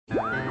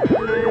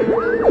Welcome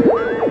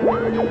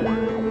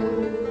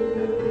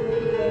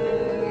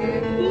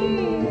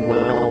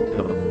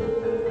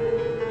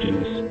to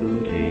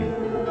Spooky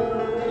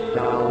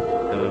South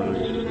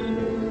Coast.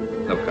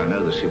 Look, I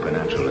know the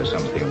supernatural is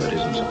something that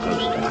isn't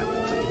supposed to happen,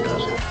 but it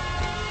does happen.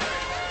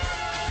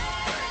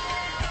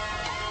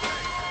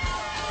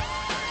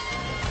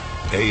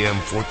 AM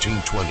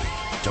 1420,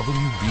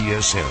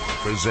 WBSM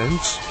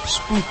presents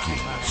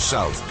Spooky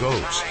South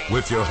Coast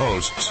with your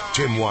hosts,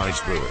 Tim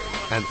Weisberg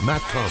and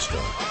Matt Costa.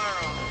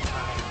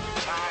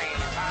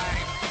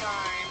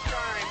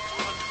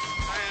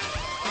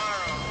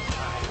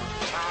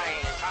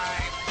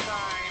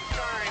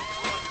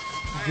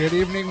 Good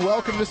evening.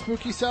 Welcome to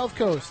Spooky South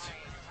Coast.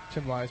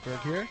 Tim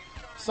Weisberg here.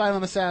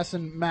 Silent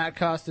assassin Matt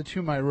Costa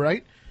to my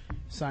right.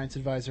 Science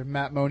advisor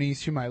Matt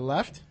Moniz to my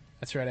left.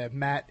 That's right, I have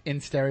Matt in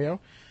stereo.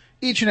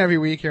 Each and every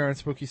week here on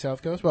Spooky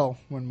South Coast. Well,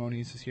 when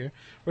Moniz is here.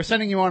 We're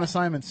sending you on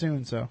assignment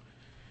soon, so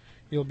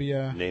you'll be...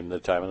 Name the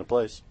time and the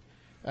place.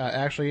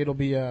 Actually, it'll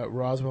be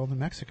Roswell, New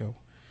Mexico.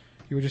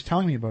 You were just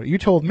telling me about it. You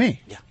told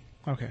me. Yeah.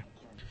 Okay.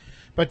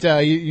 But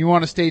you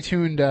want to stay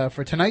tuned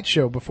for tonight's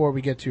show before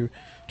we get to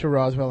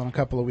Roswell in a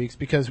couple of weeks,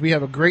 because we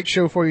have a great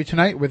show for you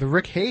tonight with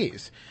Rick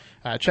Hayes.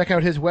 Check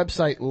out his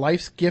website,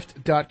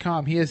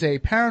 lifesgift.com. He is a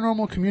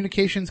paranormal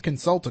communications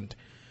consultant.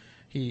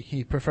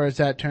 He prefers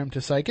that term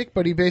to psychic,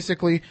 but he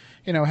basically,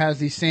 has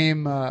the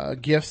same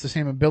gifts, the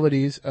same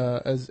abilities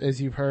as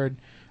you've heard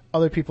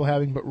other people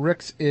having. But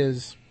Rick's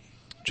is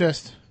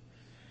just,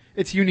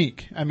 it's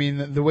unique. I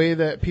mean, the way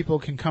that people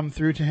can come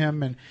through to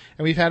him, and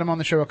we've had him on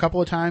the show a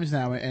couple of times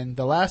now, and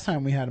the last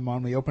time we had him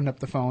on, we opened up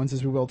the phones,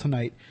 as we will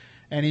tonight,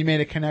 and he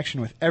made a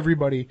connection with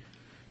everybody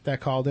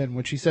that called in,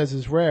 which he says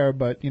is rare,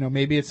 but,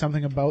 maybe it's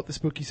something about the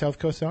Spooky South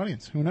Coast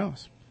audience. Who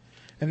knows?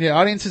 And the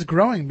audience is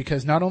growing,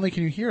 because not only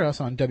can you hear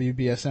us on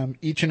WBSM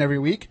each and every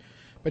week,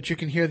 but you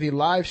can hear the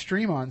live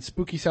stream on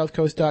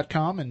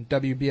SpookySouthCoast.com and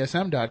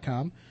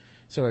WBSM.com.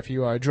 So if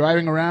you are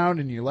driving around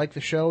and you like the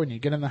show and you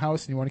get in the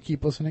house and you want to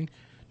keep listening,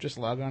 just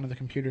log on to the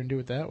computer and do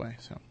it that way.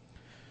 So,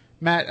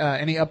 Matt,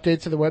 any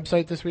updates to the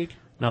website this week?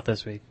 Not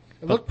this week.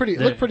 It looked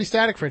pretty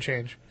static for a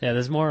change. Yeah,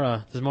 there's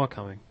more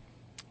coming.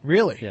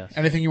 Really? Yes.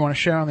 Anything you want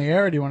to share on the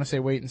air, or do you want to say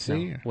wait and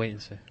see? No, wait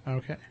and see.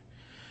 Okay.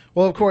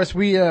 Well, of course,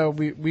 we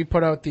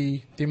put out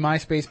the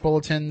MySpace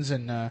bulletins,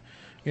 and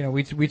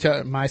we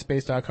tell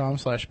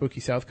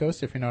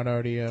myspace.com/SpookySouthCoast if you're not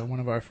already one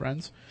of our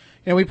friends.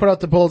 We put out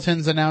the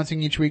bulletins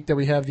announcing each week that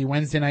we have the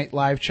Wednesday night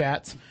live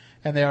chats,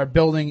 and they are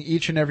building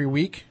each and every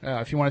week.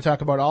 If you want to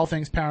talk about all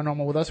things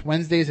paranormal with us,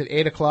 Wednesdays at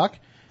 8 o'clock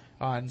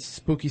on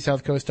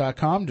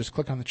SpookySouthCoast.com. Just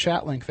click on the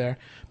chat link there.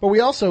 But we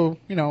also,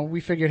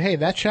 we figured, hey,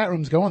 that chat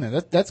room's going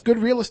there. That's good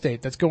real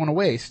estate. That's going to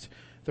waste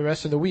the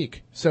rest of the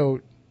week. So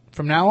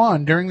from now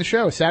on, during the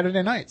show,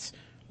 Saturday nights,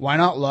 why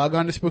not log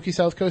on to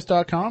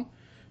SpookySouthCoast.com?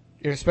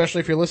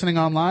 Especially if you're listening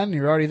online and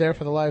you're already there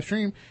for the live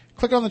stream,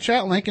 click on the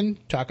chat link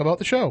and talk about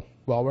the show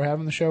while we're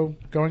having the show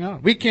going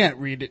on. We can't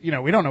read it.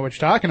 We don't know what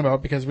you're talking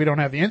about because we don't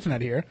have the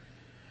internet here.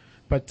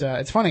 But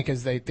it's funny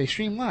because they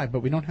stream live,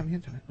 but we don't have the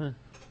internet. Huh.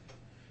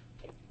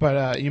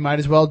 But you might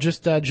as well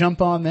just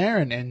jump on there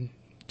and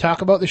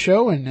talk about the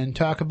show and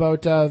talk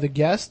about the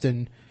guest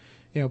and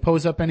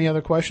pose up any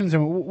other questions.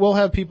 And we'll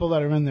have people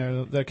that are in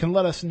there that can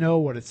let us know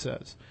what it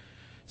says.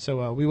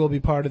 So we will be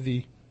part of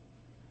the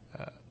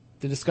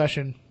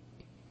discussion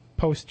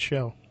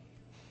post-show.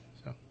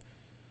 So,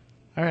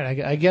 all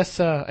right, I guess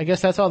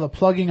that's all the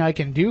plugging I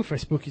can do for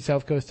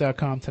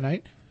SpookySouthCoast.com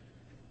tonight.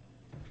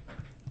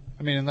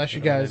 I mean, unless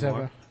you guys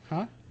have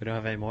We don't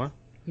have any more?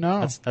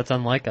 No. That's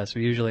unlike us.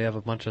 We usually have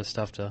a bunch of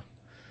stuff to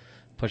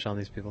push on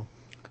these people.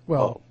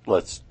 Well,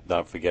 let's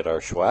not forget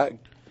our swag.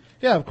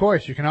 yeah, of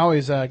course. You can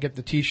always get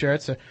the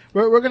T-shirts.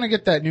 We're going to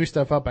get that new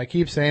stuff up. I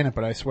keep saying it,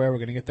 but I swear we're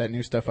going to get that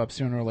new stuff up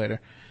sooner or later.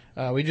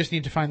 We just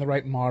need to find the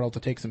right model to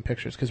take some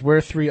pictures, because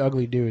we're three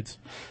ugly dudes.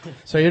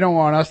 So you don't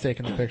want us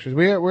taking the pictures.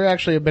 We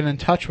actually have been in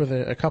touch with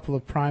a couple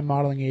of prime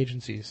modeling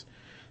agencies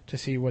to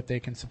see what they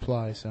can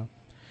supply.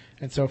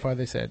 And so far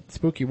they said,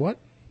 Spooky what?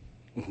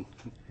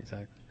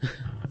 Exactly.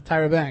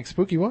 Tyra Banks,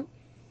 Spooky what?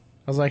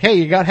 I was like, hey,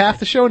 you got half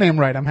the show name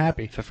right. I'm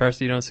happy. If at first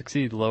you don't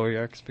succeed, lower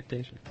your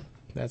expectations.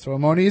 That's what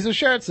Moniz's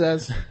shirt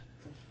says.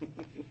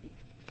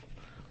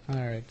 All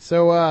right.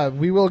 So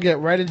we will get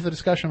right into the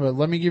discussion, but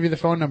let me give you the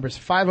phone numbers.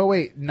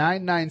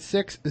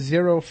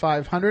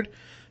 508-996-0500,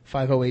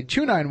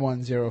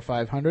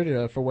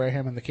 508-291-0500 for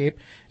Wareham and the Cape.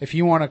 If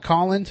you want to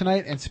call in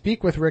tonight and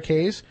speak with Rick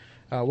Hayes,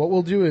 what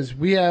we'll do is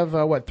we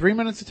have, 3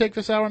 minutes to take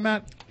this hour,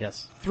 Matt?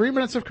 Yes. 3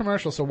 minutes of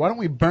commercials, so why don't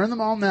we burn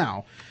them all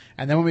now?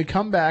 And then when we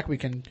come back, we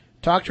can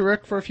talk to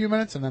Rick for a few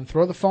minutes and then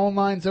throw the phone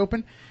lines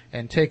open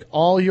and take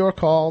all your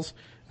calls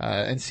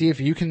and see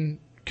if you can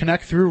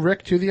connect through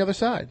Rick to the other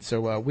side.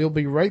 So we'll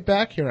be right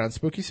back here on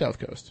Spooky South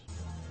Coast.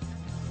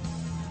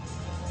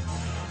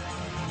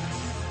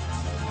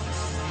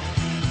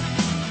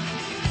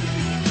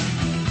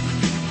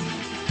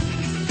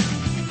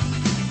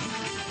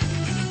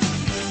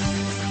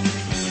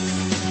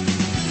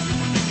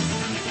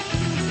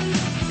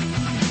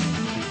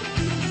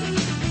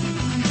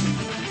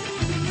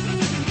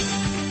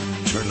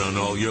 Turn on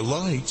all your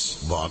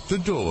lights, lock the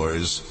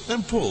doors,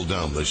 and pull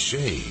down the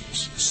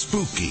shades.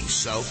 Spooky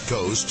South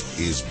Coast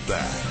is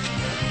back.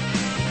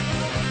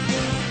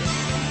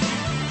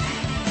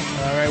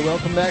 All right,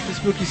 welcome back to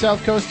Spooky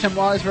South Coast. Tim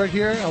Weisberg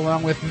here,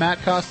 along with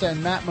Matt Costa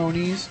and Matt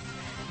Moniz.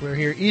 We're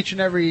here each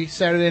and every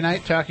Saturday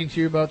night talking to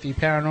you about the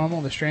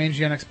paranormal, the strange,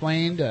 the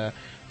unexplained,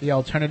 the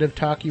alternative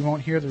talk you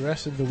won't hear the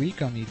rest of the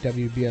week on the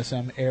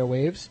WBSM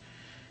airwaves.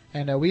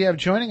 And we have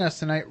joining us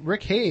tonight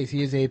Rick Hayes.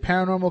 He is a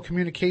paranormal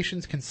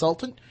communications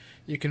consultant.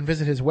 You can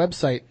visit his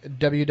website,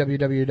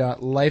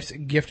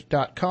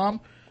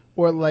 www.lifesgift.com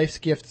or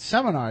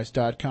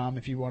lifesgiftseminars.com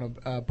if you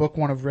want to book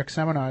one of Rick's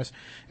seminars.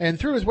 And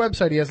through his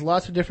website, he has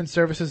lots of different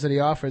services that he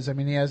offers. I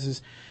mean, he has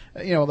his,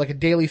 like a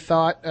daily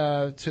thought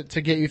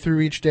to get you through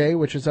each day,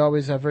 which is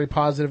always very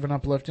positive and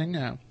uplifting.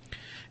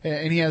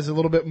 And he has a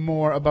little bit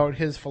more about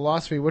his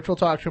philosophy, which we'll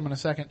talk to him in a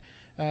second.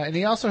 And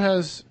he also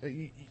has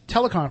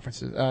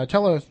teleconferences,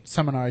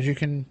 teleseminars. You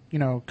can,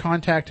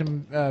 contact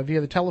him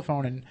via the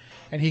telephone,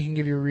 and he can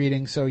give you a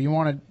reading. So you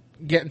want to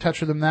get in touch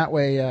with him that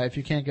way if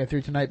you can't get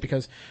through tonight,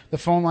 because the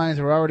phone lines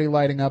are already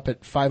lighting up at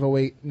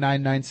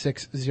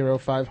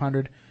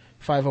 508-996-0500,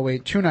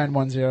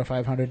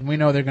 508-291-0500. And we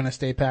know they're going to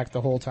stay packed the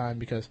whole time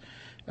because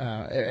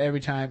every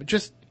time,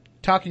 just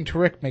talking to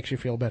Rick makes you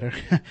feel better.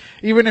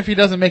 Even if he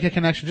doesn't make a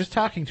connection, just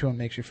talking to him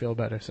makes you feel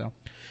better. So,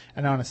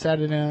 and on a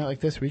Saturday night like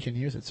this, we can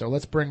use it. So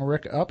let's bring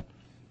Rick up.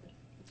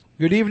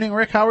 Good evening,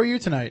 Rick. How are you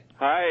tonight?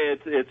 Hi,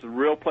 it's a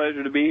real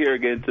pleasure to be here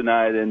again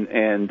tonight,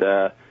 and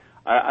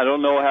I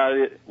don't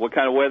know what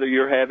kind of weather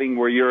you're having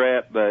where you're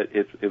at, but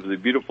it was a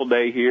beautiful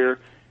day here.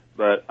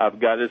 But I've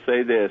got to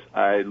say this: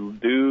 I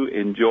do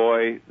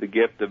enjoy the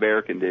gift of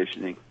air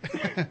conditioning.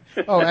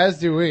 Oh, as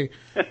do we.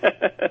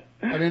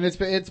 I mean,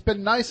 it's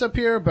been nice up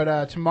here,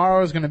 but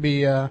tomorrow's going to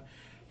be a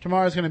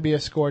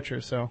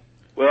scorcher. So.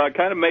 Well, I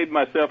kind of made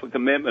myself a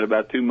commitment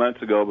about 2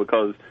 months ago,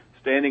 because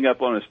standing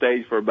up on a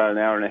stage for about an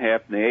hour and a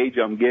half, and the age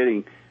I'm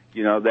getting,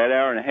 that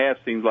hour and a half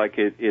seems like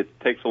it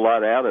takes a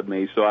lot out of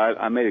me. So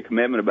I made a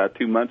commitment about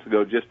 2 months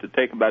ago just to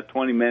take about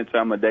 20 minutes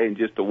out of my day and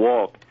just to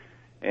walk.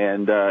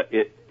 And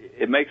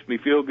it makes me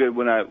feel good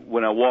when I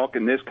walk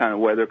in this kind of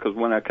weather, because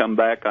when I come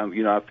back,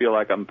 I feel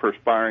like I'm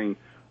perspiring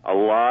a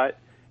lot.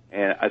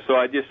 And so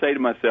I just say to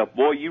myself,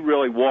 boy, you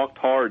really walked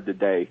hard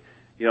today.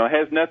 It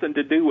has nothing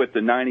to do with the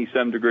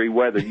 90-some degree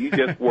weather. You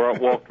just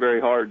walked very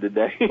hard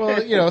today.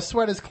 Well,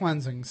 sweat is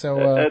cleansing, so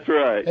that's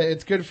right.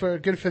 It's good for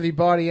the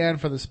body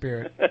and for the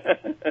spirit.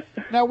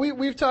 Now,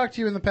 we've talked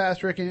to you in the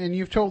past, Rick, and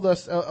you've told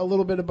us a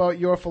little bit about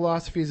your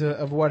philosophies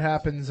of what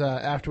happens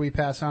after we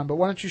pass on. But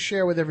why don't you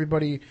share with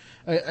everybody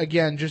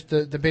again just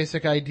the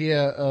basic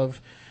idea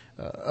of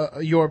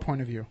your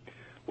point of view?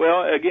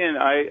 Well, again,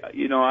 I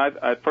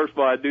first of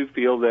all, I do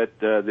feel that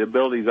the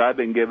abilities I've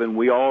been given,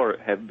 we all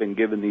have been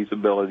given these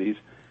abilities.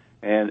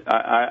 And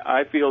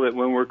I feel that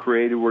when we're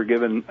created, we're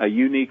given a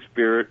unique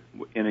spirit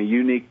and a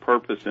unique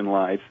purpose in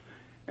life.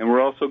 And we're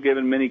also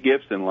given many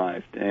gifts in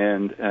life.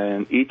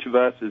 And each of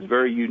us is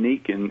very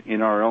unique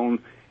in our own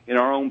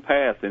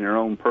path, in our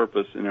own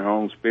purpose, in our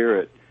own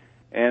spirit.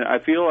 And I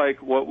feel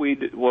like what we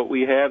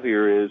have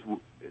here is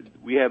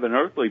we have an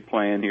earthly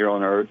plan here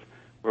on earth,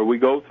 where we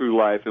go through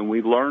life and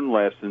we learn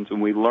lessons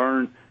and we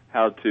learn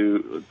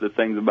the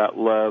things about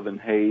love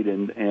and hate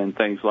and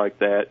things like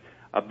that,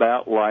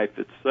 about life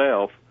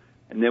itself.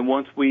 And then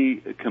once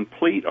we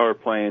complete our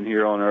plan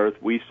here on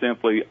earth, we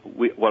simply,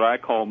 what I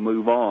call,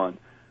 move on.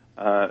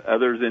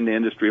 Others in the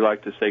industry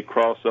like to say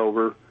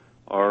crossover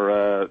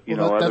or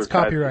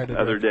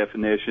other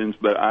definitions,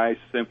 but I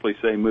simply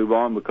say move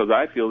on, because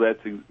I feel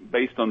that's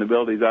based on the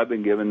abilities I've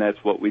been given.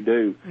 That's what we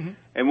do. Mm-hmm.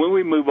 And when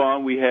we move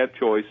on, we have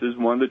choices.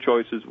 One of the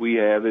choices we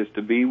have is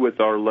to be with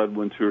our loved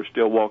ones who are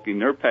still walking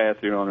their path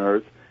here on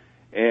earth,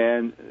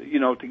 and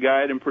to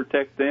guide and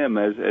protect them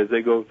as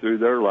they go through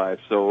their life.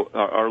 So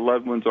our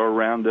loved ones are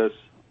around us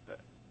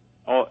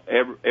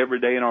every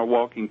day in our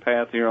walking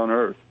path here on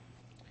earth.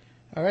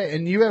 All right,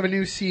 and you have a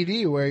new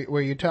CD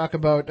where you talk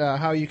about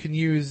how you can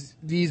use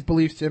these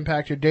beliefs to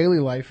impact your daily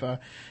life,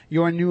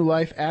 your new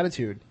life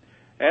attitude.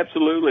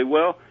 Absolutely.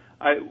 Well,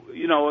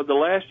 the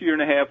last year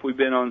and a half we've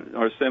been on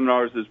our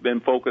seminars has been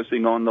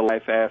focusing on the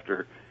life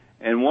after.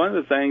 And one of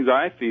the things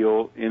I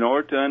feel, in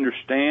order to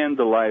understand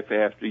the life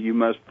after, you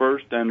must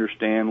first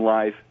understand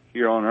life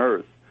here on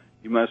earth.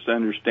 You must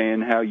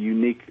understand how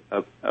unique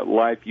a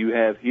life you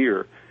have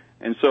here.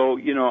 And so,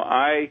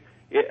 I'm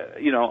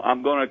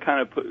going to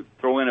kind of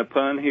throw in a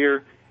pun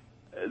here.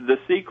 The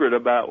secret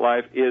about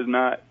life is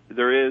not,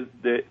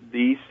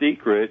 the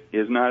secret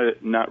is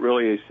not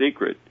really a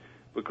secret,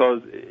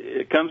 because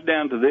it comes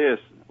down to this: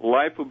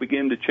 life will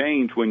begin to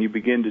change when you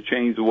begin to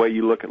change the way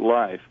you look at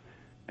life.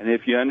 And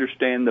if you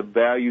understand the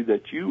value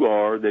that you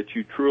are, that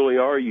you truly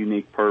are a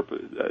unique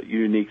purpose,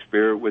 unique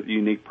spirit with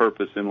unique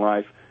purpose in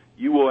life,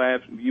 you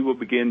will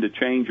begin to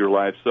change your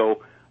life.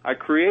 So I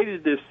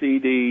created this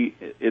CD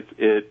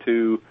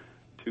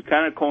to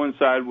kind of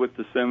coincide with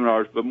the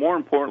seminars, but more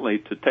importantly,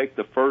 to take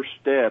the first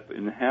step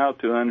in how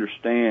to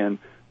understand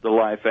the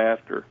life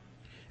after.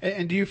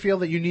 And do you feel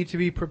that you need to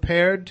be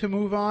prepared to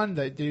move on?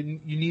 That you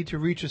need to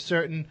reach a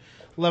certain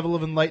level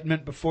of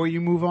enlightenment before you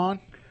move on?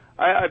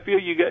 I feel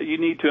you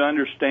need to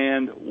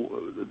understand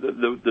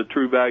the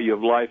true value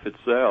of life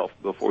itself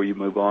before you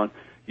move on.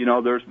 You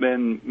know, there's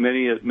been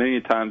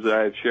many times that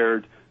I have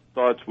shared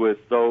thoughts with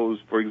those.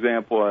 For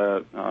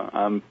example,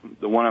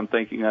 the one I'm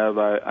thinking of,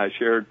 I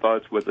shared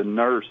thoughts with a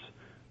nurse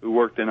who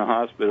worked in a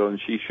hospital, and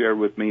she shared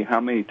with me how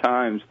many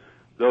times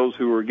those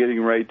who were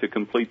getting ready to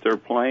complete their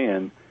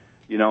plan,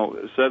 you know,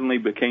 suddenly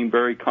became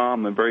very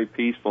calm and very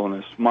peaceful,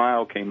 and a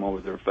smile came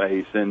over their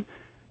face.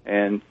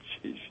 And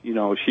you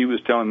know, she was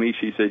telling me,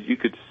 she said you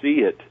could see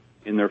it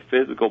in their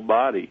physical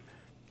body,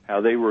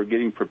 how they were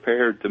getting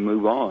prepared to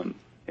move on,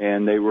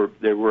 and they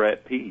were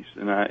at peace.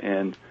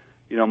 And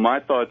you know, my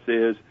thoughts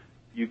is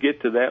you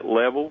get to that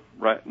level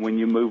right when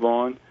you move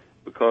on,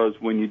 because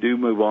when you do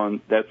move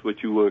on, that's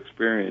what you will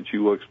experience.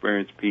 You will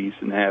experience peace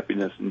and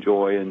happiness and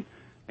joy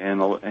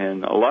and a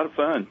lot of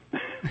fun.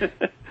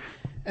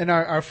 And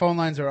our phone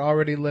lines are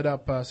already lit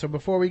up. So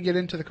before we get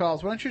into the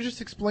calls, why don't you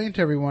just explain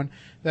to everyone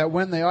that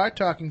when they are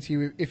talking to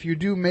you, if you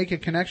do make a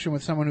connection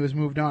with someone who has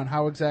moved on,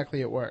 how exactly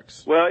it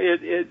works? Well,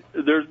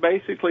 there's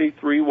basically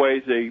three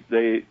ways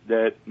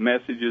that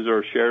messages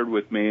are shared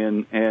with me,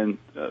 and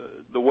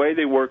the way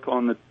they work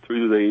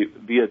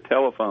via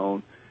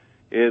telephone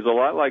is a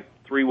lot like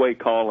three-way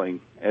calling.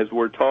 As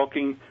we're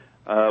talking,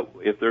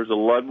 if there's a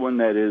loved one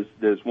that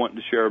is wanting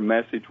to share a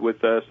message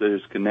with us that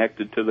is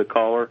connected to the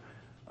caller,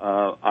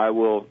 I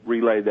will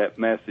relay that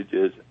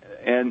messages.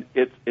 And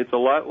it's a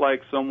lot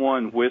like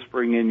someone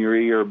whispering in your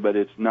ear, but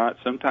it's not.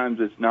 Sometimes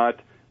it's not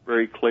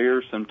very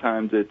clear.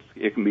 Sometimes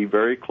it can be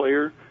very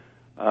clear.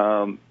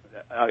 And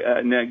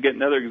I get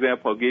another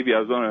example I'll give you.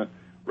 I was on a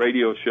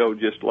radio show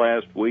just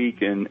last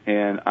week, and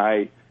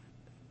I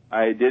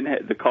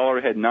didn't. The caller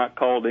had not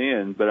called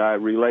in, but I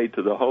relayed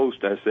to the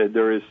host. I said,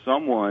 there is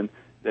someone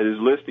that is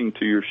listening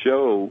to your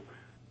show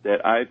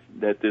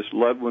that this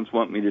loved ones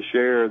want me to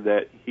share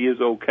that he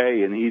is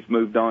okay, and he's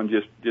moved on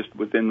just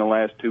within the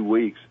last 2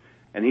 weeks,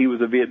 and he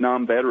was a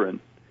Vietnam veteran.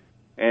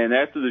 And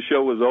after the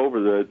show was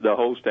over, the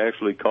host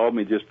actually called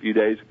me just a few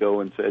days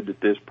ago and said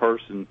that this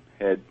person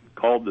had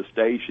called the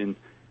station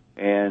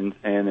and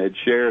had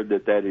shared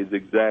that is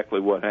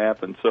exactly what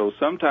happened. So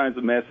sometimes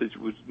the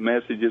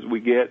messages we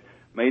get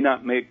may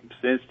not make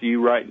sense to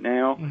you right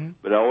now,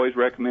 but I always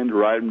recommend to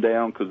write them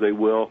down, because they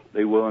will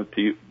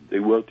to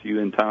you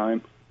in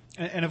time.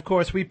 And of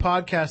course, we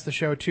podcast the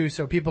show too,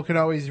 so people can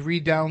always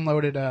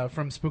re-download it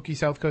from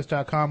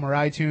SpookySouthCoast.com or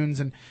iTunes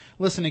and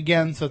listen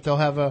again, so that they'll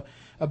have a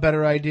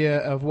better idea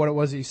of what it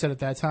was that you said at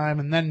that time.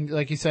 And then,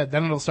 like you said,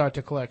 then it'll start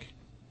to click.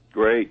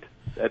 Great.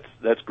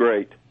 That's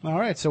great. All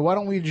right, so why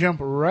don't we jump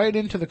right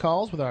into the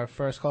calls with our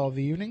first call of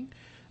the evening.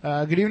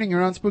 Good evening.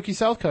 You're on Spooky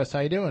South Coast.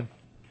 How you doing?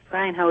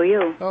 Fine. How are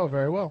you? Oh,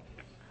 very well.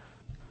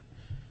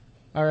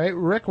 All right,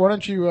 Rick, why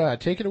don't you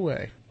take it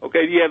away?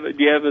 Okay, do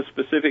you have a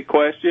specific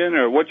question,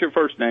 or what's your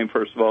first name,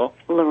 first of all?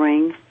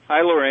 Lorraine.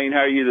 Hi, Lorraine. How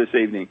are you this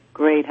evening?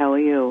 Great. How are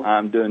you?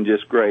 I'm doing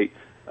just great.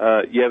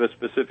 You have a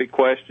specific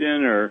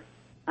question, or?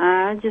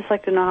 I'd just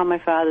like to know how my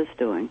father's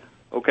doing.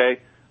 Okay.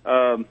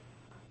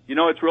 You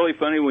know, it's really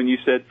funny when you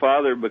said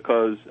father,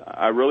 because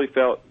I really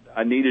felt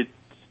I needed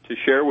to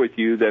share with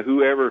you that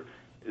whoever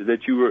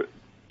that you were,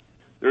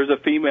 there's a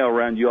female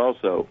around you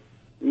also.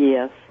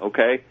 Yes.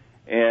 Okay.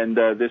 And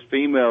this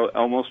female,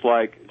 almost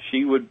like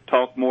she would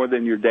talk more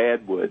than your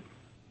dad would.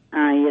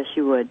 Yes,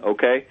 she would.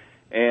 Okay.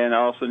 And I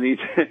also need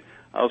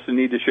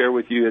to share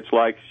with you, it's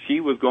like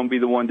she was going to be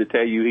the one to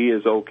tell you he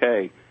is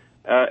okay.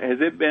 Has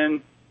it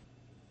been?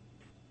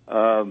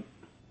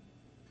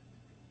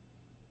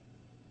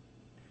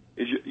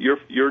 Is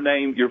your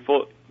name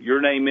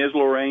your name is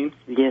Lorraine?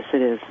 Yes,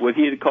 it is. Would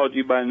he have called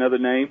you by another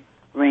name?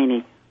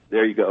 Rainey.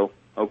 There you go.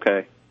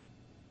 Okay.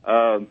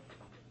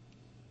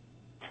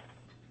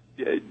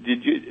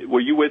 Were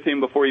you with him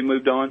before he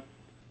moved on?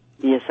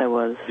 Yes, I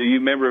was. Do you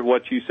remember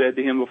what you said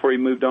to him before he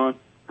moved on?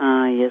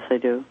 Yes, I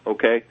do.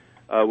 Okay.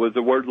 Was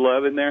the word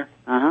love in there?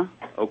 Uh-huh.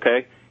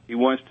 Okay. He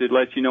wants to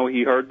let you know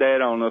he heard that. I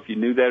don't know if you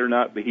knew that or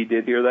not, but he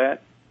did hear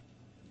that.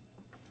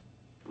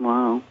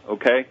 Wow.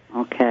 Okay.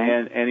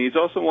 Okay. And he's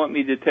also wanting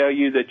me to tell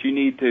you that you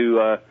need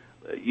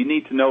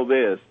to know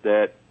this,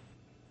 that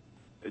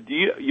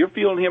you're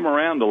feeling him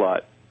around a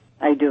lot.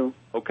 I do.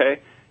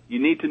 Okay. You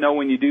need to know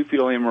when you do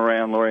feel him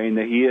around, Lorraine,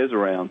 that he is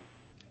around.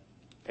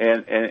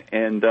 And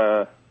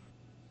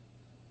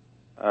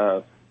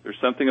there's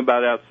something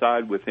about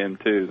outside with him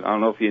too. I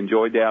don't know if he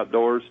enjoyed the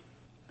outdoors.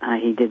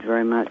 He did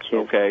very much.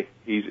 Yes. Okay.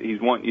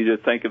 He's wanting you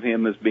to think of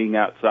him as being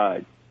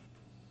outside.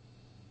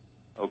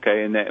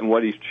 Okay, and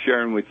what he's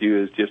sharing with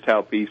you is just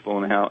how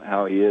peaceful and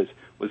how he is.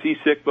 Was he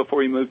sick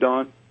before he moved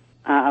on?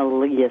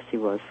 Yes, he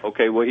was.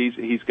 Okay, well he's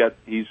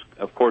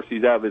of course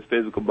he's out of his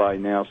physical body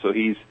now, so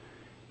he's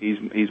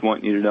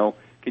wanting you to know.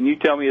 Can you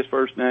tell me his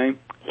first name?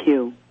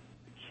 Hugh.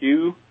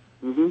 Hugh?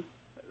 Mhm.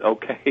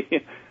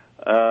 Okay.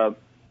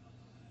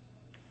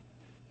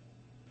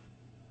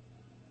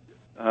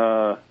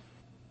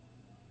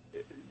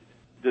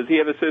 Does he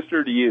have a sister?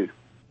 Or do you?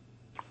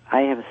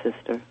 I have a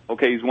sister.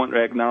 Okay, he's wanting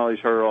to acknowledge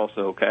her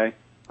also. Okay.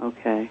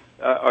 Okay.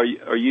 Are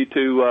you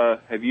two?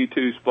 Have you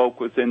two spoke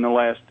within the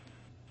last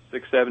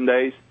 6-7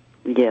 days?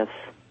 Yes.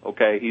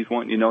 Okay, he's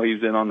wanting you to know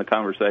he's in on the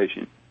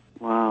conversation.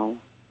 Wow.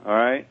 All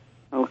right.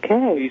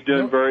 Okay. He's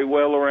doing very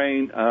well,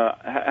 Lorraine.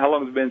 How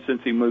long has it been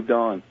since he moved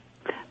on?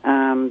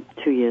 2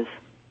 years.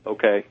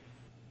 Okay.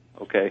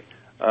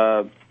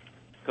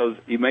 Because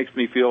he makes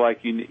me feel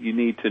like you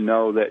need to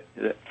know that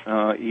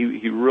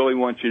he really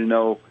wants you to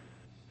know.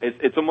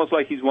 It's almost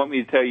like he's wanting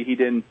me to tell you he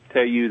didn't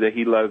tell you that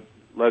he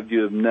loved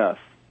you enough.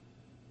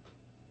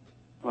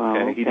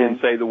 Wow, Okay. He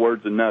didn't say the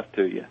words enough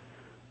to you.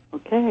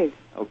 Okay.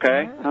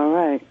 Okay. All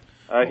right.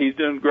 He's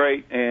doing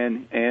great,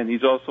 and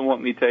he's also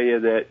wanting me to tell you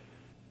that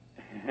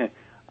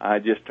I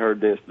just heard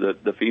this.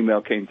 The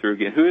female came through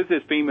again. Who is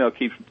this female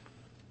keeps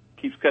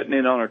cutting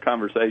in on our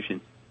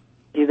conversation?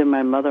 Either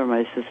my mother or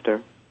my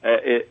sister.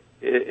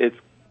 It's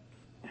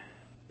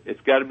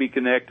got to be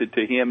connected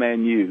to him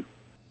and you.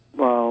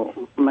 Well,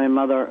 my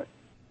mother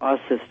or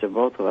sister,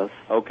 both of us.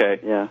 Okay.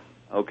 Yeah.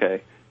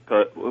 Okay.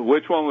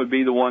 Which one would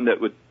be the one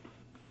that would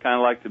kind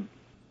of like to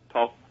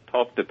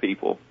talk to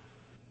people?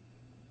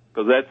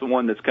 Because that's the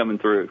one that's coming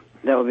through.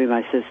 That would be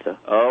my sister.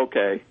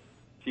 Okay.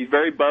 She's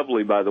very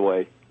bubbly, by the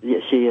way. Yeah,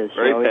 she is.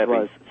 Very she always peppy.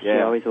 was. She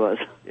always was.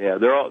 Yeah,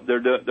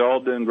 they're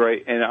all doing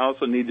great. And I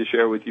also need to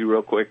share with you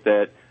real quick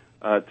that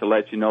to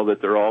let you know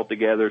that they're all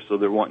together. So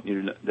they're wanting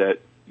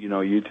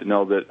you to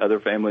know that other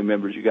family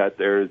members you got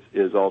there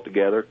is all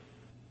together.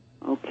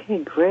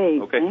 Okay, great.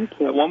 Okay. Thank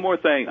you. One more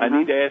thing, I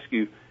need to ask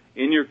you.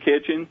 In your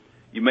kitchen,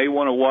 you may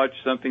want to watch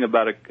something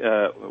about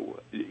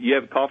you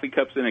have coffee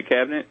cups in a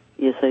cabinet?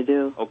 Yes, I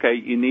do. Okay,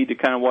 you need to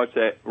kind of watch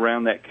that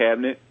around that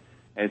cabinet.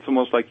 And it's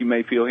almost like you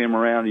may feel him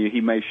around you.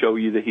 He may show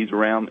you that he's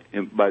around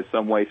by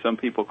some way. Some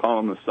people call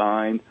him a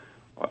sign.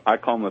 I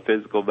call him a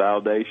physical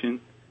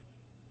validation.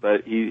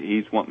 But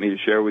he's wanting me to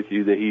share with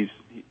you that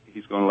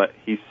he's going to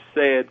he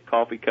said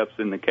coffee cups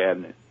in the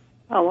cabinet.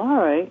 Oh, all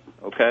right.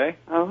 Okay?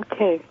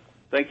 Okay.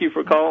 Thank you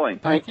for calling.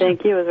 Thank you.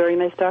 It was very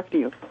nice talking to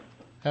you.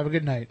 Have a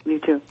good night. You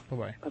too.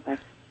 Bye-bye. Bye-bye.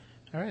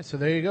 All right, so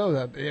there you go.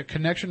 A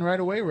connection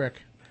right away,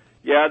 Rick.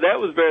 Yeah, that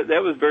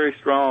was very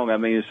strong. I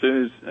mean, as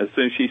soon as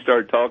she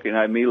started talking,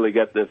 I immediately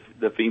got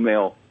the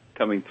female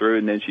coming through,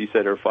 and then she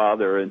said her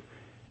father, and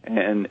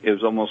it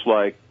was almost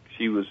like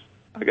she was.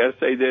 I got to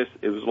say this.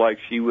 It was like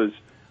she was.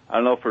 I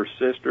don't know if her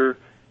sister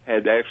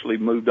had actually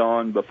moved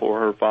on before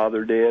her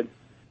father did,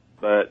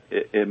 but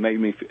it made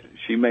me.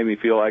 She made me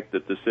feel like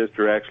that the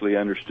sister actually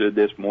understood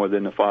this more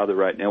than the father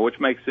right now, which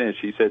makes sense.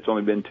 She said it's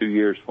only been 2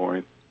 years for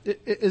him.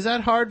 Is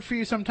that hard for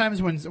you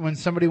sometimes when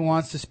somebody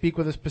wants to speak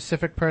with a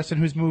specific person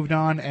who's moved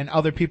on and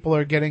other people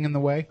are getting in the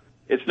way?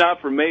 It's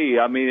not for me.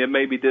 I mean, it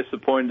may be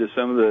disappointing to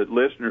some of the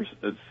listeners,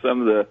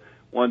 some of the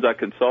ones I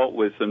consult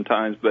with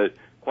sometimes, but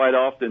quite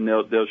often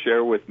they'll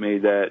share with me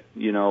that,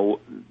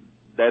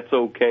 that's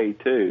okay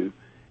too.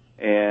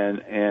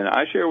 And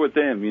I share with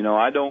them,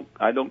 I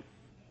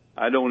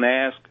don't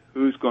ask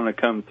who's going to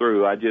come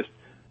through. I just,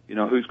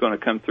 who's going to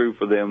come through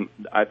for them.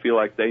 I feel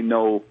like they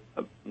know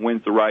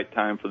when's the right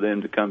time for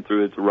them to come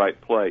through at the right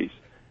place.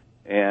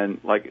 And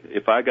like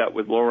if I got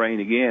with Lorraine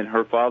again,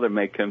 her father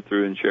may come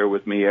through and share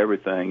with me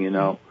everything,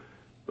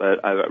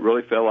 But I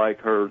really felt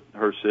like her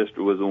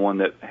sister was the one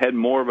that had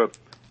more of a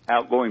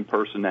outgoing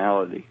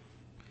personality.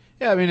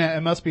 Yeah, I mean,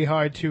 it must be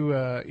hard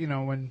to,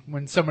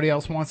 when somebody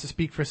else wants to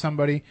speak for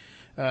somebody,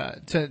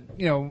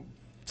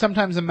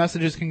 sometimes the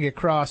messages can get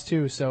crossed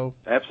too. So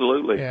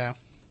absolutely, yeah,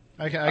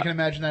 I can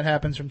imagine that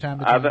happens from time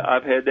to time.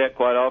 I've had that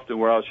quite often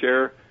where I'll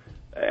share.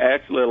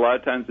 Actually, a lot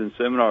of times in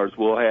seminars,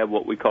 we'll have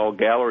what we call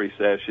gallery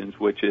sessions,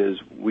 which is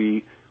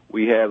we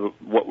have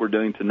what we're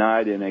doing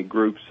tonight in a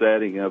group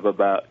setting of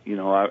about, we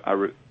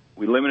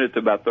limit it to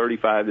about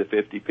 35 to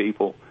 50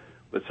 people.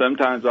 But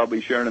sometimes I'll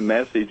be sharing a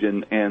message,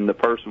 and the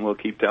person will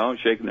keep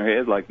shaking their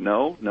head like,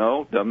 no,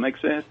 doesn't make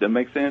sense.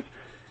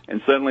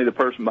 And suddenly the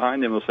person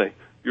behind them will say,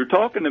 "You're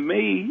talking to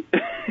me."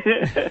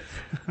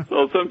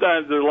 So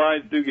sometimes their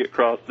lines do get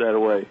crossed that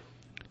way.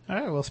 All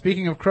right, well,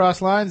 speaking of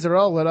cross lines, they're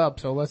all lit up,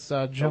 so let's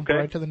jump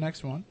right to the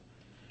next one.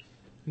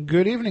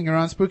 Good evening. You're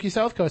on Spooky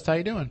South Coast. How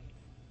you doing?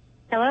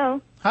 Hello.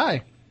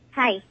 Hi.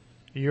 Hi.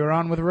 You're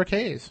on with Rick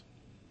Hayes.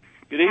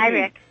 Good evening. Hi,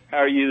 Rick. How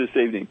are you this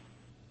evening?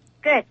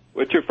 Good.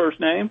 What's your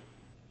first name?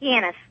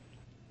 Janice.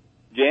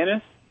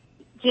 Janice?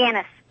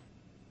 Janice.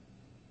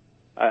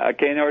 I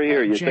can't already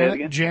hear you. Say it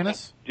again.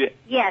 Janice?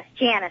 Yes,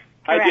 Janice.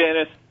 Hi, Correct.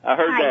 Janice. I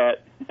heard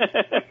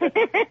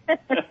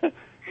that.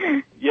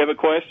 You have a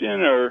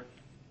question, or?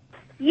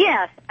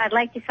 Yes, I'd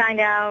like to find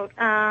out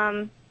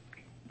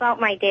about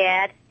my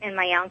dad and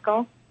my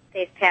uncle.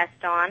 They've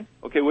passed on.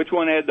 Okay, which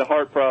one had the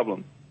heart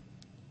problem?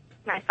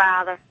 My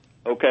father.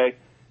 Okay.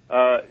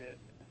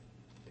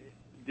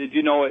 Did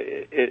you know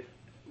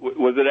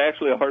was it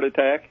actually a heart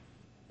attack?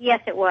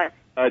 Yes, it was.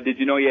 Did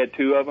you know he had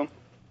two of them?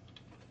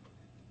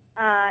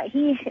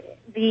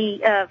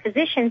 The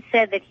physician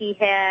said that he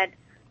had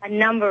a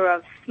number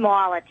of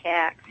small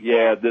attacks.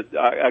 Yeah,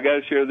 I got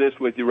to share this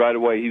with you right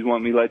away. He's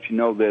wanting me to let you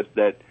know this,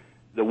 that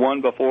the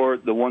one before,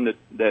 the one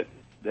that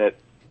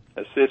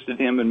assisted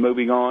him in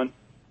moving on.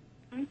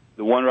 Hmm?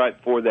 The one right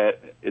before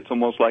that, it's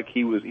almost like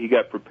he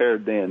got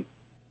prepared then.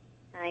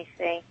 I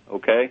see.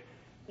 Okay.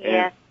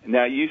 Yes. And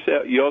now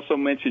you also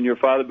mentioned your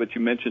father, but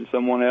you mentioned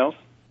someone else.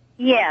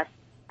 Yes,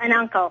 an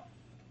uncle.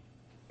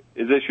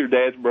 Is this your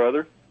dad's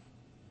brother?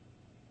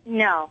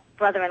 No,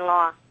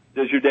 brother-in-law.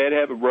 Does your dad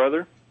have a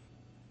brother?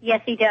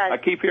 Yes, he does. I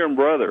keep hearing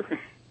brother.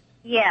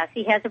 Yes,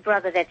 he has a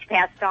brother that's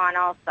passed on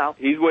also.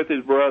 He's with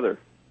his brother.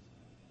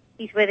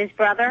 He's with his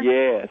brother?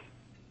 Yes.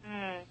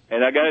 Mm.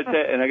 And I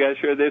gotta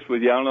share this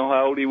with you. I don't know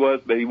how old he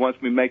was, but he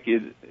wants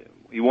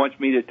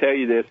me to tell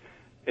you this.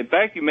 In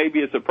fact, you may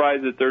be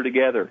surprised that they're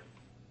together.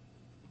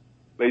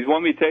 But he's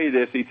wanting me to tell you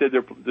this. He said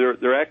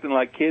they're acting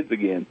like kids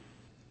again.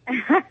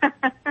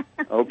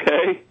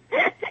 Okay.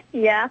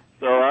 Yeah.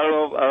 So I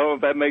don't know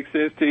if that makes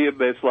sense to you,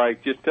 but it's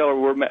like, just tell her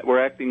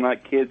we're acting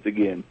like kids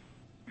again.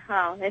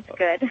 Oh, that's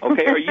good.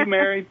 Okay. Are you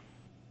married?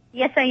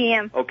 Yes, I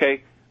am.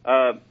 Okay.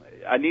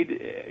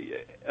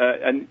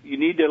 You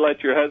need to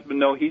let your husband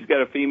know he's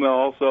got a female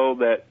also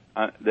that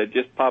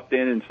just popped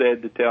in and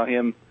said to tell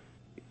him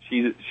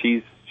she's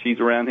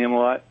around him a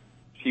lot.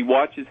 She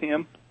watches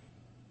him.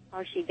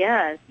 Oh, she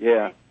does.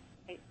 Yeah.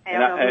 I don't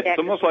know who that it's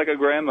almost like a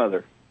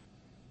grandmother.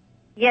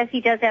 Yes,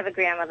 he does have a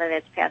grandmother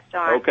that's passed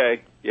on.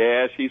 Okay.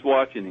 Yeah, she's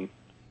watching him.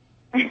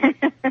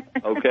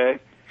 Okay.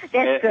 That's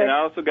good. And I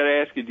also got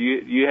to ask you, do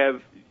you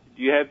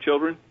have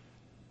children?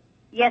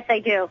 Yes, I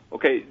do.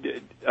 Okay.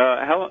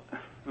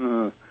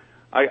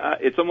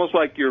 It's almost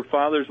like your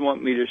father's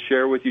want me to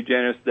share with you,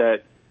 Janice,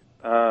 that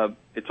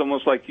it's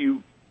almost like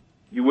you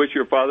wish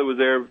your father was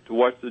there to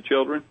watch the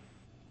children.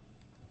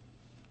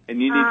 And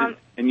you need I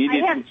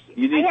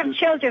have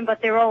children,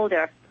 but they're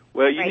older.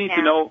 Well, you need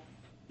to know.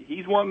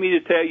 He's wanting me to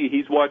tell you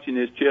he's watching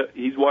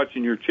he's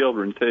watching your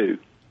children too.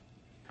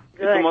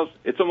 Good.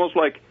 It's almost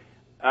like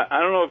I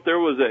don't know if there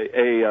was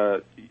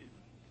do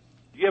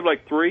you have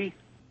like 3?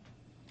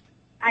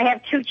 I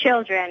have 2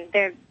 children.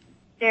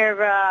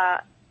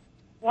 They're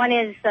one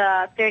is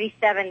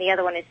 37, the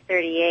other one is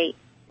 38.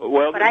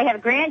 Well, but I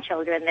have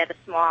grandchildren that are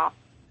small.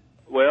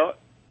 Well,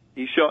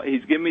 he's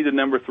giving me the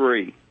number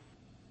 3.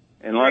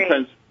 And a lot of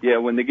times, yeah,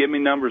 when they give me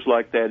numbers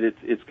like that,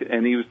 it's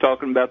and he was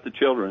talking about the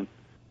children.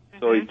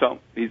 So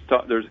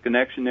there's a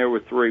connection there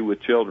with 3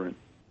 with children.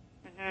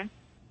 Mm-hmm.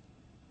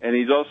 And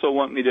he's also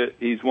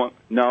he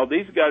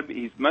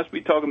must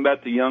be talking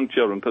about the young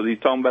children because he's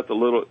talking about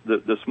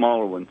the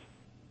smaller ones.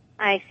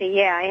 I see.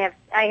 Yeah,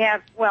 I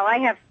have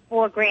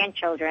 4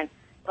 grandchildren,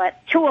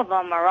 but 2 of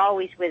them are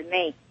always with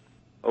me.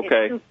 Okay.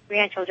 There's 2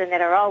 grandchildren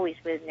that are always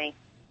with me.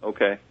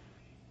 Okay.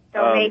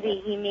 So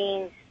maybe he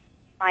means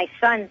my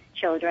son's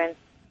children,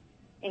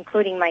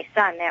 including my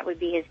son. That would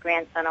be his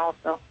grandson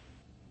also.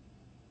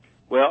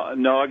 Well,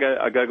 no, I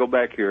got to go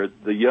back here.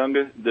 The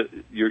youngest,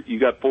 you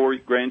got 4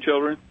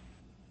 grandchildren?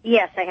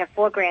 Yes, I have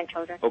 4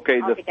 grandchildren. Okay,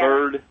 the altogether.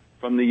 third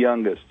from the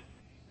youngest.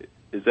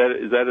 Is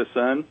that a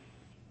son?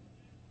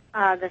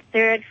 The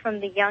third from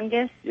the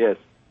youngest? Yes.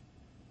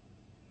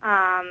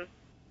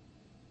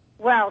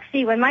 Well,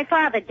 see, when my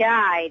father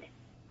died,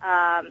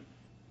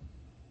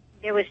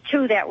 there was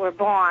 2 that were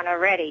born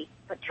already,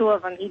 but 2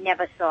 of them he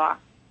never saw.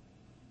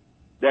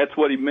 That's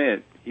what he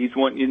meant. He's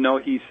wanting you to know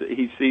he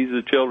sees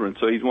the children,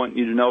 so he's wanting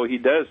you to know he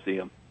does see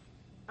them.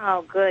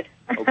 Oh, good.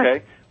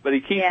 Okay, but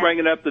he keeps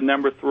bringing up the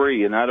number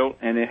 3, and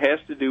it has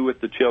to do with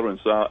the children.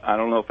 So I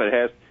don't know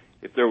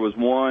if there was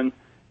one.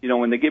 You know,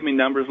 when they give me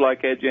numbers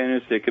like that,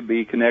 Janice, it could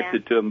be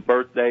connected to a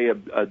birthday,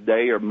 a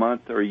day, or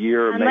month, or a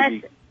year, or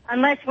maybe.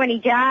 Unless when he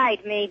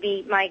died,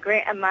 maybe my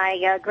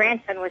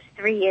grandson was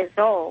 3 years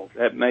old.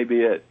 That may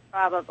be it.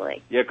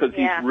 Probably. Yeah, because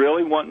he's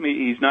really wanting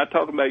me. He's not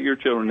talking about your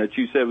children that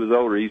you said was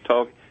older. He's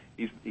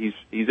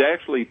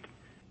actually,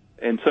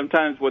 and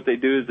sometimes what they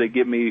do is they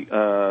give me.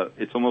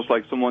 It's almost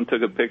like someone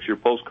took a picture,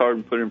 postcard,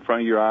 and put it in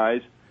front of your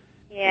eyes,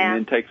 and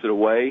then takes it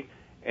away.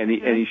 And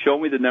he showed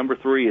me the number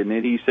 3, and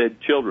then he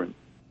said children.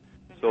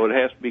 So it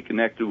has to be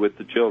connected with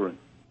the children.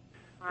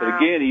 Wow. But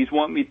again, he's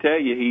wanting me to tell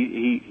you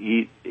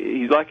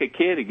he's like a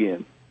kid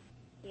again.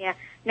 Yeah.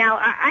 Now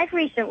I've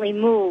recently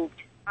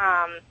moved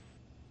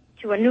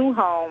to a new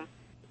home.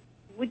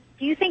 Do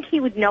you think he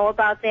would know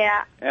about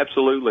that?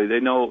 Absolutely. They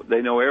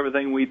know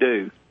everything we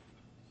do.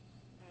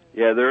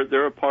 Yeah,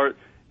 they're a part.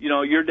 You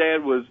know, your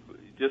dad was.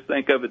 Just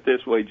think of it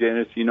this way,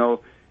 Janice. You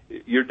know,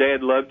 your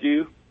dad loved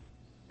you,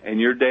 and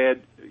your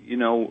dad, you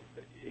know,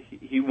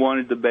 he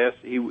wanted the best.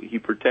 He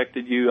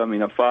protected you. I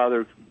mean, a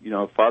father. You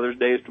know, Father's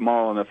Day is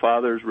tomorrow, and a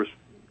father's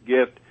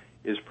gift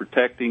is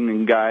protecting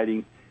and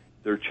guiding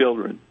their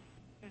children.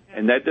 Mm-hmm.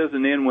 And that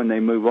doesn't end when they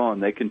move on.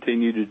 They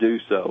continue to do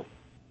so.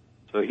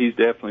 So he's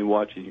definitely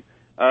watching you.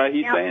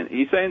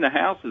 He's saying the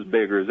house is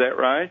bigger. Is that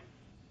right?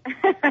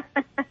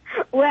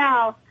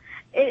 Well,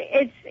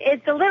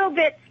 it's a little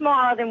bit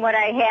smaller than what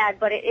I had,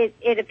 but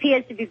it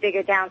appears to be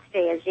bigger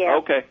downstairs.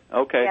 Yeah. Okay.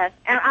 Yes,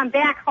 and I'm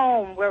back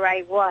home where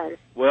I was.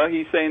 Well,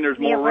 he's saying there's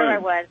more room. Where I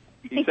was.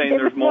 He's saying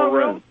there's more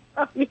room.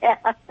 Oh,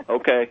 yeah.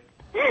 Okay.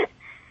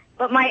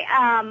 But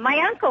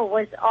my uncle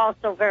was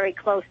also very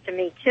close to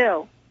me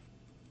too.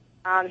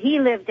 He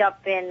lived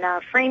up in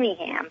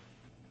Framingham.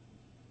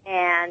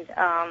 and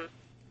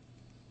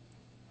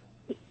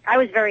I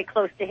was very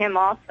close to him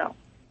also.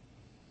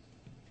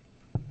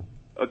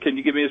 Can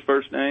you give me his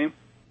first name?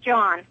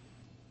 John.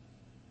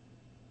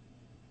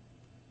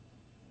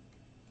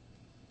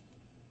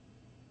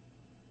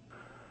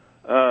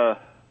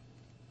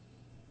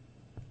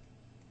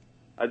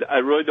 I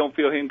really don't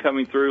feel him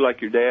coming through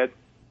like your dad.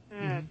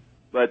 Mm.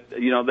 But,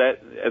 that,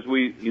 as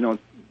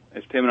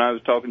as Tim and I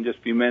was talking just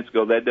a few minutes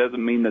ago, that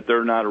doesn't mean that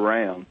they're not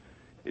around.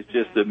 It's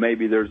just that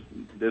maybe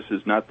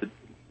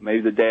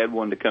maybe the dad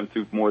wanted to come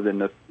through more than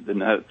the.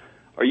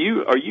 Are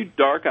you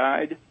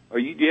dark-eyed? Do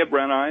you have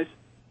brown eyes?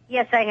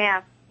 Yes, I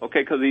have.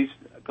 Okay, because as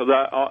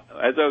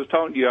I was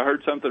talking to you, I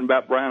heard something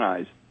about brown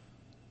eyes.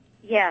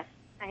 Yes,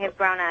 I have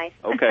brown eyes.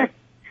 Okay.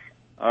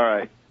 All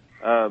right.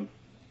 I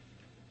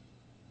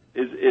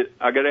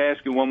got to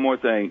ask you one more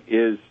thing.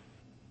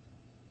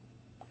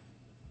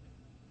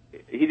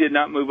 He did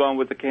not move on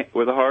with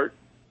a heart?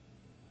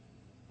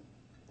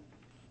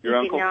 Your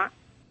uncle? Did not.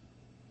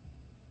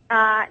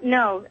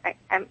 No,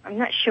 I'm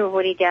not sure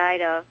what he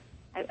died of.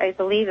 I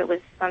believe it was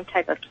some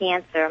type of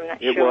cancer. I'm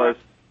not sure. It was?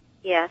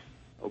 Yes.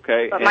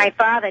 Okay. But my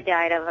father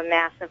died of a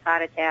massive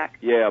heart attack.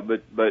 Yeah,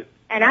 but.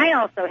 And I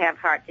also have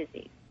heart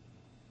disease.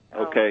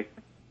 So. Okay.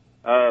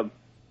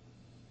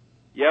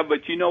 Yeah,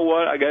 but you know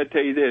what? I got to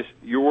tell you this.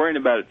 You're worrying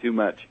about it too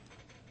much.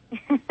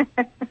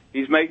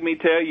 He's making me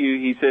tell you.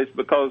 He says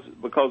because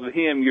of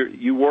him,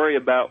 you worry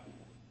about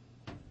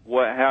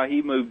how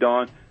he moved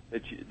on.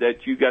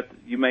 That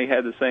you may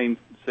have the same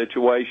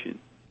situation.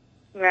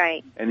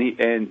 Right.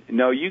 And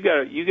no, you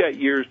got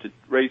years to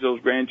raise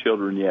those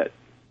grandchildren yet.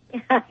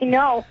 I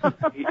know.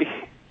 But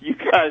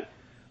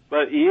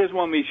he is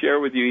wanting me to share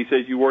with you. He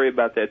says you worry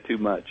about that too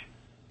much.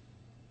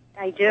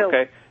 I do.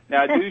 Okay.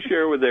 Now, I do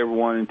share with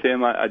everyone, and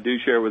Tim, I do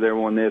share with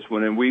everyone this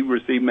one, and we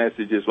receive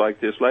messages like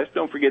this. Let's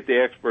don't forget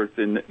the experts,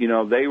 and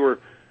they were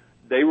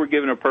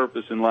given a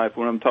purpose in life.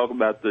 What I'm talking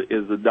about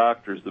is the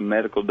doctors, the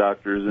medical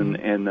doctors, and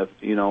the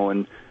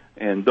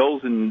and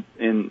those in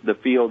the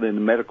field, in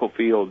the medical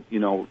field.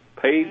 Just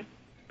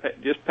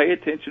pay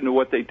attention to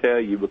what they tell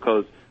you,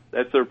 because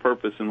that's their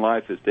purpose in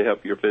life, is to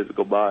help your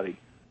physical body.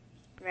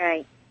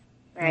 Right.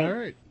 Right. All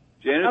right.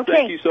 Janice, Okay.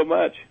 thank you so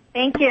much.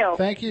 Thank you.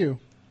 Thank you.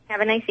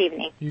 Have a nice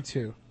evening. You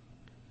too.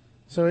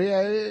 So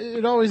yeah,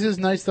 it always is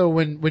nice though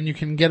when you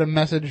can get a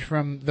message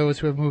from those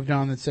who have moved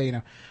on that say,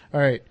 all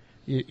right,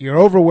 you're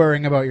over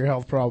worrying about your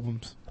health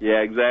problems. Yeah,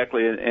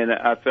 exactly, and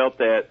I felt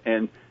that,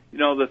 and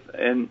the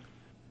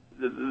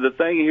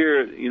thing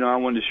here, I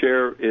wanted to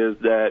share is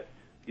that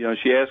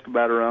she asked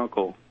about her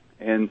uncle,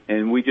 and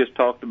we just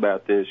talked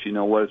about this.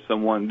 What if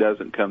someone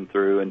doesn't come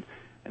through,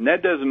 and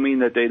that doesn't mean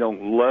that they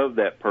don't love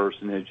that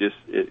person. It's just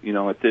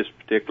at this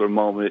particular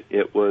moment,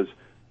 it was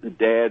the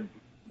dad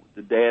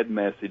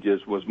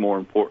messages was more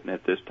important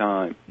at this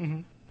time.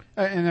 Mm-hmm.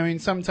 And I mean,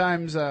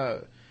 sometimes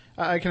I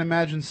can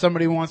imagine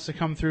somebody wants to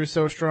come through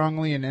so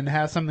strongly and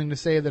has something to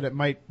say that it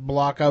might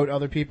block out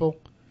other people,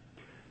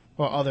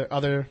 or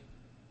other.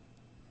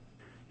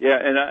 Yeah,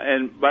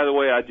 and by the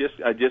way, I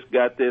just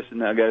got this,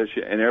 and I got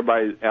and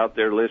everybody out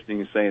there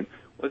listening is saying,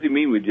 "What does he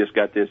mean we just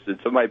got this?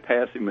 Did somebody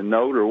pass him a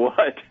note or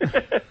what?"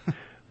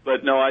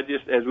 But no,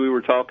 as we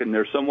were talking,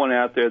 there's someone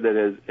out there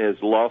that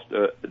has lost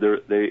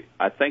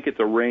I think it's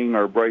a ring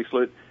or a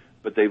bracelet,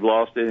 but they've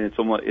lost it, and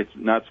it's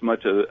not so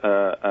much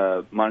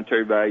a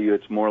monetary value,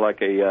 it's more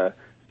like a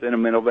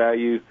sentimental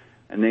value.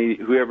 And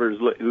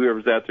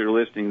whoever's out there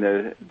listening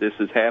that this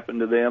has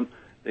happened to them,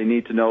 they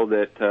need to know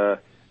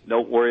that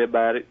don't worry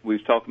about it.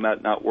 We've talked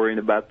about not worrying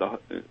about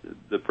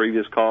the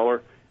previous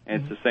caller,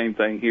 and it's the same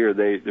thing here.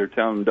 They're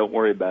telling them don't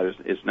worry about it.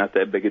 It's not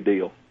that big a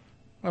deal.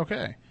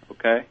 Okay.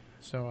 Okay.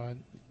 So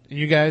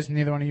you guys,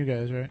 neither one of you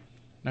guys, right?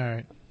 All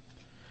right.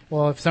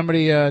 Well, if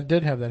somebody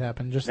did have that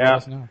happen, just let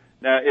us know.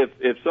 Now,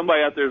 if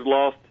somebody out there's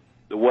lost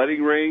the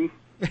wedding ring,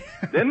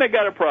 then they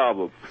got a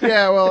problem.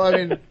 Yeah, well, I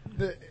mean,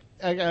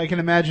 I can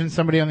imagine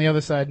somebody on the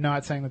other side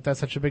not saying that that's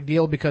such a big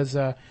deal, because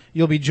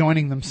you'll be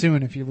joining them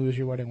soon if you lose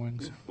your wedding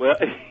rings. Well,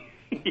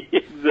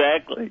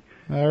 exactly.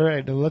 All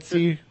right, let's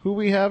see who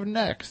we have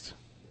next.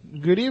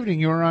 Good evening.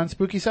 You're on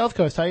Spooky South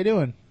Coast. How you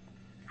doing?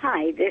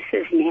 Hi, this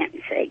is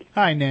Nancy.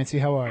 Hi, Nancy.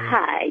 How are you?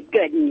 Hi,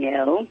 good, and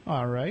you?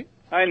 All right.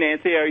 Hi,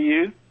 Nancy. How are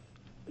you?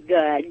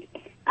 Good.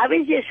 I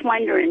was just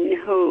wondering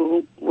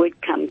who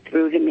would come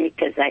through to me,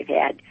 because I've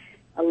had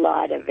a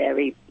lot of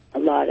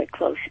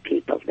close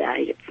people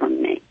die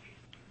from me.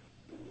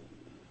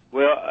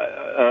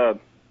 Well,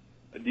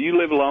 do you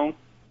live alone?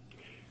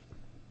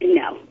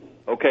 No.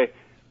 Okay.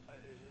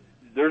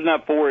 There's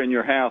not 4 in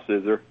your house,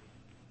 is there?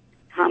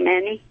 How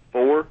many?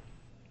 4?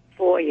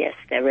 4, yes,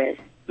 there is.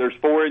 There's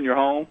 4 in your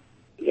home?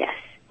 Yes.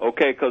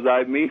 Okay, because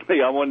I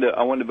wanted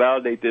to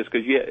validate this,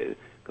 because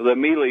I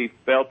immediately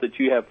felt that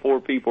you have 4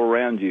 people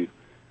around you.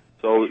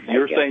 So yes,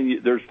 you're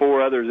saying there's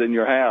 4 others in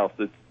your house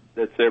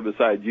that's there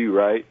beside you,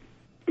 right?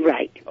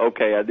 Right.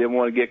 Okay, I didn't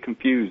want to get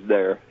confused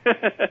there.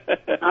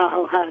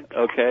 Oh,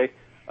 okay.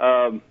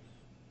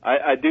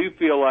 I do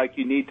feel like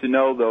you need to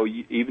know, though,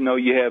 even though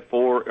you have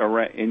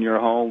 4 in your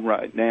home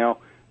right now,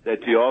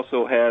 that you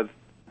also have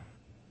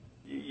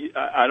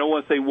I don't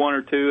want to say one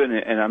or two,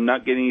 and I'm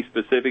not getting any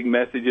specific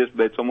messages,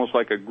 but it's almost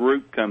like a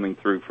group coming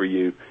through for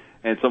you.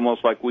 And it's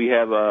almost like we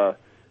have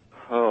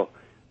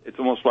it's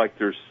almost like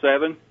there's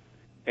 7.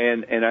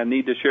 And I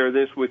need to share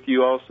this with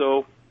you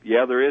also.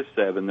 Yeah, there is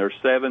 7. There's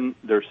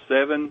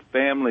 7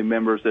 family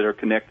members that are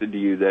connected to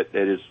you.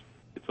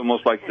 It's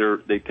almost like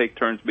they take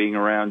turns being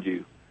around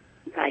you.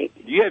 Right.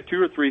 Do you have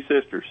 2 or 3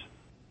 sisters?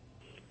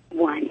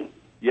 1.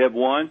 You have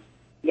 1?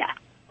 Yeah.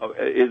 Oh,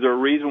 is there a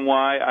reason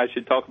why I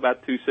should talk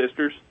about 2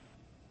 sisters?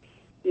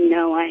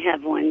 No, I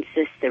have 1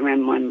 sister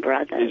and 1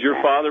 brother. Is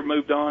your father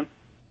moved on?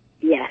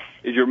 Yes.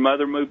 Is your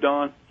mother moved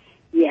on?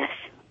 Yes.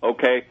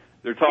 Okay.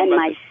 They're talking and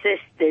about my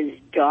sister's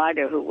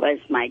daughter, who was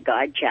my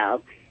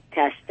godchild,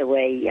 passed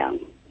away young.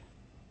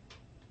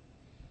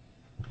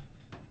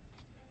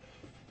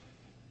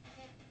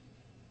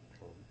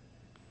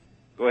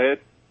 Go ahead.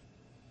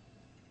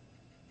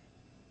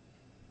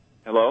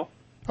 Hello?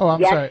 Oh,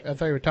 I'm Yes. sorry. I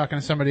thought you were talking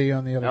to somebody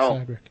on the other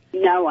side, Rick.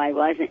 No, I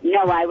wasn't.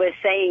 No, I was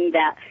saying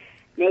that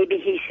maybe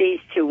he sees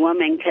 2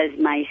 women because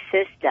my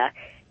sister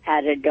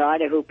had a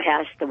daughter who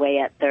passed away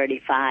at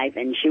 35,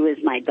 and she was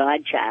my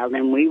godchild,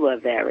 and we were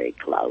very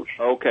close.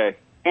 Okay.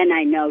 And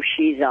I know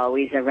she's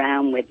always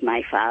around with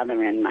my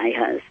father and my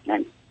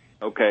husband.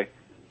 Okay.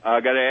 I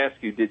got to ask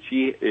you,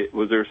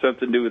 was there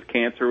something to do with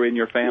cancer in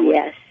your family?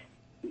 Yes.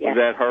 Yes. Was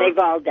that her? They've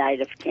all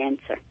died of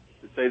cancer.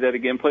 Say that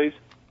again, please.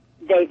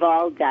 They've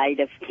all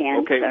died of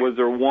cancer. Okay. Was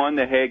there one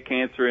that had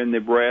cancer in the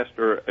breast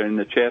or in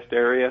the chest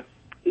area?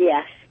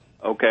 Yes.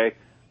 Okay.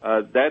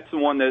 That's the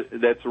one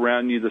that's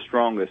around you the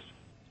strongest.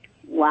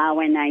 Wow,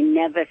 and I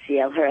never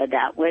feel her.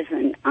 That was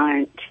an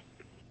aunt.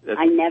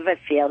 I never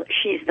feel,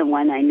 she's the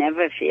one I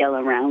never feel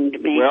around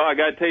me. Well, I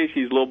got to tell you,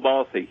 she's a little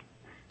bossy.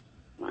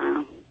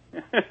 Wow.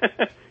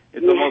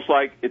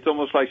 It's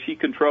almost like she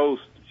controls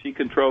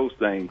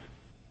things.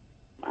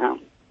 Wow.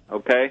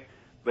 Okay?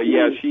 But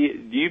yeah, do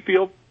you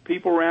feel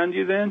people around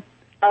you then?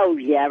 Oh,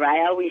 yeah,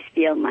 I always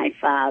feel my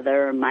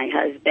father, my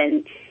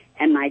husband,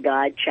 and my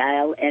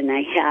godchild, and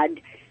I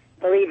had,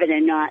 believe it or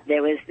not,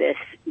 there was this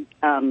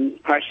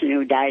person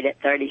who died at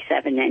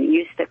 37, and he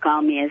used to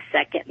call me his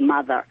second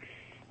mother.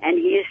 And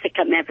he used to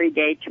come every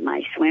day to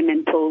my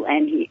swimming pool,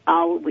 and we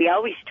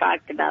always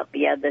talked about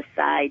the other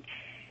side.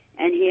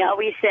 And he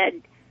always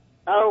said,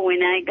 oh,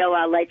 when I go,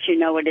 I'll let you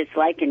know what it's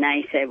like. And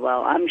I said,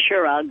 well, I'm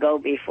sure I'll go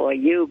before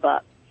you,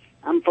 but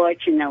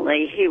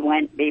unfortunately, he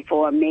went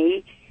before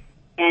me.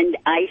 And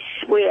I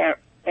swear,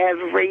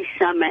 every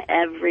summer,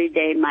 every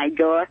day, my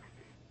door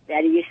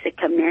that he used to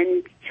come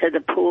in to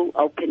the pool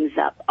opens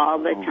up all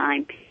the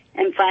time.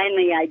 And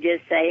finally, I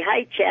just say,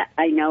 hi, Chet,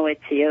 I know it's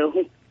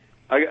you.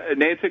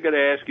 Nancy, I got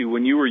to ask you,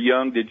 when you were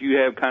young, did you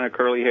have kind of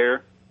curly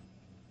hair?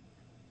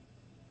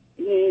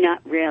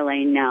 Not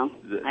really, no.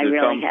 I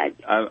really had.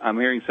 I'm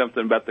hearing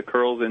something about the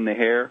curls in the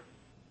hair.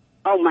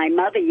 Oh, my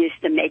mother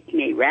used to make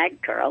me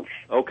rag curls.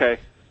 Okay.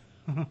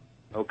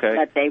 Okay.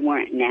 But they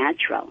weren't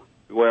natural.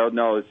 Well,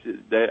 no,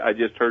 I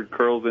just heard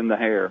curls in the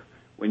hair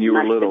when you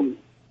were little.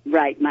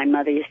 Right, my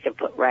mother used to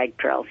put rag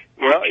curls.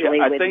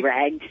 With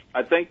rags.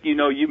 I think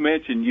you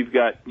mentioned you've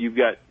got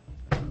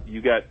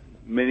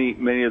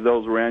many of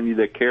those around you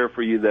that care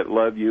for you, that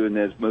love you, and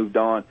has moved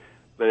on.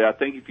 But I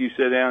think if you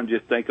sit down and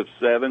just think of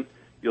 7,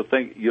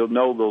 you'll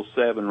know those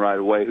 7 right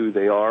away who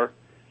they are.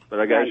 But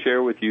I got to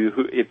share with you,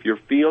 if you're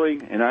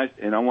feeling, and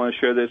I want to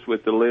share this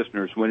with the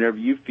listeners, whenever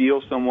you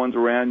feel someone's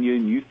around you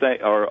and you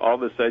think, or all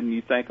of a sudden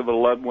you think of a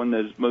loved one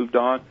that has moved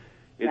on,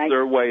 it's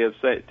their way of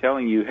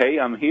telling you, hey,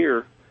 I'm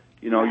here.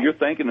 You're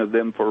thinking of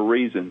them for a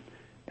reason.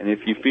 And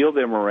if you feel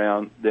them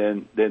around,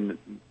 then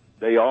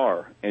they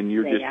are, and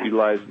you're just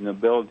utilizing the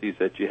abilities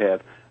that you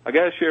have. I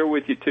got to share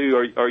with you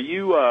too. Are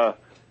you?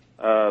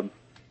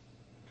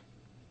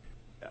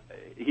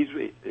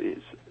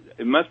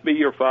 It must be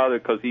your father,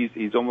 because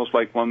he's almost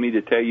like wanting me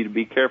to tell you to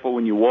be careful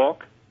when you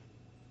walk.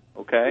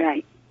 Okay.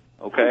 Right.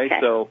 Okay.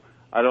 So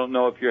I don't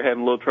know if you're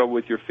having a little trouble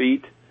with your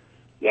feet.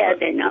 Yeah,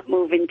 they're not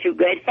moving too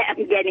good.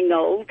 I'm getting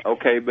old.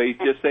 Okay, but he's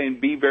just saying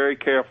be very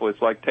careful.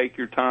 It's like take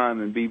your time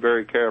and be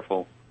very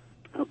careful.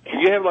 Okay. Do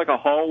you have like a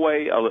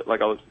hallway, like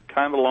a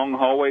kind of a long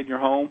hallway in your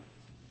home?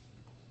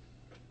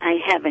 I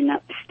have an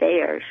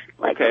upstairs,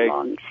 like a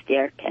long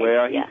staircase.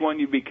 Well, he's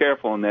wanting you to be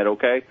careful on that,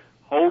 okay?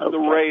 Hold the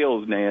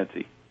rails,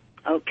 Nancy.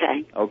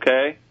 Okay.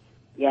 Okay?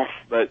 Yes.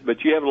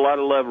 But you have a lot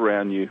of love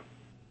around you.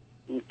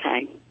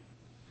 Okay.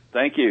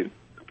 Thank you.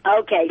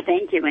 Okay,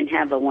 thank you, and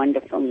have a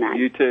wonderful night.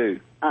 You too.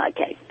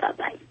 Okay,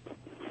 bye-bye.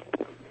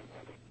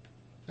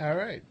 All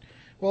right.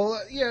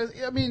 Well, yeah,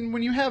 I mean,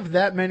 when you have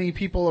that many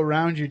people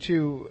around you,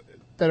 too,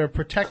 that are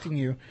protecting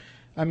you,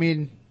 I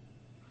mean,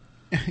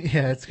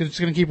 yeah, it's just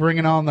going to keep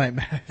ringing all night,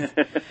 man.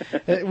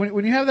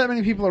 when you have that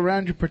many people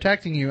around you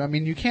protecting you, I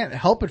mean, you can't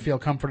help but feel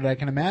comforted, I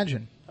can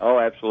imagine. Oh,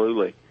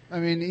 absolutely. I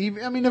mean,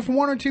 if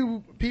 1 or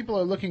 2 people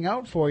are looking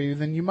out for you,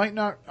 then you might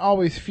not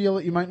always feel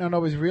it, you might not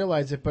always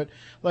realize it, but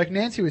like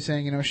Nancy was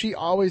saying, she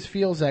always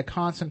feels that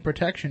constant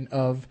protection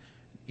of,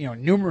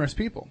 numerous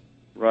people.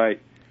 Right.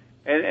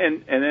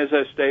 And as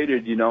I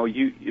stated,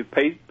 you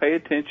pay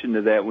attention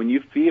to that when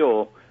you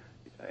feel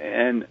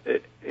and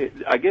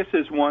I guess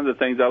it's one of the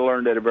things I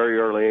learned at a very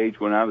early age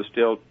when I was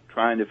still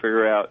trying to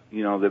figure out,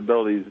 the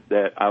abilities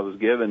that I was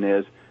given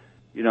is,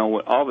 when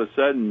all of a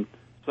sudden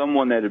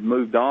someone that had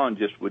moved on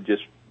would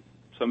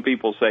some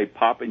people say,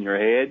 pop in your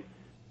head.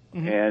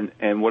 Mm-hmm.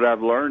 And what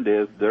I've learned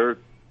is they're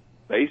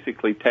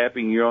basically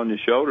tapping you on the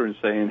shoulder and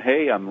saying,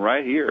 hey, I'm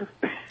right here.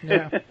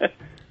 Yeah.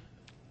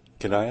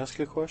 Can I ask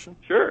a question?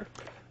 Sure.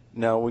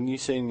 Now, when you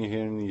say you're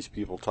hearing these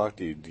people talk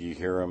to you, do you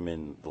hear them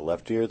in the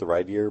left ear, the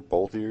right ear,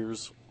 both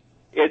ears?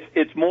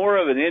 It's more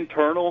of an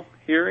internal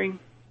hearing.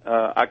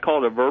 I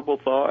call it a verbal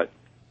thought.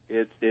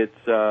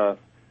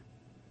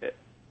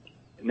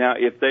 Now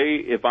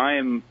if I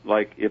am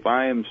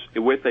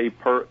with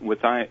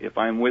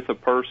a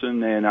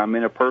person and I'm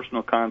in a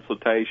personal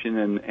consultation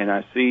and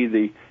I see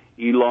the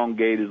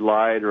elongated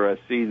light or I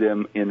see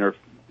them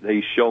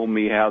they show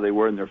me how they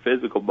were in their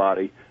physical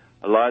body.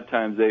 A lot of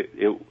times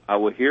I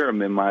will hear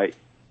them in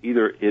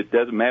it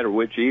doesn't matter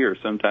which ear.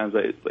 Sometimes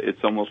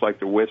it's almost like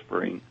they're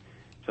whispering.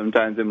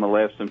 Sometimes in my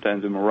left,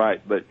 sometimes in my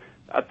right. But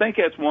I think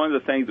that's one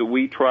of the things that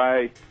we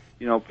try.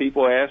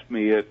 People ask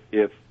me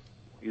if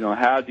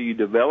how do you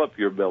develop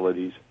your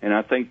abilities? And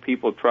I think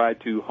people try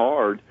too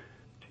hard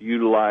to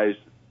utilize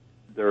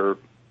their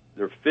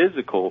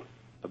physical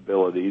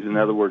abilities, in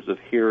other words, of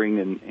hearing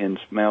and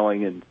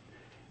smelling,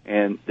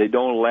 and they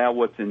don't allow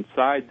what's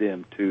inside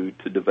them to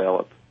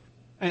develop.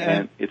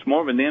 And it's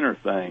more of an inner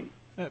thing.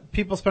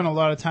 People spend a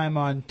lot of time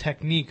on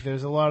technique.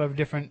 There's a lot of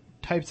different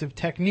types of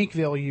technique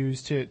they'll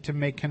use to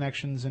make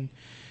connections, and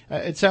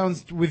it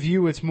sounds with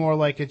you it's more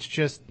like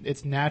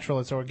it's natural,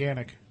 it's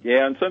organic.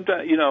 Yeah, and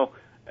sometimes,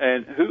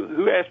 and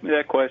who asked me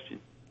that question?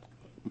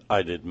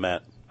 I did,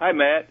 Matt. Hi,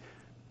 Matt.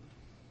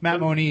 Matt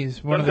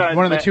Moniz, one of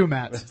the two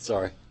Matts.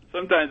 Sorry.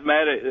 Sometimes,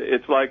 Matt,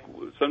 it's like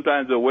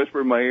sometimes they'll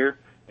whisper in my ear.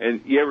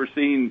 And you ever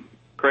seen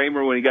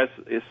Kramer when he got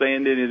his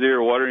sand in his ear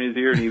or water in his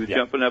ear and he was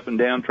jumping up and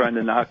down trying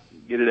to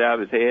get it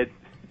out of his head?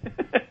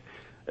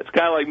 It's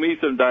kind of like me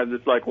sometimes.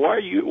 It's like, why are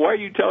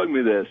you telling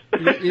me this?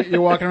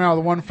 You're walking around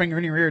with one finger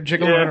in your ear,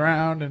 jiggling it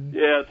around, and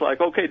it's like,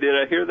 okay, did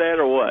I hear that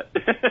or what?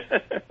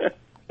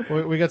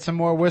 We got some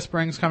more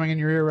whisperings coming in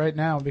your ear right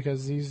now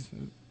because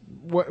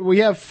we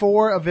have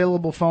 4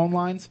 available phone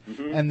lines,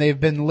 mm-hmm. and they've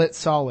been lit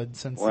solid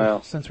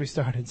since we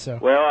started. So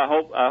I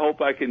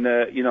hope I can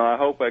I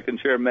hope I can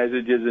share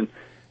messages, and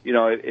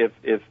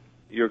if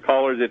your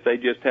callers, if they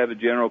just have a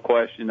general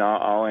question,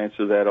 I'll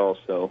answer that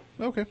also.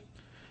 Okay.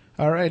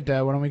 All right. Why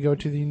don't we go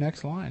to the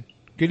next line?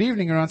 Good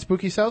evening. You're on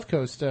Spooky South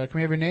Coast. Can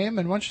we have your name,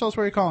 and why don't you tell us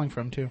where you're calling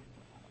from too?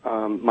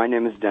 My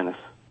name is Dennis.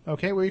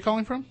 Okay. Where are you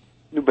calling from?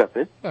 New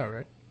Bedford. All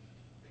right.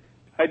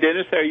 Hi,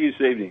 Dennis. How are you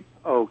this evening?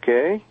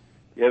 Okay.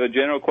 You have a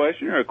general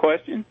question or a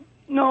question?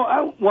 No,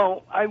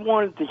 I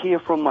wanted to hear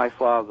from my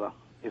father,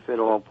 if at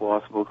all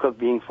possible, because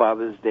being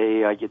Father's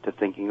Day, I get to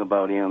thinking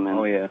about him. And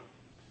oh, yeah.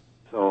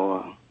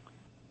 So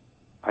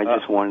I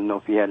just wanted to know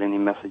if he had any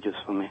messages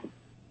for me.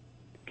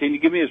 Can you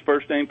give me his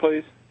first name,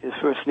 please? His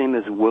first name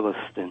is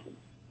Williston.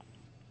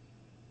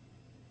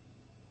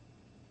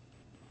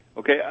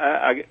 Okay,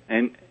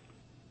 and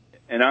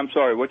I'm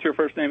sorry, what's your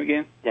first name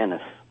again?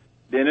 Dennis.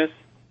 Dennis?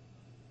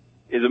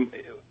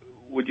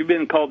 Would you have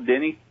been called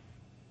Denny?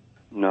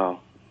 No.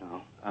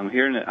 I'm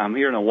hearing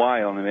a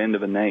Y on the end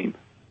of a name.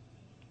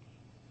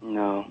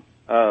 No.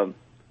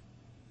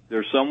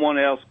 There's someone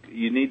else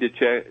you need to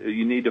check.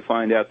 You need to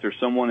find out. There's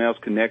someone else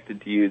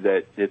connected to you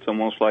that it's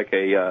almost like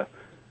a.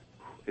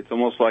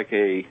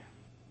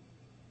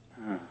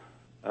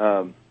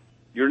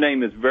 Your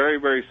name is very,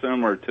 very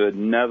similar to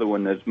another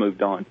one that's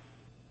moved on.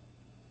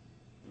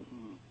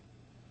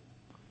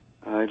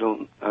 I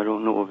don't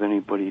know of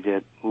anybody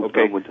that moved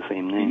on with the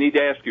same name. You need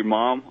to ask your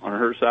mom on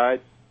her side.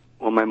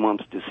 Well, my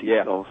mom's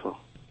deceased also.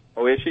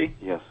 Oh, is she?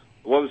 Yes.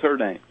 What was her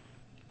name?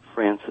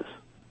 Frances.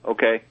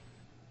 Okay.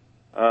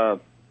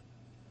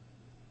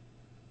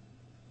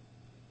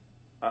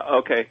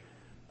 Okay.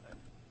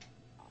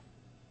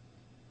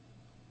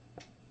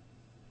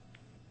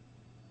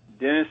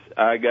 Dennis,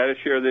 I got to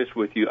share this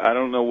with you. I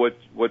don't know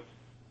what's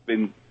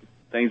been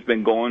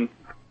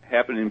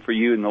happening for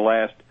you in the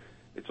last.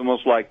 It's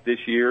almost like this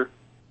year.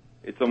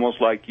 It's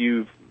almost like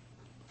you've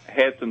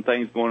had some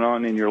things going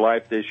on in your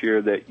life this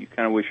year that you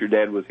kind of wish your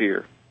dad was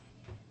here.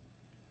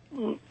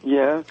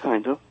 Yeah,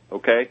 kind of.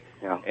 Okay?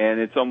 Yeah. And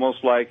it's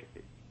almost like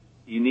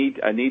I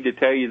need to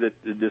tell you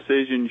that the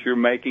decisions you're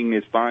making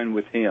is fine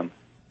with him.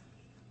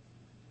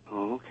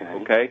 Oh, okay.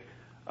 Okay?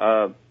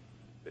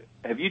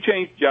 Have you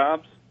changed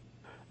jobs?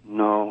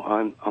 No,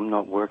 I'm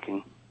not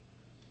working.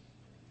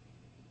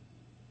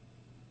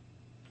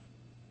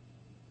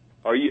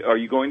 Are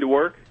you going to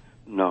work?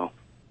 No,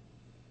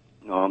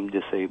 I'm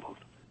disabled.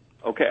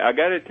 Okay, I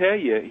got to tell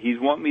you, he's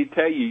wanting me to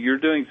tell you you're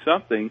doing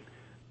something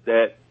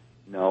that.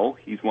 No,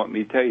 he's wanting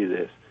me to tell you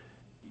this.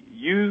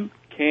 You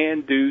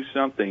can do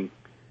something,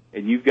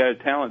 and you've got a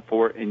talent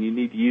for it, and you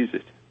need to use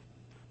it.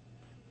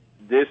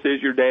 This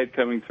is your dad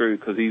coming through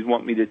because he's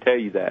wanting me to tell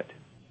you that.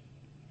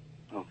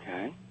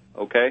 Okay.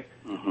 Okay.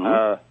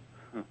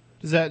 Mm-hmm.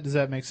 Does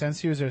that make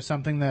sense to you? Is there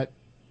something that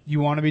you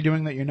want to be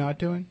doing that you're not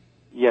doing?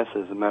 Yes,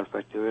 as a matter of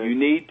fact, there is. You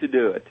need to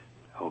do it.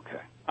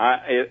 Okay.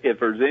 If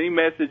there's any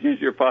messages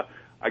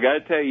I got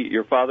to tell you,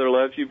 your father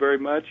loves you very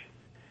much,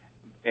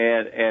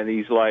 and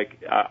he's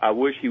like, I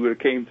wish he would have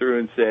came through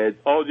and said,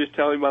 "Oh, just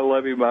tell him I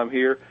love him, I'm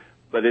here."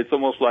 But it's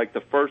almost like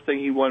the first thing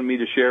he wanted me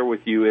to share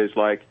with you is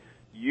like,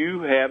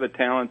 you have a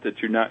talent that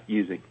you're not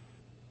using.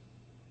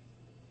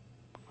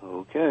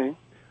 Okay.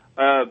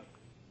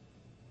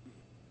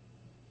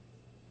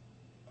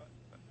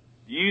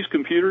 You use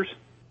computers?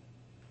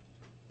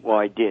 Well,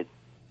 I did.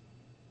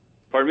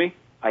 Pardon me?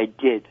 I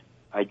did.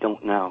 I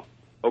don't now.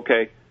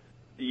 Okay.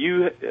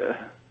 There's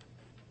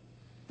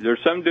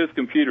something to do with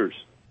computers,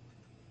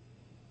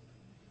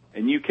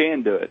 and you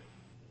can do it.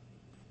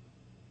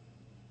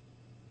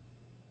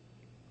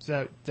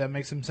 Does that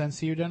make some sense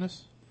to you,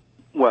 Dennis?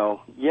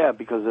 Well, yeah,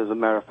 because as a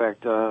matter of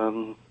fact,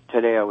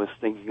 today I was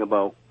thinking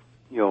about,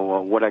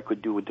 what I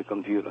could do with the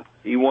computer.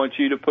 He wants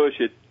you to push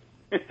it.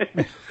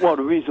 Well,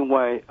 the reason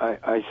why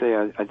I say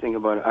I think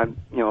about it,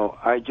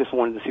 I just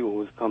wanted to see what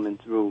was coming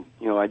through.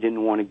 I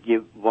didn't want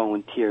to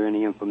volunteer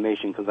any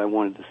information because I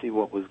wanted to see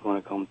what was going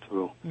to come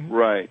through. Mm-hmm.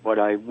 Right. But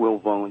I will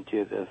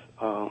volunteer this.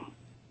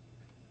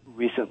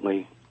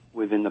 Recently,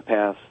 within the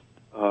past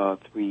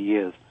 3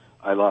 years,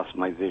 I lost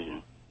my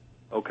vision.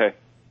 Okay.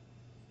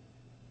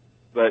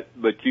 But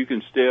you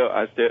can still.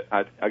 I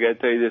got to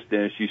tell you this,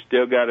 Dennis. You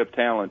still got a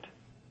talent,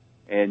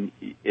 and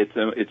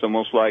it's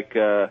almost like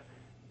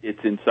it's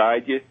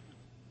inside you,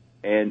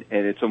 and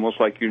it's almost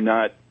like you're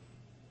not.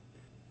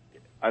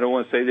 I don't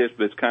want to say this,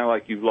 but it's kind of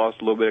like you've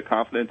lost a little bit of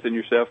confidence in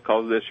yourself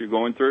because of this you're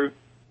going through,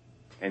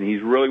 and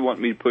he's really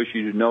wanting me to push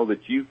you to know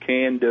that you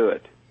can do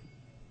it.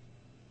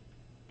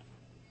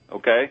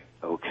 Okay.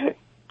 Okay.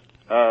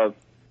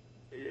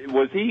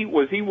 Was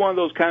he one of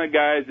those kind of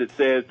guys that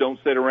says, "Don't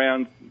sit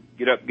around,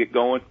 get up, get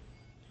going"?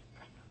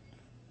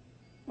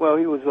 Well,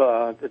 he was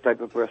the type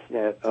of person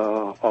that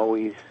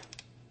always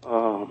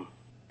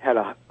had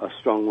a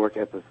strong work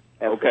ethic.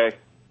 Okay.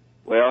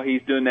 Well,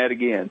 he's doing that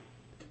again.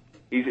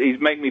 He's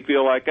making me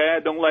feel like,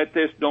 don't let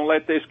this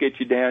get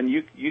you down.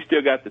 You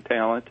still got the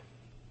talent.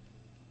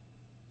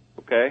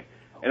 Okay.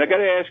 And I got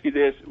to ask you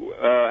this: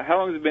 how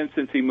long has it been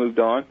since he moved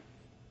on?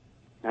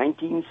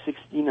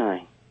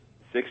 1969.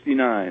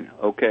 69.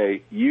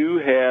 Okay.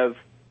 You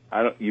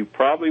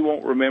probably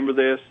won't remember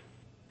this,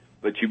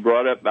 but you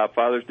brought up about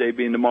Father's Day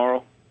being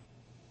tomorrow.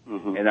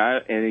 Mm-hmm.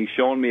 And he's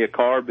showing me a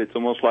card, but it's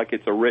almost like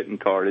it's a written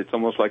card. It's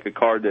almost like a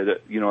card that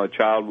a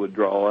child would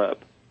draw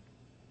up.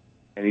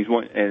 And he's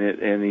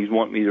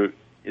wanting me to.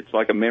 It's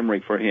like a memory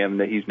for him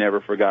that he's never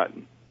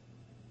forgotten.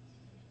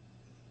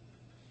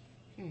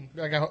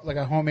 Like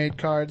a homemade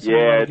card.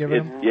 Yeah,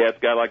 it's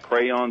got like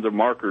crayons or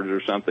markers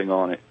or something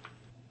on it.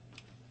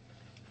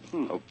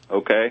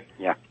 Okay.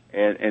 Yeah.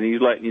 And he's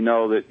letting you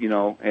know that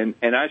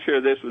and I share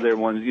this with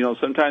everyone.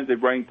 Sometimes they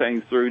bring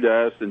things through to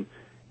us and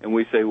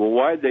we say, well,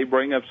 why did they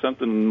bring up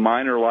something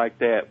minor like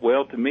that?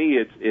 Well, to me,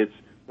 it's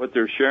what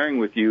they're sharing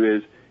with you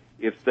is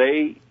if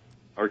they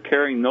are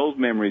carrying those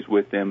memories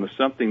with them of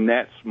something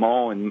that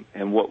small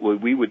and what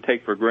we would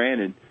take for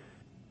granted,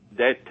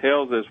 that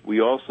tells us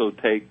we also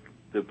take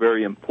the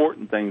very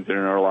important things that are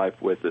in our life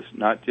with us,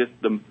 not just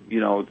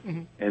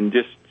mm-hmm. and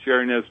just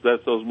sharing those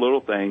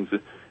little things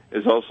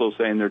is also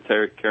saying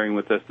they're carrying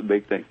with us the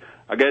big things.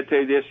 I got to tell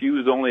you this: you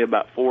was only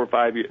about 4 or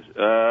 5 years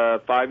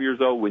 5 years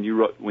old when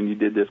you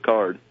did this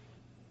card.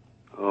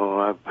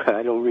 Oh,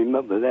 I don't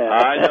remember that.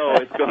 I know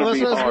it's going to be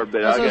hard,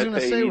 but I got to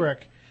tell you,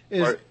 Rick.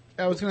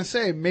 I was going to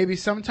say maybe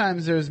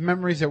sometimes there's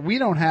memories that we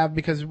don't have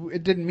because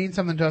it didn't mean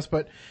something to us,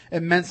 but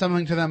it meant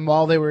something to them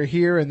while they were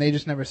here, and they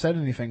just never said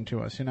anything to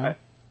us.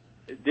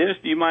 Dennis,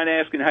 do you mind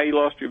asking how you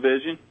lost your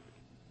vision?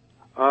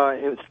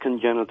 It's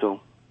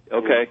congenital.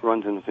 Okay. It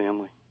runs in the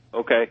family.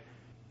 Okay.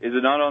 Is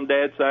it not on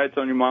Dad's side? It's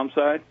on your mom's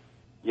side?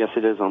 Yes,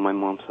 it is on my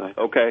mom's side.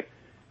 Okay.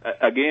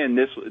 Again,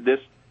 this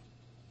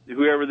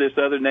whoever this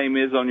other name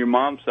is on your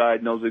mom's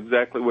side knows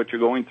exactly what you're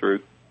going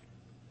through.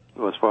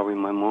 Well, it's probably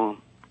my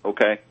mom.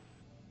 Okay.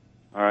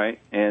 All right.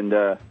 And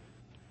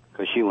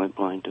because she went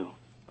blind too.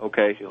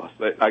 Okay.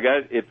 But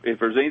if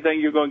there's anything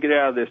you're going to get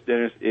out of this,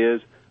 Dennis,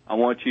 is I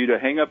want you to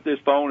hang up this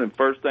phone and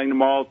first thing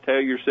tomorrow tell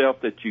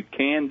yourself that you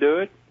can do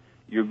it,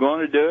 you're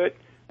going to do it,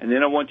 and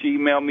then I want you to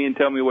email me and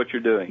tell me what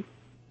you're doing.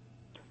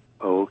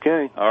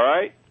 Okay. All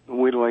right?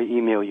 Where do I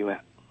email you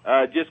at?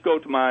 Just go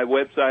to my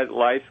website,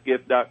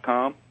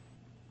 lifesgift.com.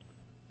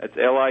 That's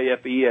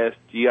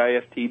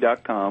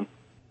LIFESGIFT.com.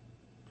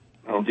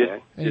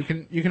 Okay.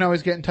 And you can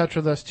always get in touch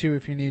with us, too,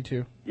 if you need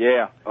to.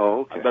 Yeah. Oh,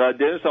 okay. But,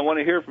 Dennis, I want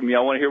to hear from you.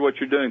 I want to hear what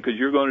you're doing because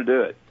you're going to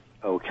do it.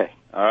 Okay.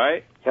 All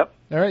right? Yep.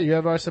 All right. You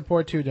have our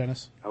support, too,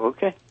 Dennis.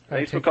 Okay.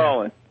 Thanks for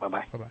calling.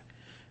 Bye-bye. Bye-bye.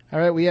 All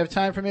right, we have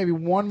time for maybe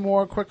one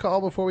more quick call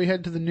before we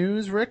head to the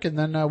news, Rick, and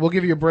then we'll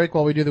give you a break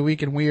while we do the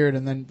Week in Weird,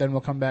 and then we'll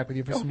come back with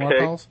you for some more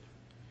calls.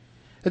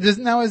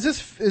 Now, is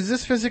this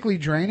physically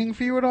draining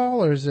for you at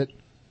all, or is it?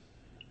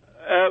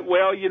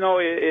 Well,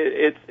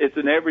 it's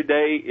an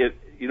everyday.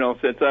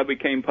 Since I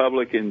became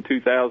public in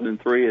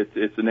 2003,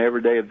 it's an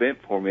everyday event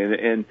for me,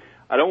 and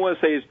I don't want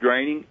to say it's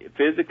draining.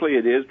 Physically,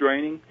 it is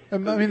draining. I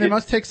mean, they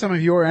must take some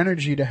of your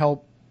energy to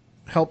help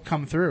help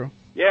come through.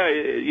 Yeah,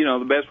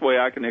 the best way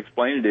I can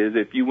explain it is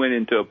if you went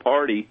into a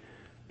party,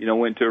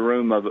 went to a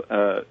room of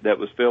that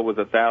was filled with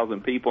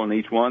 1,000 people, and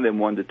each one of them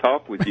wanted to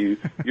talk with you,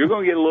 you're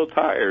going to get a little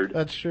tired.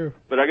 That's true.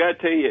 But I got to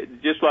tell you,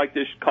 just like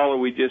this caller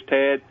we just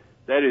had,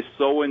 that is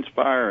so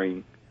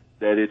inspiring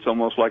that it's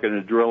almost like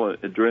an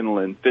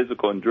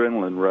physical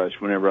adrenaline rush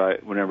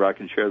whenever I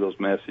can share those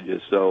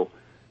messages. So,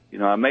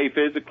 I may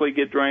physically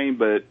get drained,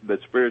 but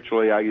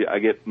spiritually I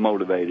get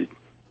motivated.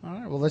 All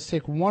right, well, let's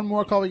take one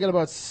more call. We got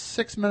about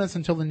 6 minutes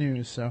until the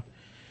news, so.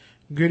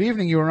 Good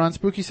evening. You are on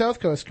Spooky South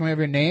Coast. Can we have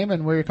your name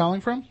and where you're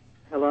calling from?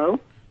 Hello?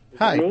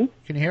 Hi. Me?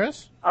 Can you hear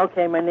us?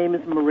 Okay, my name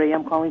is Marie.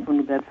 I'm calling from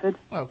New Bedford.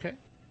 Okay.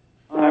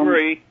 Hi,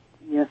 Marie.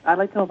 Yes, I'd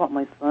like to know about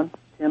my son,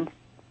 Tim.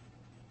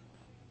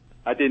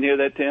 I didn't hear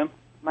that, Tim.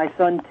 My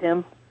son,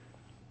 Tim,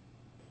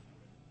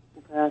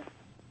 who passed.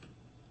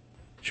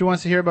 She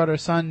wants to hear about her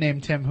son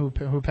named Tim who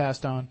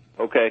passed on.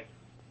 Okay.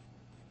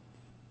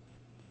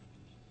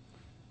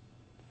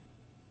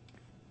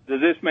 Does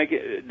this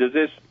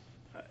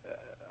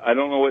I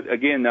don't know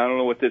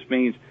what this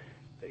means.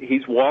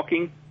 He's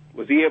walking.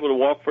 Was he able to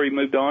walk before he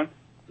moved on?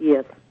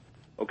 Yes.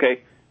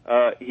 Okay.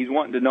 He's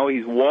wanting to know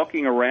he's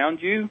walking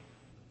around you?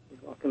 He's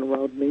walking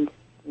around me.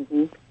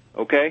 Mm-hmm.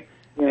 Okay.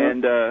 Yeah.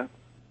 And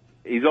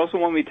he's also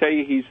wanting me to tell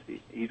you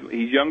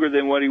he's younger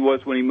than what he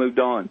was when he moved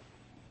on.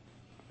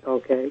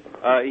 Okay.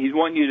 He's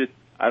wanting you to,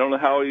 I don't know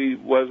how he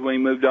was when he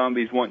moved on,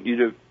 but he's wanting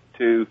you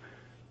to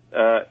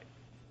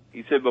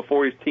he said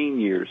before his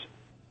teen years.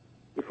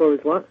 Before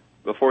his what?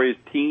 Before his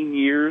teen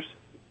years.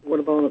 What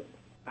about it?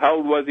 How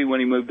old was he when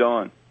he moved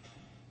on?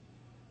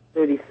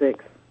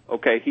 36.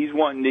 Okay, he's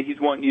wanting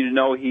you to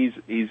know he's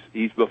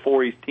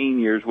before his teen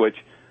years, which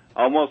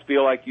I almost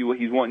feel like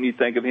he's wanting you to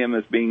think of him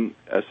as being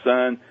a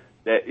son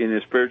that in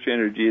his spiritual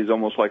energy is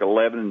almost like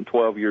 11 and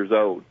 12 years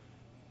old.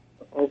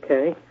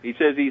 Okay. He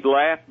says he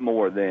laughed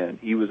more then.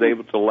 He was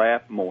able to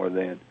laugh more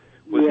then.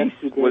 Yes,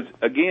 he did.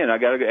 Again, I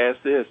got to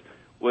ask this.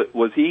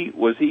 Was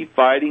he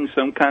fighting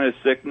some kind of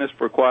sickness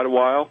for quite a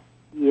while?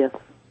 Yes.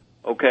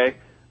 Okay.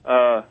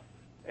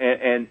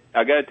 And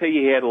I got to tell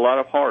you, he had a lot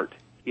of heart.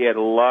 He had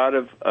a lot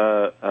of.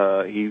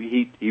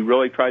 He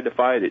really tried to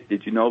fight it.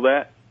 Did you know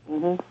that?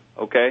 Mm-hmm.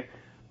 Okay.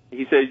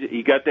 He says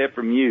he got that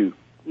from you.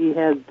 He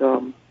had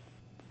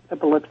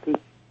epilepsy.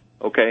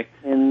 Okay.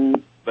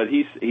 But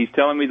he's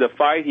telling me the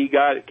fight he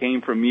got, it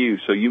came from you,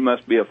 so you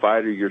must be a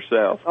fighter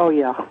yourself. Oh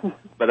yeah.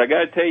 But I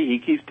got to tell you, he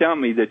keeps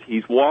telling me that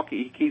he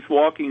keeps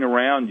walking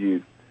around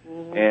you,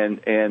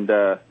 Mm-hmm. and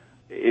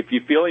if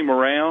you feel him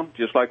around,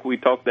 just like we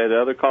talked to that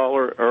other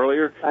caller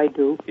earlier, I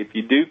do. If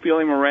you do feel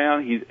him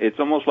around, it's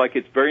almost like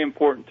it's very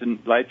important to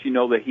let you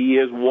know that he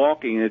is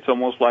walking. It's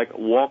almost like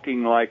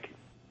walking like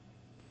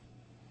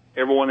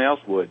everyone else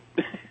would.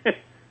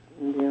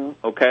 Yeah.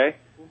 Okay.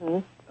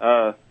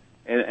 Mm-hmm.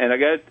 And I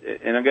got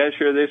to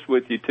share this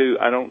with you too.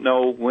 I don't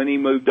know when he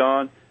moved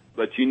on,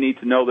 but you need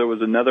to know there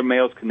was another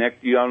male's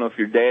connected to you. I don't know if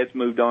your dad's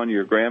moved on to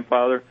your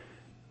grandfather.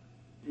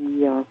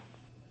 Yeah.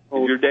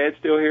 Is your dad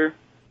still here?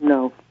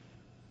 No.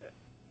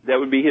 That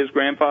would be his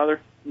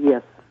grandfather?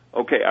 Yes.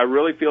 Okay, I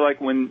really feel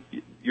like when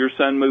your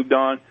son moved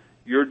on,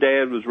 your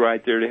dad was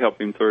right there to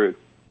help him through.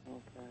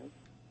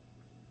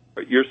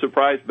 Okay. You're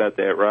surprised about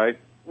that, right?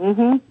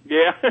 Mm-hmm.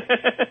 Yeah.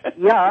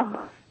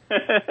 Yeah.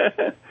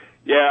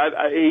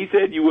 Yeah, he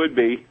said you would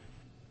be.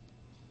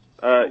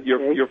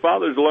 Your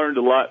father's learned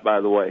a lot, by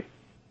the way.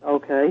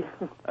 Okay.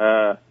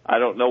 I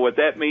don't know what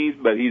that means,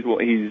 but he's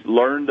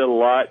learned a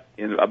lot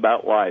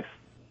about life.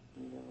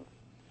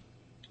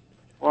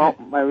 Well,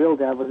 my real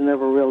dad was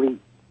never really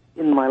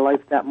in my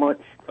life that much.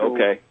 So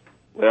Okay.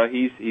 Well,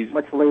 he's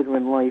much later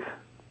in life.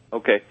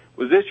 Okay.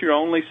 Was this your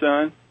only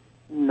son?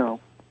 No.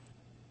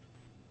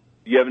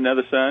 You have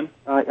another son?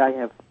 I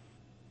have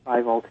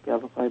 5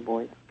 altogether, 5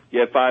 boys. You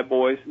have 5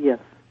 boys? Yes.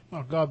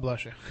 Oh, God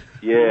bless you.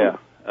 Yeah.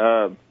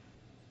 I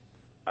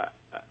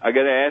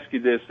got to ask you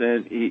this.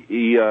 Then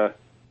he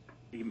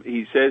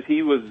says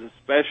he was a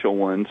special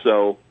one.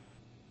 So.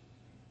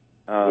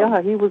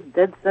 Yeah, he was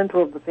dead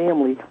center of the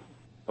family.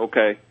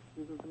 Okay.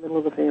 He was the middle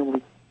of the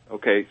family.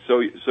 Okay.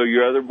 So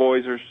your other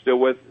boys are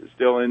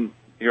still in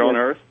here on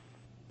Earth?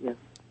 Yes.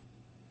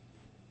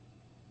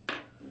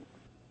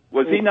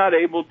 Was he not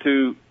able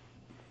to?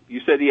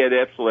 You said he had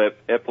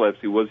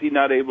epilepsy. Was he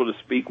not able to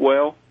speak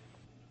well?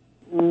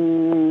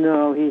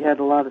 No, he had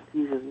a lot of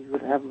seizures. He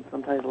would have them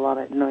sometimes a lot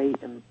at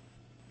night, and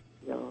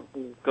you know.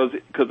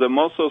 Because I'm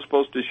also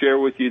supposed to share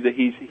with you that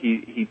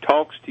he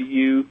talks to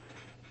you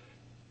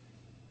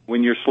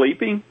when you're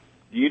sleeping.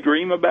 Do you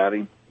dream about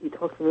him? He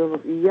talks to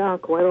me, yeah,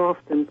 quite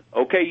often.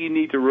 Okay, you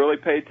need to really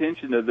pay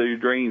attention to your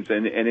dreams,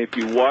 and if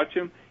you watch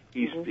him,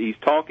 he's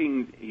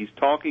talking,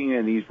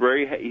 and he's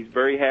very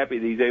happy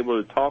that he's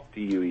able to talk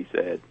to you. He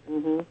said.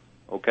 Mm-hmm.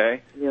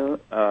 Okay. Yeah.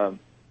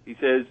 He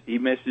says he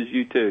misses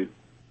you too.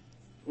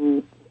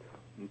 Mm.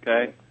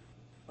 Okay.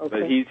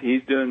 But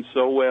he's doing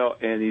so well,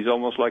 and he's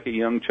almost like a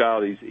young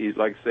child. He's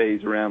like I say,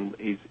 he's around.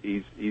 He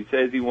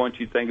says he wants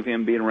you to think of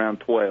him being around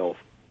 12.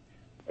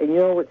 And you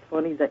know what's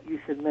funny? That you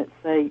should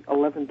say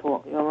 11,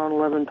 12, around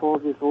 11,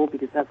 12 years old,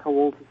 because that's how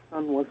old his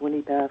son was when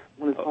he passed,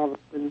 when his father,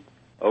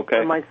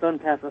 when my son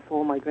passed, that's how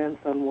old my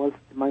grandson was,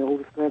 my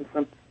oldest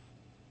grandson,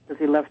 because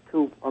he left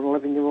two, an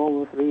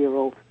 11-year-old and a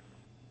 3-year-old.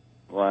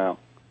 Wow.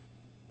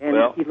 And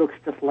he looks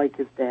just like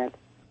his dad.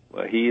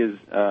 Well, he is,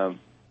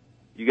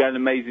 you got an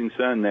amazing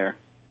son there.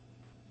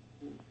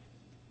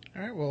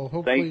 All right, well,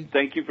 hopefully...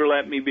 Thank you for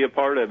letting me be a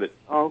part of it.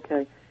 Oh,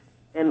 okay.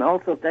 And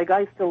also, if that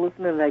guy's still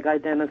listening, that guy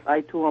Dennis,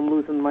 I too am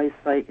losing my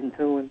sight and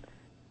too, and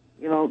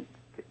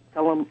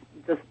tell him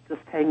just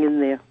hang in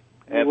there.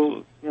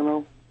 Absolutely.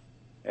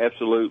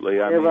 Absolutely.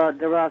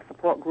 There are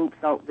support groups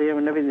out there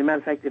and everything. As a matter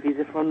of fact, if he's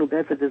from New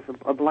Bedford, there's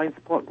a blind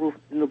support group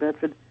in New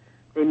Bedford.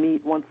 They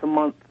meet once a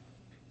month.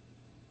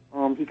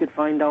 He could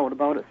find out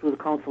about it through the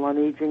Council on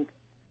Aging,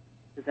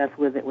 because that's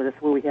where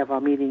we have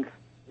our meetings.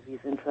 If he's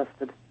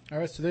interested. All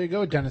right, so there you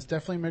go, Dennis.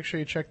 Definitely make sure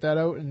you check that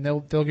out, and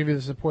they'll give you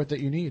the support that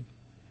you need.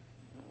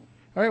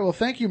 All right, well,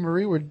 thank you,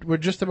 Marie. We're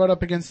just about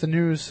up against the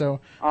news, so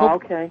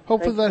okay.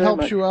 Hopefully that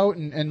helps you out,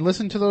 and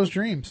listen to those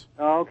dreams.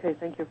 Oh, okay,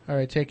 thank you. All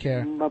right, take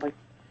care. Bye-bye.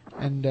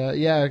 And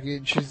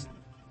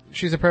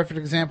she's a perfect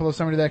example of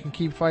somebody that can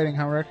keep fighting,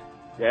 huh, Rick?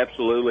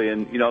 Absolutely,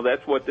 and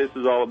that's what this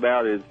is all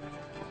about, is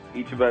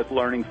each of us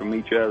learning from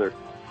each other.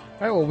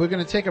 All right, well, we're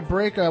going to take a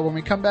break. When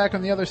we come back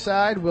on the other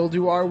side, we'll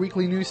do our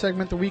weekly news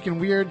segment, The Week in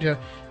Weird, to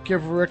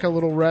give Rick a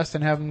little rest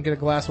and have him get a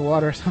glass of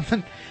water or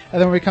something. And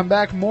then when we come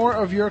back, more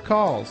of your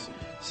calls.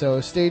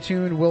 So stay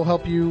tuned. We'll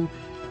help you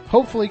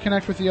hopefully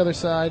connect with the other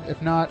side.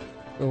 If not,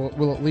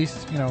 we'll at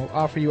least,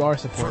 offer you our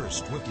support.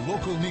 First with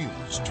local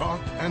news,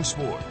 talk, and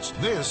sports.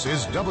 This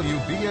is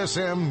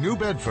WBSM New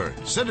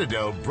Bedford,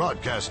 Citadel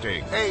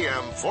Broadcasting,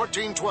 AM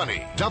 1420,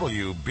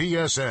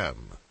 WBSM.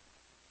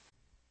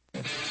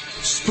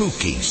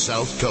 Spooky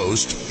South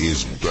Coast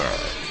is back.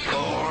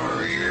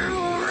 Are you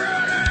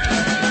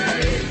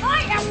ready?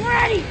 I am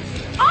ready.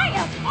 I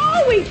am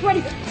always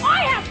ready.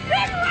 I have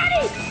been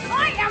ready.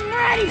 I am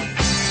ready.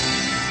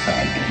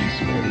 I can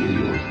smell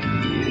your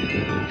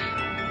fear.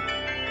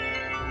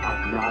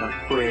 I'm not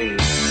afraid.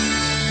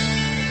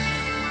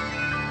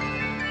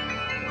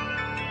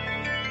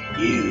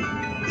 You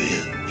will be.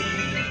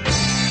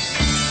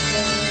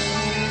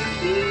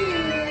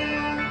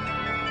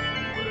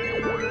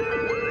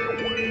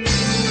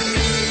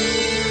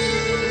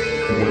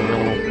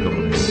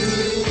 Welcome to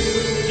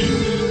Spooky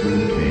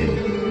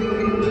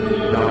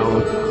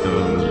South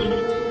Coast.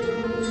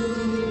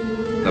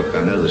 Look, I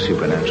know the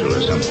supernatural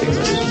is something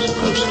that isn't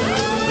supposed to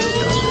happen, but it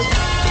does.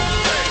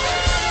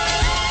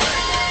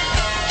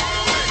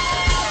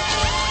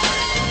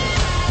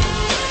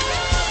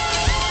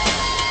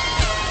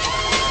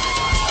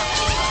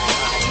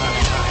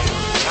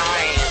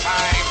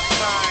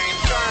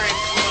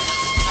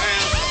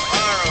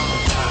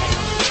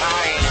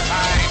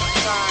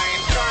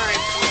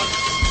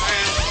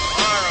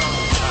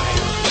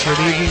 Good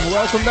evening.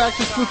 Welcome back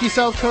to Spooky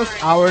South Coast,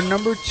 hour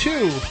number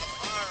 2.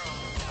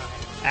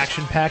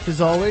 Action-packed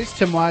as always.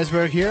 Tim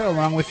Weisberg here,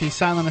 along with the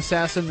silent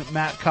assassin,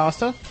 Matt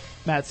Costa.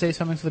 Matt, say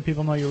something so that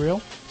people know you're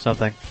real.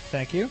 Something.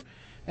 Thank you.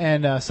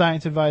 And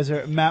science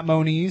advisor, Matt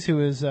Moniz,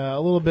 who is a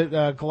little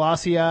bit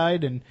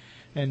glossy-eyed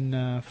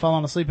and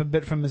fallen asleep a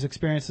bit from his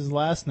experiences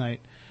last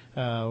night.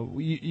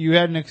 You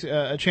had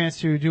a chance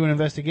to do an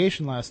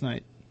investigation last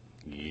night.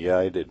 Yeah,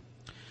 I did.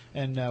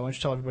 And why don't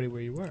you tell everybody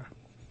where you were?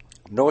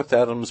 North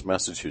Adams,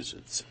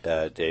 Massachusetts,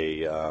 at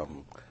a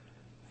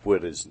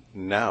what is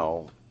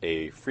now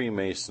a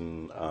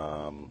Freemason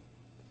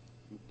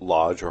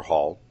lodge or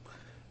hall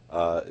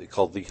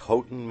called the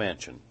Houghton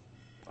Mansion.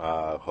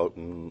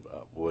 Houghton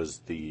was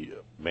the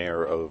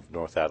mayor of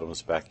North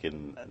Adams back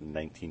in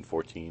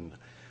 1914.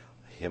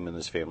 Him and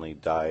his family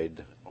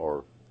died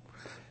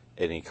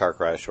in a car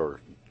crash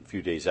or a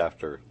few days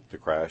after the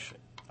crash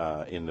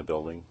in the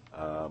building.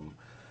 A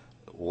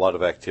lot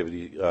of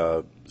activity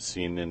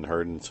seen and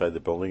heard inside the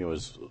building. It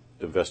was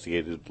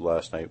investigated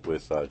last night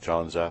with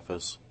John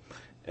Zaffis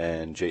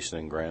and Jason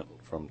and Grant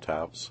from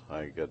TAPS.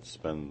 I got to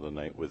spend the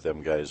night with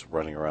them guys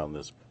running around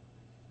this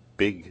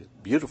big,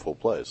 beautiful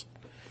place.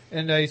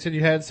 And you said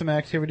you had some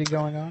activity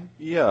going on?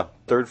 Yeah,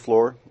 third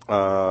floor.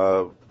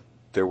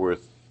 There were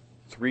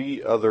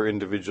 3 other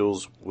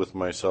individuals with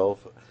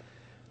myself,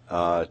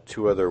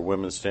 2 other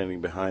women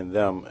standing behind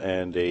them,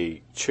 and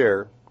a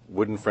chair,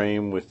 wooden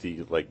frame with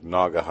the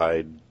naga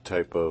hide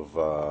type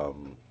of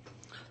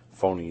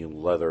phony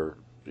leather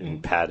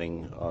and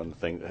padding on the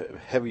thing.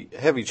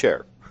 Heavy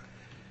chair.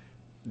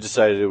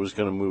 Decided it was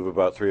going to move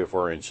about 3 or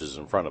 4 inches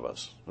in front of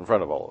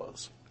all of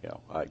us.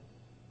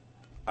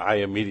 I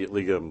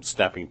immediately am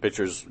snapping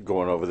pictures,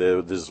 going over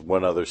there. There's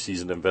one other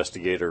seasoned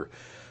investigator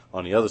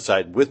on the other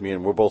side with me,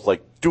 and we're both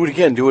like, do it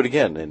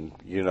again. And,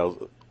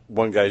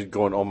 one guy's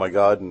going, oh my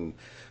God, and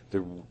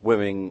the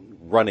women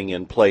running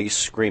in place,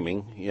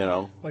 screaming,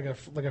 Like a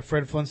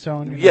Fred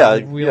Flintstone?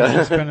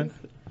 Wheels spinning.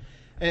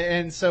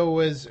 And so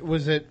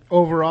was it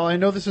overall, I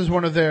know this is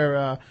one of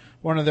their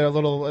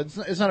little,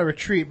 it's not a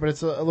retreat, but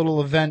it's a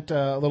little event,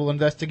 a little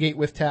investigate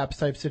with TAPS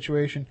type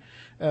situation.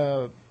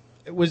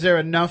 was there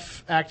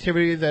enough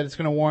activity that it's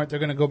going to warrant they're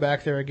going to go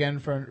back there again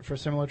for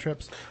similar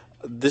trips?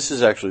 This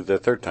is actually their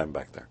third time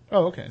back there.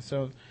 Oh, okay.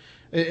 So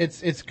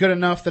it's good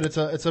enough that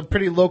it's a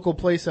pretty local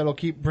place that'll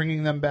keep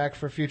bringing them back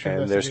for future And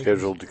they're investigations.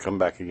 scheduled to come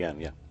back again,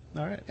 yeah.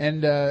 All right.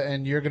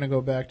 And you're going to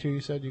go back too, you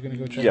said? You're going to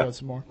go check out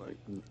some more?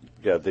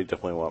 Yeah, they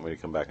definitely want me to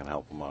come back and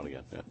help them out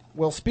again. Yeah.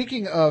 Well,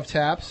 speaking of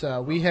TAPS,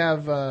 we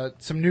have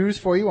some news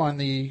for you on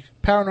the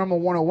Paranormal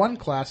 101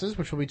 classes,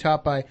 which will be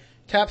taught by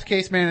TAPS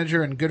case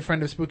manager and good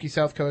friend of Spooky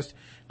South Coast,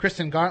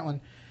 Kristen Gartland.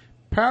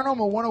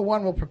 Paranormal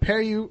 101 will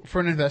prepare you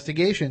for an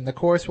investigation. The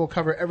course will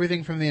cover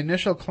everything from the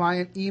initial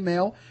client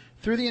email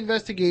through the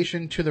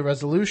investigation to the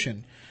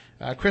resolution.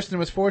 Kristen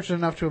was fortunate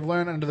enough to have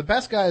learned under the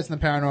best guys in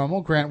the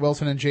paranormal, Grant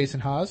Wilson and Jason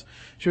Haas.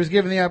 She was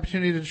given the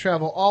opportunity to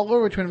travel all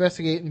over to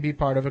investigate and be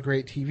part of a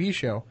great TV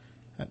show.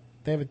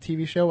 They have a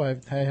TV show? I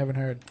haven't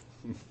heard.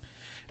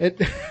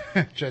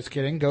 Just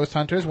kidding. Ghost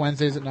Hunters,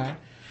 Wednesdays at 9.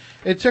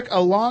 It took a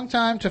long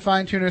time to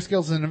fine-tune her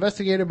skills as an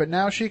investigator, but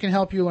now she can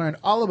help you learn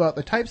all about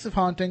the types of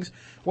hauntings,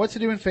 what to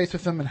do when faced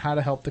with them, and how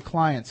to help the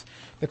clients.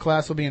 The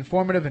class will be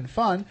informative and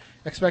fun.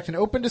 Expect an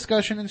open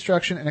discussion,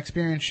 instruction, and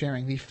experience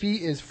sharing. The fee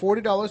is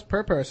 $40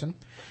 per person.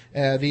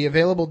 The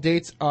available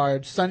dates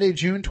are Sunday,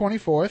 June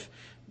 24th,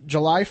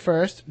 July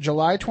 1st,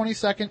 July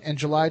 22nd, and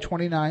July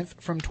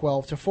 29th from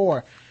 12 to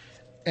 4.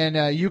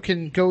 And you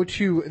can go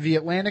to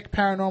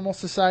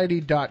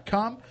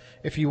theatlanticparanormalsociety.com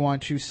if you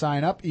want to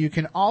sign up. You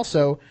can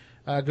also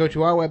go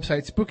to our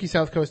website,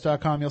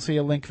 SpookySouthCoast.com. You'll see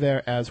a link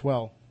there as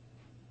well.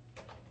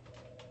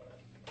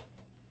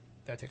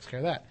 That takes care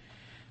of that.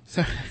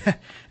 So,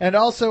 and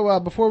also,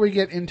 before we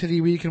get into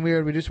the Week in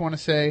Weird, we just want to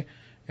say,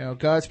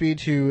 Godspeed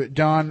to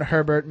Don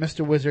Herbert,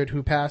 Mr. Wizard,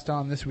 who passed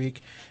on this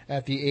week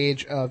at the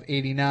age of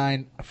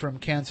 89 from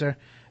cancer.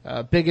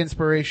 Big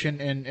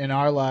inspiration in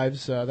our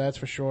lives, that's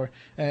for sure.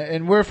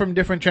 And we're from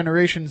different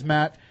generations,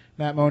 Matt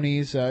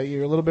Moniz.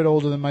 You're a little bit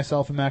older than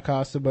myself and Matt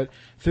Costa, but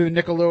through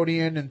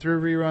Nickelodeon and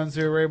through reruns,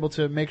 they were able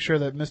to make sure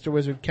that Mr.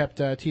 Wizard kept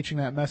teaching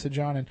that message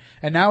on.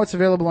 And now it's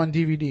available on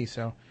DVD,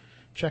 so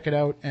check it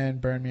out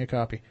and burn me a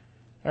copy.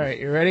 All right,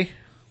 you ready?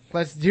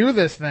 Let's do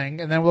this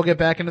thing, and then we'll get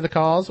back into the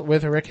calls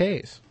with Rick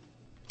Hayes.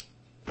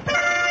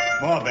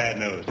 More bad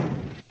news.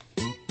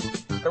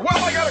 Well,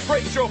 I got a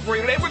great show for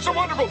you today with some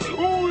wonderful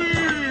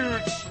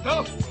weird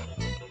stuff.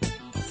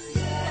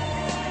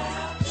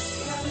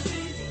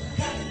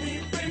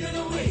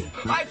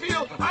 I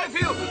feel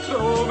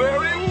so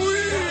very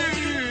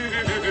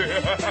weird.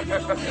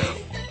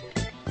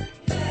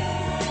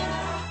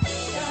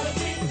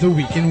 The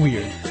Week in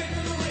Weird.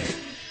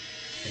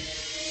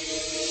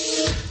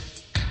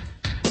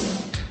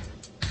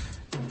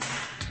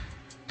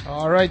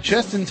 All right,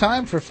 just in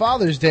time for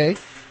Father's Day.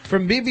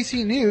 From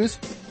BBC News,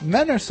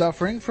 men are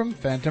suffering from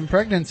phantom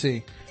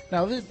pregnancy.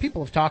 Now,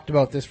 people have talked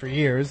about this for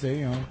years.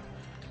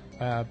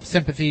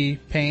 Sympathy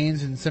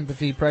pains and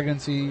sympathy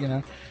pregnancy,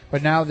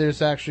 But now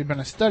there's actually been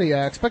a study.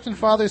 Expectant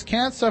fathers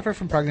can suffer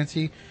from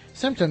pregnancy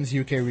symptoms,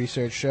 UK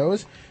research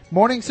shows.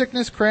 Morning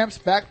sickness, cramps,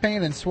 back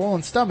pain, and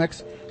swollen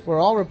stomachs were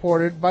all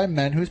reported by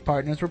men whose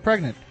partners were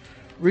pregnant.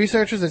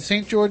 Researchers at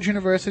St. George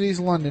University's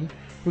London,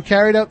 who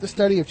carried out the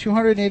study of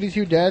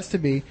 282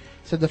 dads-to-be,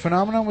 said the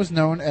phenomenon was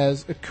known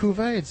as a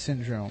Cuvier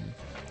syndrome.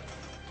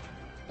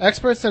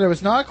 Experts said it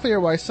was not clear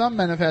why some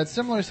men have had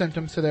similar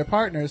symptoms to their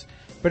partners,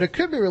 but it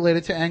could be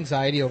related to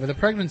anxiety over the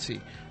pregnancy.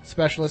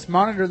 Specialists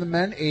monitor the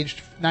men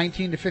aged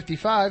 19 to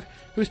 55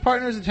 whose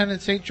partners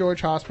attended St.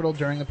 George Hospital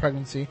during the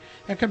pregnancy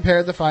and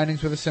compared the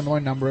findings with a similar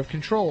number of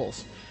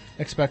controls.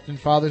 Expectant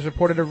fathers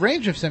reported a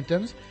range of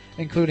symptoms,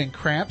 including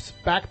cramps,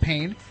 back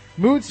pain,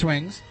 mood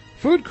swings,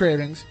 food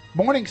cravings,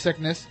 morning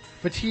sickness,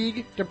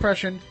 fatigue,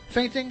 depression,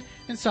 fainting,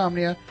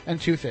 insomnia, and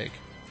toothache.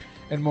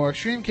 In more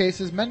extreme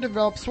cases, men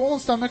developed swollen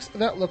stomachs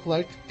that looked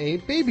like a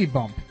baby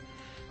bump.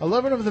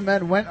 11 of the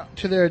men went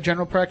to their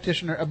general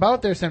practitioner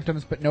about their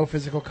symptoms, but no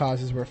physical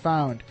causes were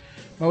found.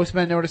 Most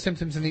men noticed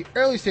symptoms in the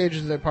early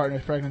stages of their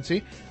partner's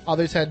pregnancy.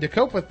 Others had to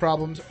cope with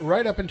problems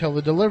right up until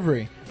the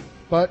delivery.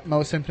 But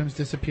most symptoms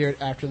disappeared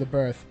after the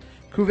birth.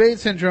 Cuvier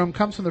syndrome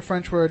comes from the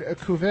French word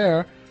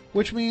couver,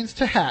 which means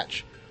to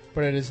hatch,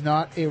 but it is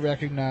not a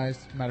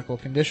recognized medical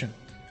condition.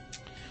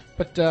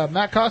 But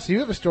Matt Costa, you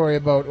have a story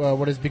about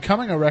what is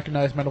becoming a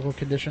recognized medical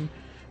condition,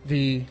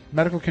 the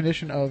medical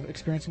condition of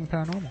experiencing the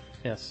paranormal.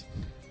 Yes.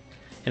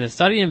 In a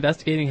study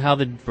investigating how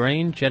the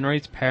brain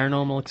generates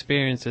paranormal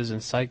experiences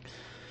in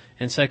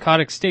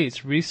psychotic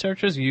states,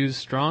 researchers used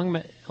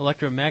strong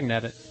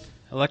electromagnets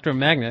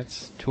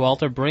to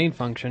alter brain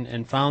function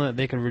and found that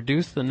they could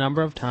reduce the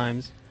number of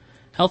times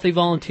healthy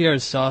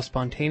volunteers saw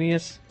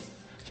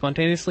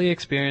spontaneously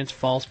experience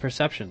false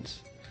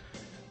perceptions.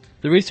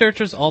 The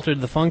researchers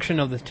altered the function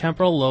of the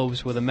temporal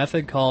lobes with a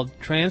method called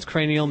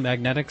transcranial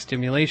magnetic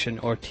stimulation,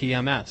 or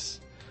TMS.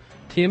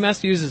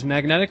 TMS uses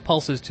magnetic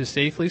pulses to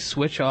safely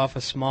switch off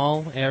a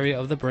small area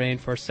of the brain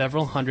for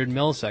several hundred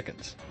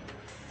milliseconds.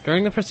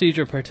 During the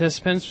procedure,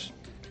 participants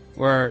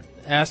were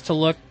asked to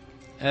look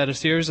at a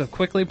series of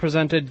quickly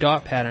presented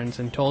dot patterns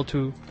and told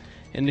to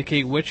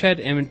indicate which had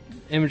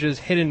images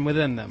hidden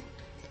within them.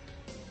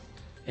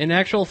 In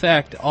actual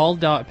fact, all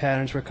dot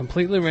patterns were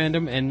completely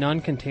random and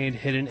none contained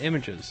hidden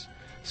images,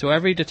 so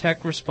every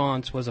detect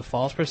response was a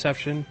false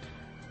perception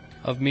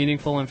of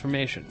meaningful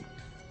information.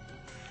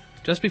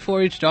 Just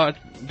before each dot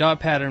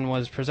pattern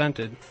was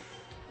presented,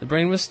 the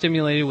brain was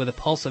stimulated with a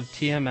pulse of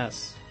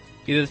TMS,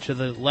 either to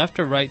the left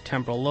or right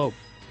temporal lobe.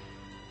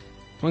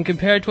 When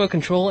compared to a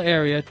control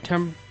area,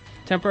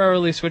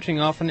 temporarily switching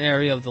off an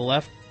area of the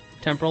left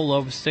temporal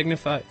lobe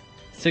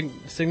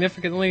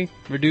significantly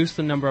reduced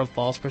the number of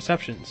false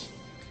perceptions,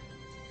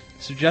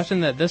 suggesting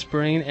that this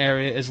brain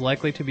area is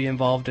likely to be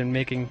involved in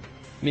making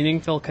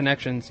meaningful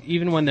connections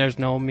even when there's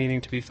no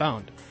meaning to be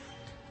found.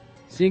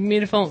 Seeing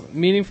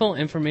meaningful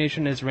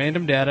information is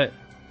random data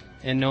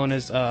and known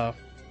as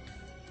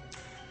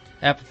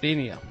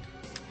apophenia,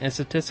 and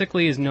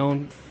statistically is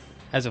known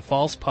as a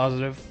false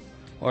positive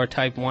or a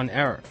type 1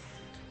 error.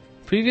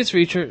 Previous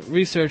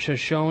research has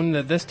shown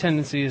that this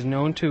tendency is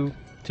known to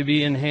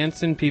be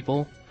enhanced in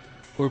people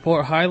who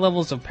report high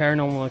levels of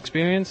paranormal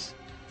experience,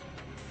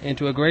 and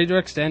to a greater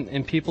extent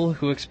in people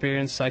who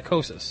experience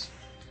psychosis,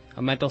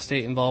 a mental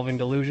state involving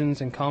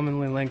delusions and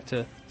commonly linked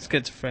to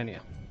schizophrenia.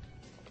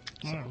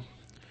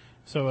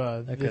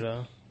 So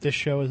this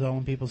show is all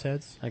in people's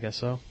heads? I guess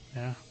so.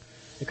 Yeah.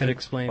 It could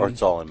explain. Or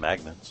it's all in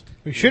magnets.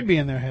 We should be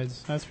in their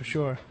heads, that's for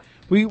sure.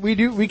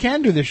 We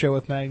can do this show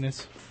with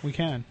magnets. We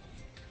can.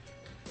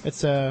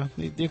 It's the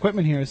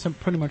equipment here is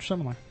pretty much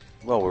similar.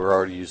 Well, we're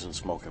already using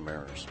smoke and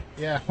mirrors.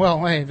 Yeah,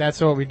 well, hey, that's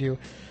what we do.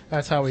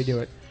 That's how we do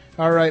it.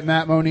 All right,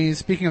 Matt Moniz,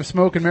 speaking of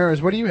smoke and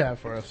mirrors, what do you have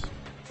for us?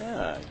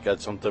 Yeah, I got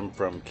something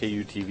from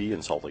KUTV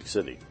in Salt Lake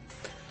City.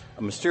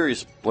 A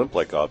mysterious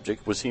blimp-like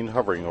object was seen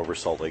hovering over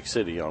Salt Lake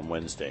City on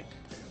Wednesday.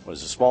 It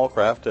was a small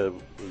craft that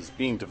was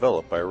being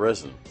developed by a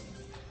resident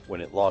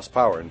when it lost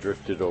power and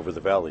drifted over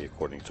the valley,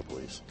 according to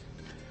police.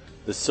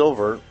 The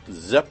silver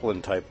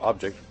Zeppelin-type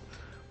object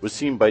was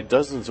seen by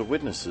dozens of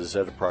witnesses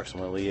at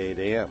approximately 8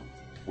 a.m.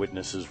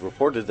 Witnesses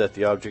reported that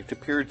the object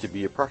appeared to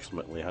be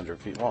approximately 100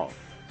 feet long,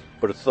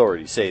 but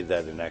authorities say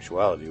that in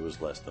actuality it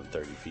was less than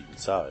 30 feet in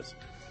size.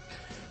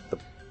 The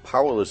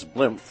powerless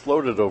blimp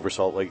floated over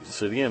Salt Lake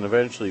City and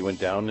eventually went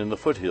down in the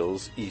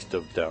foothills east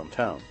of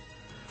downtown.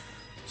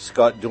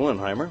 Scott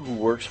Dullenheimer, who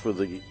works for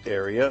the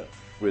area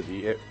where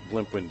the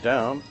blimp went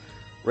down,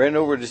 ran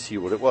over to see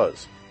what it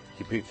was.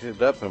 He picked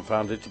it up and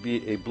found it to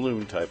be a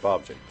balloon-type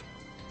object.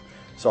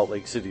 Salt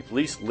Lake City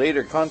police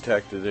later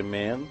contacted a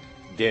man,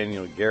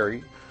 Daniel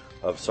Gary,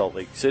 of Salt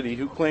Lake City,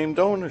 who claimed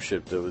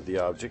ownership of the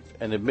object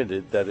and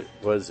admitted that it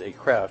was a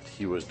craft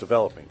he was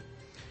developing.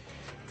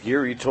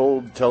 Geary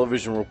told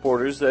television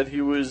reporters that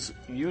he was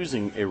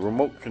using a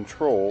remote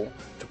control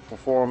to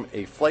perform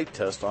a flight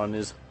test on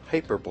his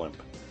hyperblimp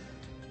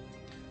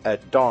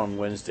at dawn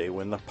Wednesday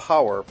when the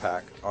power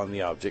pack on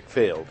the object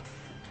failed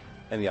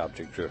and the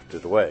object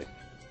drifted away.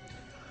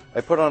 I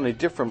put on a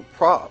different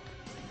prop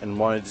and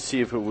wanted to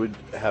see if it would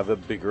have a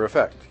bigger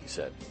effect, he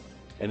said.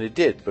 And it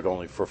did, but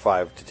only for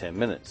 5 to 10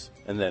 minutes,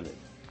 and then it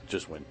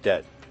just went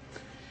dead.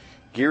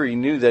 Geary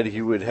knew that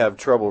he would have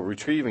trouble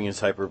retrieving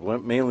his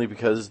hyperblimp, mainly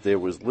because there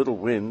was little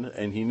wind,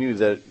 and he knew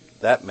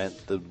that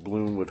meant the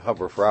balloon would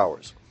hover for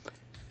hours.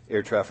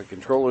 Air traffic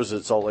controllers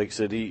at Salt Lake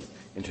City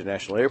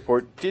International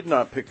Airport did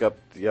not pick up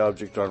the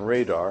object on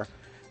radar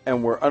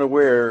and were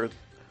unaware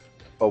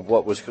of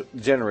what was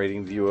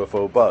generating the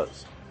UFO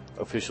buzz.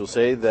 Officials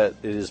say that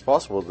it is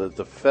possible that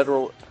the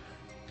federal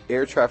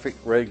air traffic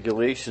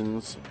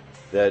regulations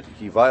that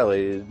he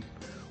violated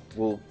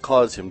will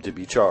cause him to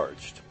be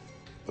charged.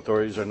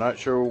 Authorities are not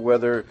sure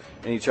whether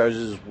any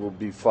charges will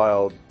be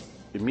filed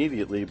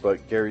immediately,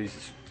 but Gary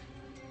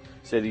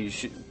said he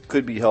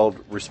could be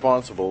held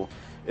responsible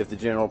if the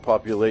general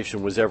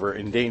population was ever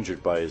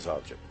endangered by his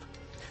object.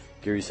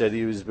 Gary said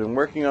he has been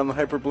working on the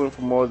hyperblimp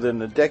for more than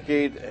a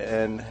decade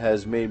and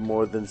has made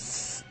more than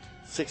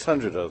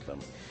 600 of them.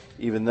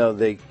 Even though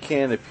they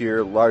can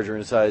appear larger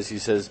in size, he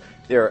says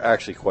they are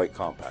actually quite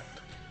compact.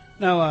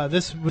 Now,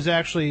 this was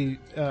actually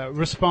a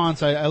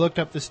response. I looked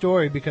up the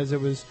story because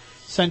it was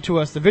sent to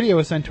us. The video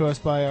was sent to us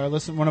by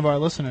one of our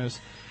listeners.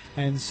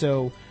 And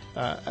so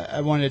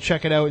I wanted to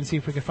check it out and see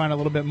if we could find a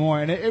little bit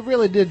more. And it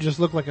really did just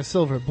look like a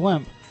silver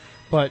blimp.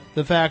 But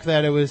the fact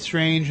that it was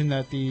strange and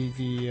that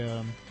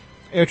the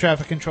air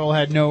traffic control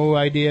had no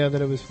idea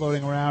that it was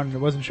floating around and it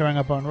wasn't showing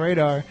up on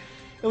radar,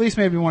 at least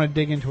made me want to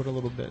dig into it a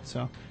little bit.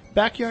 So,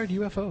 backyard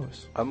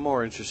UFOs. I'm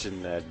more interested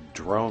in that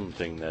drone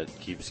thing that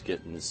keeps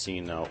getting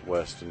seen out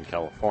west in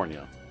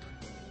California.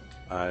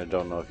 I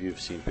don't know if you've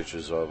seen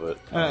pictures of it.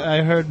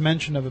 I heard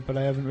mention of it, but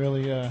I haven't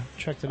really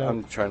checked it out.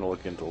 I'm trying to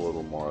look into a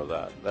little more of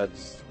that.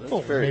 That's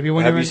very... Maybe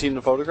when have you seen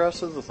the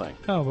photographs of the thing?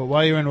 Oh, but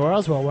while you're in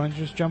Roswell, why don't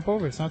you just jump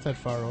over? It's not that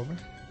far over.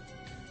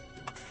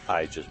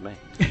 I just may.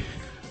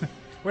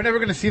 We're never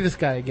going to see this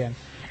guy again.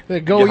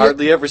 You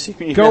hardly ever see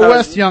me. Go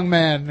west, young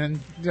man,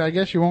 and I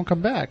guess you won't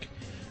come back.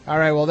 All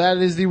right, well, that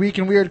is the Week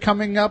in Weird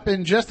coming up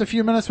in just a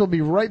few minutes. We'll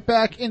be right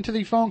back into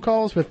the phone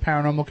calls with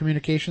paranormal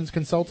communications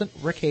consultant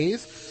Rick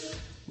Hayes.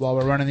 While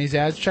we're running these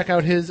ads, check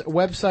out his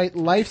website,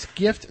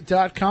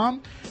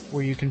 lifesgift.com,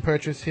 where you can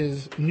purchase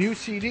his new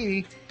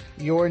CD,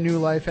 your new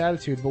life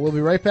attitude. But we'll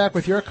be right back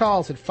with your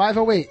calls at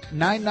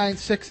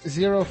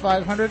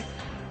 508-996-0500,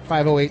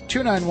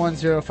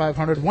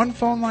 508-291-0500. One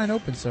phone line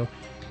open, so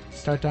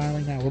start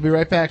dialing now. We'll be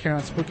right back here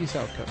on Spooky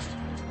South Coast.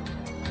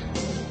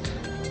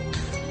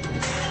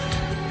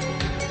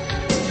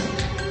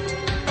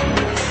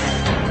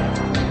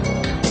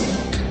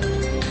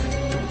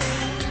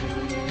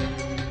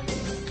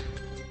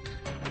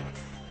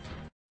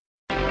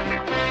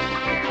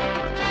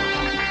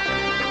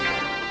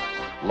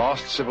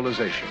 Lost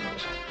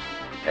civilizations,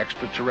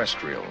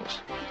 extraterrestrials,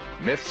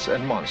 myths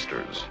and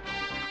monsters,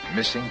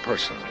 missing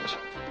persons,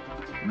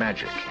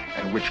 magic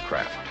and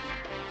witchcraft,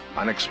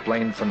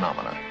 unexplained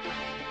phenomena.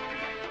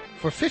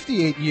 For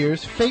 58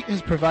 years, Fate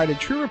has provided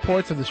true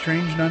reports of the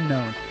strange and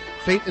unknown.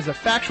 Fate is a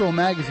factual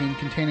magazine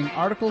containing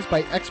articles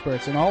by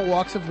experts in all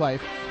walks of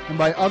life and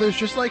by others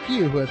just like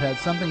you who have had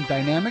something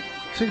dynamic,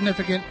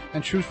 significant,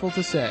 and truthful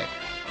to say.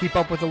 Keep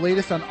up with the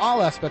latest on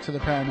all aspects of the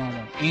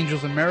paranormal,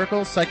 angels and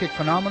miracles, psychic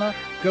phenomena,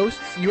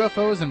 ghosts,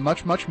 UFOs, and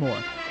much, much more.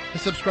 To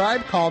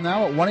subscribe, call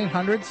now at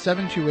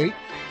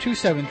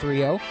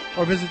 1-800-728-2730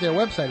 or visit their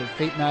website at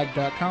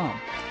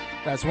fatemag.com.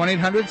 That's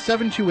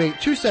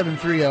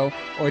 1-800-728-2730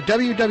 or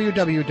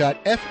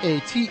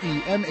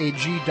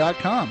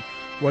www.fatemag.com.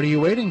 What are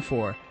you waiting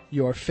for?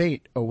 Your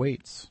fate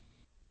awaits.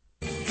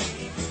 I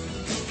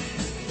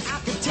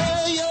can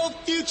tell your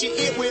future,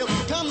 it will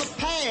come to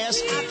pass.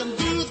 I can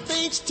do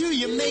things to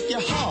you, make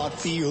your heart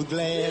feel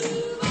glad.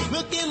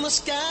 Look in the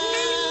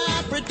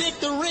sky, predict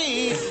the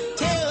rain,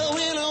 tell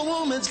when a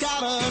woman's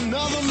got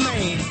another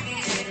man.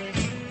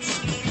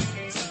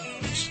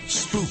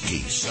 Spooky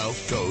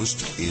South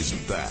Coast is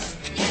back.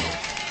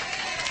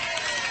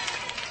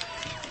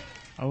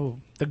 Oh,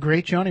 the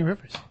great Johnny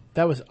Rivers.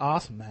 That was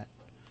awesome, Matt.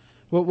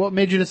 What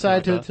made you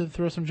decide to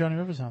throw some Johnny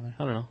Rivers on there?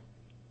 I don't know.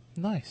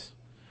 Nice.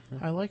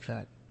 I like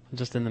that. I'm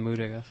just in the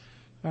mood, I guess.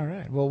 All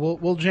right. Well,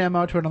 we'll jam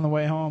out to it on the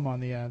way home on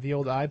the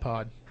old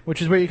iPod,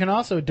 which is where you can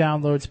also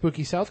download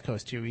Spooky South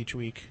Coast to each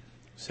week.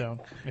 So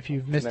if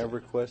you've missed Can I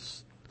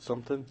request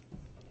something?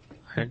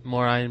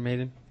 More Iron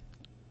Maiden?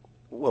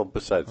 Well,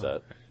 besides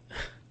that.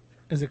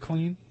 Is it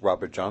clean?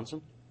 Robert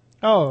Johnson?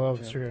 Oh,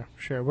 sure.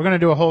 We're going to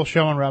do a whole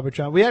show on Robert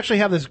Johnson. We actually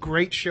have this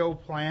great show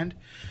planned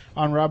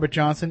on Robert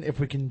Johnson if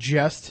we can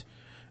just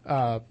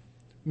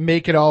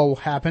make it all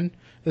happen.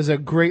 There's a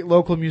great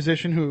local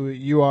musician who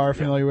you are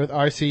familiar with,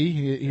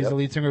 RC. He's the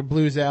lead singer of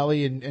Blues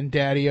Alley and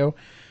Daddy-O.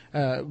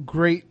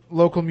 Great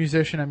local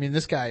musician. I mean,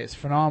 this guy is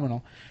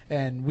phenomenal.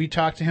 And we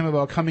talked to him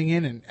about coming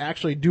in and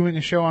actually doing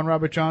a show on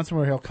Robert Johnson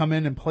where he'll come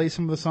in and play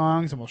some of the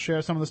songs and we'll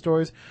share some of the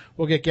stories.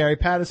 We'll get Gary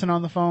Patterson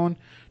on the phone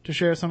to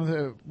share some of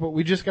the, but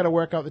we just got to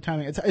work out the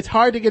timing. It's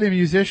hard to get a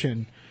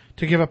musician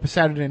to give up a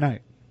Saturday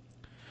night.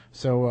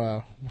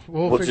 So,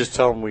 we'll just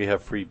tell him we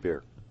have free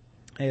beer.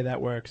 Hey,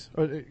 that works.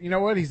 You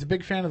know what? He's a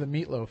big fan of the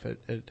meatloaf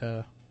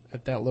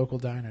at that local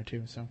diner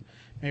too. So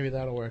maybe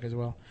that'll work as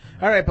well.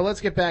 All right, but let's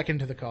get back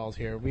into the calls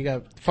here. We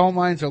got phone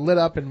lines are lit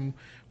up, and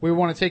we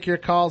want to take your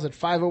calls at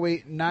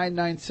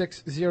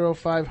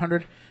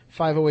 508-996-0500,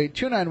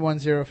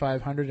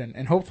 508-291-0500,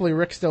 and hopefully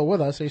Rick's still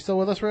with us. Are you still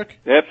with us, Rick?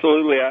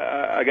 Absolutely.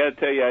 I got to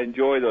tell you, I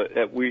enjoy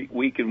that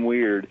Week and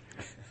Weird.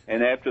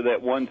 And after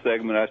that one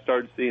segment, I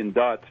started seeing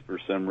dots for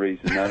some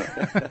reason.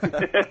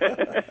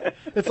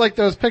 It's like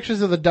those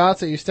pictures of the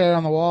dots that you stare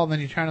on the wall, and then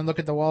you try and look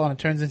at the wall, and it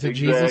turns into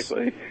Jesus.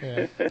 Exactly.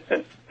 Yeah.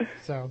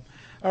 So,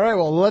 all right.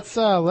 Well, let's.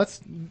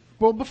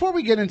 Well, before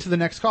we get into the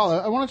next call,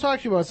 I want to talk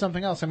to you about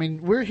something else. I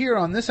mean, we're here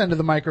on this end of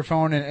the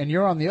microphone, and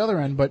you're on the other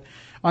end. But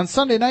on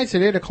Sunday nights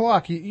at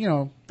 8:00, you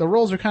know, the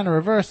roles are kind of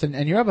reversed,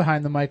 and you're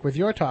behind the mic with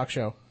your talk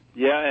show.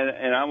 Yeah,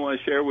 and I want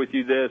to share with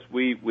you this.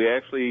 We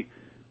actually.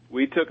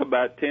 We took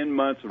about 10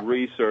 months of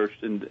research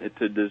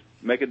to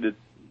make it to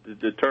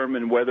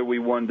determine whether we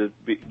wanted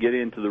to get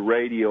into the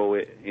radio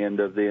end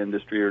of the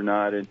industry or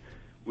not, and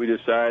we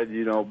decided,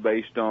 you know,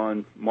 based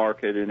on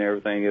market and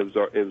everything, it was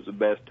the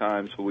best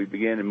time. So we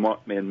began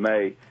in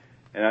May,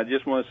 and I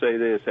just want to say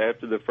this: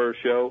 after the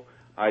first show,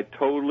 I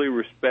totally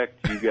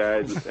respect you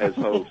guys as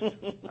hosts.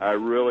 I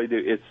really do.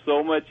 It's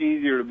so much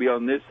easier to be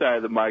on this side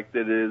of the mic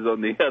than it is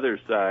on the other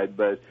side,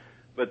 but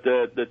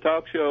the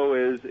talk show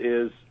is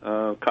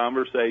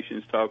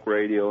Conversations Talk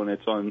Radio, and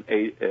it's on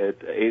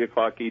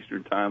 8:00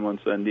 Eastern Time on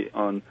Sunday,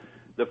 on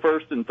the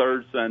first and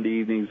third Sunday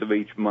evenings of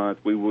each month.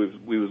 We was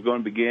going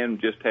to begin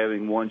just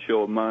having one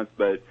show a month,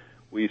 but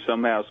we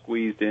somehow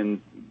squeezed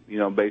in, you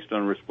know, based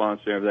on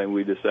response to everything,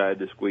 we decided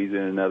to squeeze in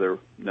another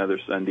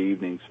Sunday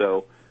evening.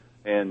 So,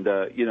 and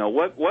you know,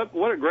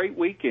 what a great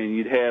weekend.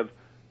 You'd have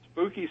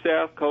Spooky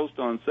South Coast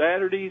on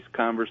Saturdays,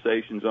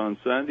 Conversations on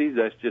Sundays.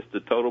 That's just the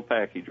total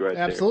package right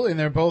there. Absolutely, and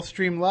they're both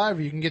streamed live.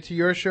 You can get to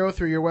your show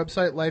through your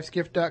website,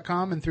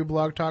 lifesgift.com, and through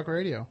Blog Talk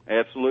Radio.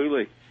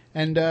 Absolutely.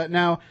 And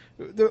now,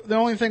 the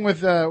only thing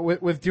with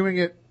doing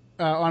it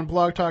on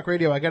Blog Talk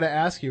Radio, I got to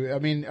ask you. I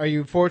mean, are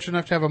you fortunate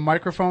enough to have a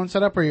microphone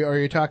set up, or are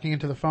you talking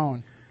into the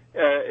phone?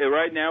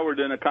 Right now, we're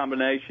doing a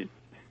combination.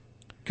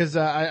 Because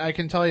I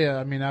can tell you,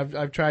 I mean,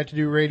 I've tried to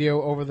do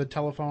radio over the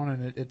telephone,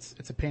 and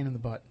it's a pain in the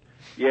butt.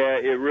 Yeah,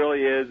 it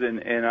really is,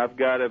 and I've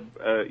got to,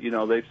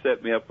 they've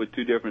set me up with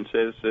 2 different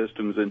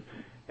systems,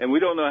 and we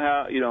don't know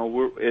how,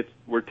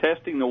 we're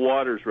testing the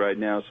waters right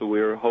now, so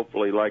we're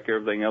hopefully, like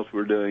everything else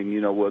we're doing,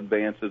 we'll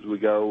advance as we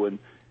go and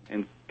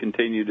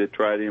continue to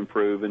try to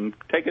improve and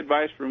take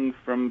advice from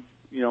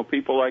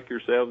people like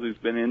yourselves who's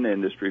been in the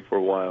industry for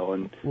a while.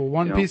 And well,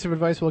 one piece of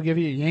advice we'll give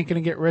you ain't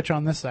going to get rich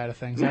on this side of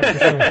things, that's for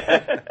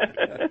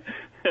sure.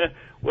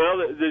 Well,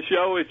 the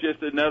show is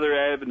just another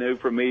avenue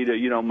for me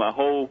to, my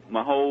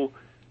whole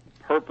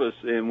purpose,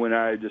 and when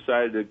I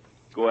decided to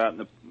go out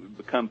and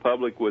become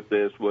public with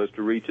this, was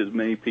to reach as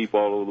many people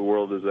all over the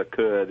world as I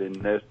could, and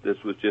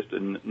this was just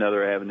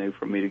another avenue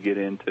for me to get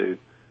into.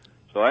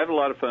 So I have a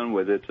lot of fun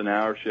with it. It's an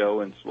hour show,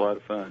 and it's a lot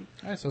of fun.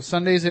 All right, so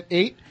Sundays at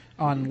 8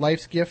 on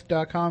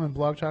lifesgift.com and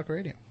Blog Talk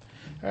Radio.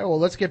 All right, well,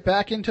 let's get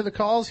back into the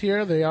calls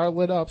here. They are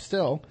lit up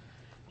still.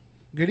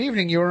 Good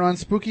evening. You are on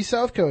Spooky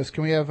South Coast.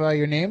 Can we have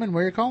your name and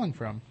where you're calling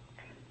from?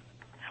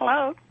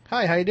 Hello.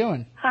 Hi, how you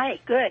doing? Hi,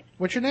 good.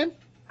 What's your name?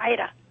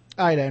 Ida.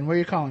 Ida, and where are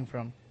you calling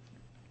from?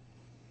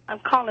 I'm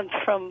calling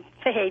from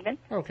Fairhaven.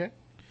 Okay.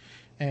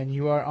 And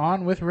you are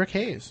on with Rick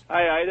Hayes.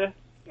 Hi, Ida.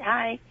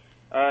 Hi.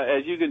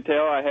 As you can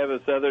tell, I have a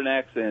southern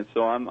accent,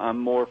 so I'm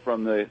more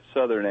from the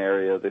southern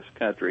area of this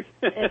country.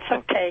 It's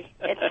okay.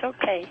 It's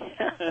okay.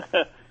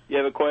 You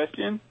have a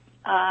question?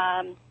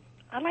 I'd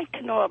like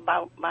to know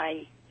about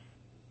my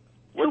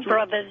two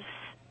brothers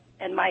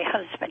and my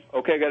husband.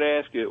 Okay, I got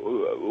to ask you,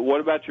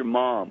 what about your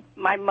mom?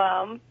 My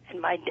mom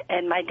and my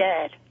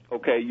dad.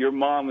 Okay, your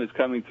mom is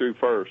coming through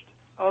first.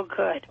 Oh,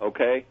 good.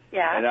 Okay?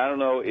 Yeah. And I don't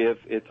know if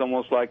it's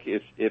almost like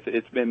if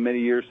it's been many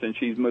years since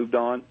she's moved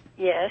on.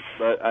 Yes.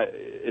 But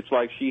it's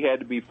like she had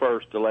to be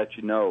first to let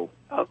you know.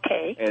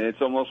 Okay. And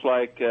it's almost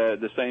like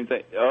the same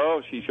thing.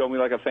 Oh, she showed me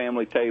like a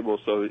family table,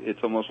 so it's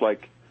almost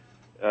like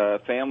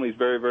family is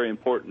very, very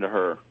important to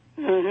her.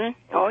 Mm-hmm.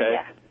 Oh, okay?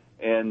 yeah.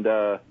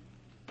 And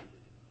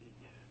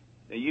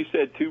you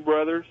said 2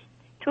 brothers?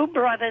 2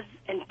 brothers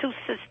and 2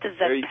 sisters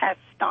that passed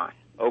on.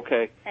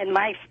 Okay. And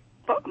my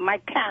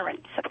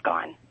parents have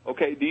gone.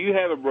 Okay. Do you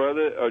have a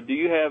brother, or do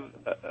you have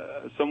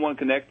someone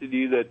connected to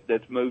you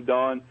that's moved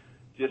on,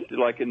 just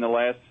like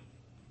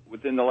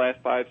within the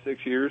last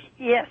 5-6 years?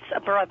 Yes, a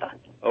brother.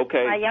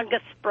 Okay. My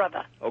youngest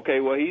brother. Okay.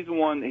 Well, he's the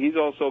one. He's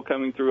also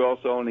coming through,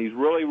 also, and he's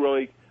really,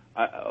 really.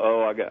 I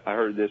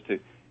heard this too.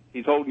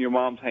 He's holding your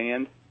mom's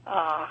hand.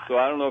 So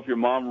I don't know if your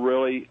mom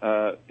really,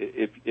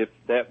 if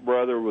that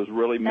brother was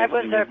really missing that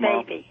was his her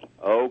mom. baby.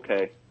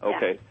 Okay.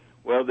 Okay. Yeah.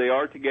 Well, they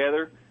are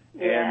together,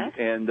 Yeah.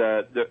 and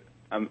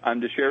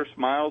I'm to share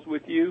smiles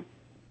with you,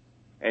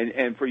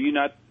 and for you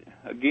not,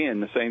 again,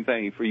 the same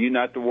thing, for you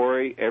not to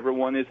worry.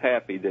 Everyone is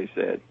happy, they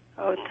said.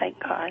 Oh, thank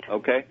God.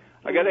 Okay.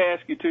 I got to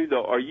ask you too,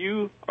 though. Are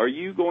you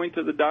going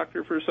to the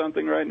doctor for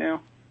something right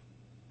now?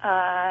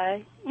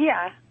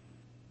 Yeah.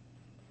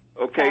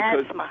 Okay.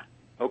 Asthma.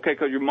 Okay,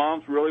 because your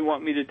mom's really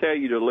want me to tell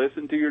you to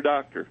listen to your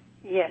doctor.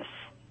 Yes.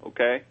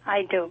 Okay?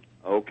 I do.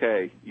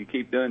 Okay. You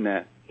keep doing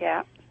that.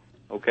 Yeah.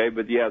 Okay,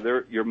 but yeah,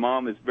 your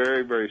mom is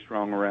very, very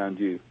strong around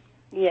you.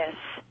 Yes.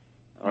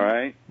 All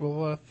right?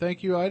 Well,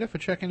 thank you, Ida, for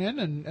checking in,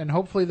 and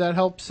hopefully that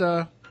helps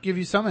give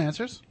you some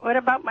answers. What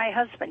about my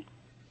husband?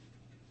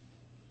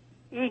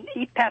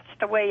 He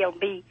passed away. It'll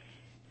be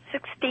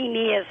 16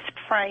 years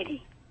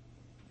Friday.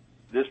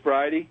 This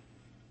Friday?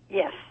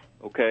 Yes.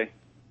 Okay.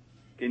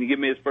 Can you give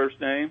me his first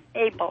name?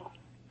 Abel.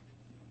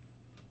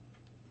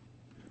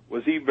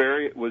 Was he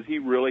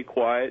really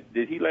quiet?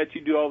 Did he let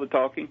you do all the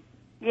talking?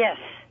 Yes.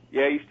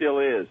 Yeah, he still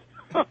is.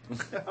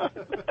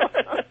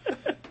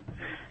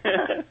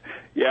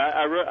 Yeah,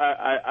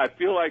 I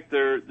feel like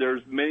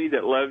there's many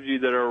that love you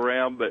that are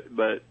around,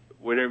 but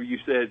whenever you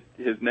said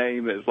his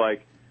name, it's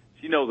like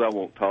she knows I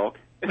won't talk.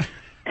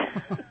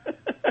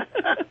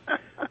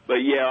 But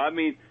yeah, I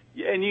mean,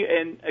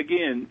 and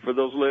again, for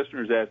those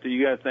listeners out there,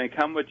 you got to think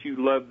how much you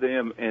love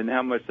them and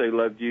how much they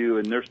loved you,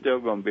 and they're still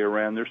going to be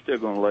around. They're still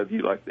going to love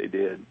you like they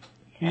did.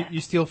 You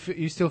still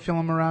feel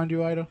him around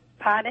you, Ida?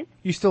 Pardon?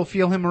 You still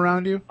feel him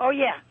around you? Oh,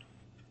 yeah.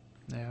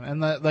 Yeah,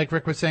 and like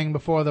Rick was saying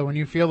before, though, when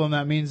you feel them,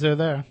 that means they're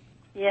there.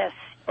 Yes.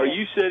 Are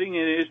you sitting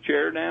in his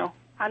chair now?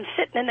 I'm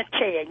sitting in a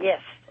chair,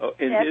 yes. Oh,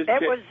 in his that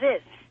chair? was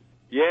it.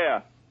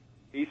 Yeah.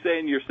 He's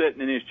saying you're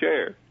sitting in his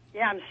chair.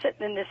 Yeah, I'm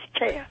sitting in this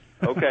chair.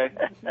 Okay.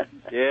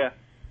 Yeah.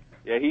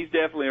 Yeah, he's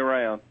definitely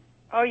around.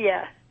 Oh,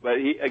 yeah. But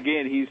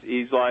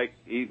he's like,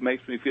 he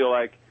makes me feel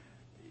like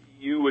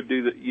you would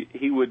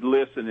he would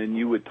listen and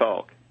you would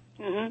talk.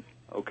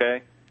 Mm-hmm.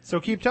 Okay? So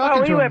keep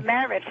talking to him. We were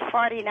married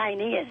 49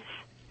 years.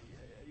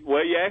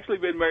 Well, you actually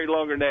been married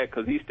longer than that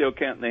because he's still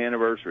counting the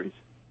anniversaries.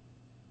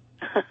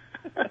 I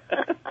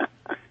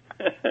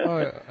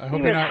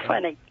hope he you're was not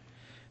funny.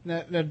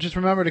 Now, just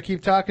remember to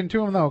keep talking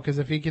to him, though, because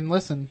if he can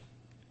listen,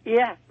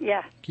 yeah.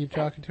 keep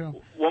talking to him.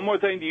 One more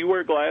thing, do you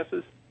wear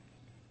glasses?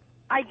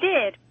 I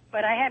did,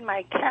 but I had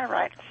my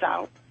cataracts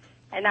out,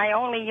 and I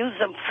only use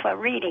them for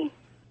reading.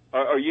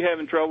 Are you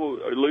having trouble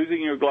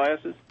losing your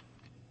glasses?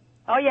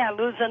 Oh, yeah,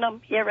 losing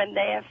them here and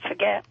there,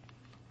 forget.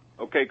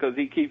 Okay, because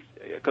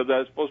I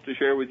was supposed to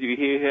share with you,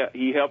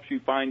 he helps you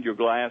find your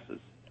glasses.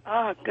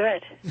 Oh,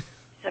 good. He's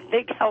a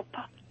big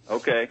helper.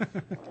 Okay.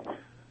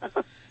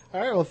 All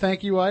right. Well,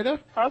 thank you, Ida.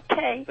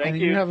 Okay. And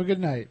you have a good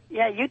night.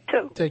 Yeah, you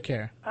too. Take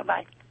care.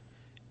 Bye-bye.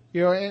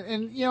 You know,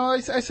 and you know, I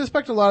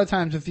suspect a lot of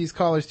times with these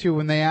callers too,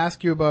 when they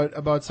ask you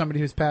about somebody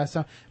who's passed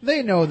on,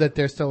 they know that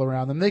they're still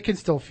around them. They can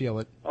still feel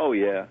it. Oh,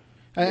 yeah.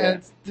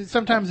 And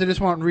sometimes they just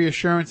want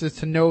reassurances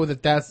to know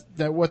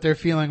that what they're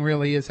feeling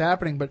really is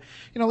happening. But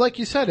you know, like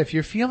you said, if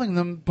you're feeling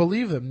them,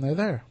 believe them. They're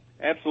there.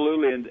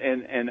 Absolutely,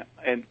 and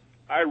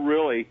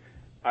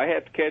I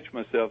have to catch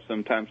myself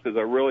sometimes because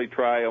I really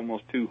try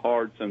almost too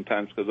hard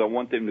sometimes because I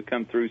want them to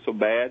come through so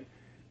bad,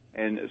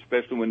 and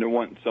especially when they're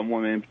wanting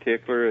someone in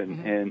particular,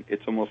 and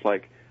it's almost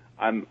like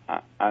I'm.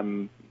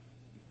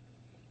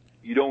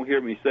 You don't hear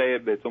me say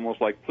it, but it's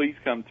almost like, please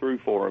come through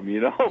for them,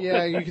 you know?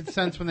 Yeah, you can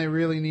sense when they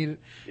really need it.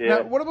 Yeah.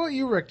 Now, what about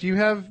you, Rick? Do you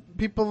have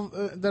people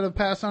that have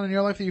passed on in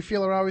your life that you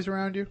feel are always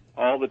around you?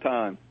 All the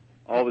time.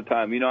 All the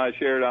time. You know, I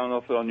shared, I don't know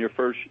if on your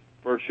first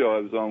show I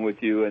was on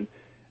with you, and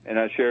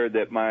I shared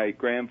that my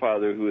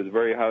grandfather, who was a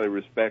very highly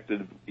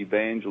respected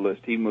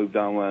evangelist, he moved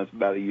on when I was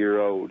about a year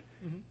old,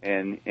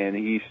 and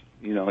he's,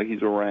 you know,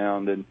 he's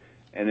around, and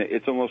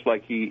it's almost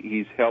like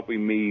he's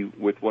helping me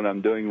with what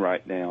I'm doing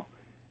right now,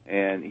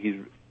 and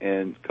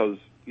because,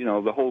 you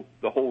know, the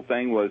whole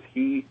thing was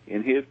he,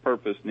 in his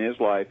purpose in his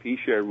life, he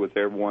shared with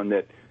everyone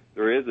that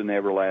there is an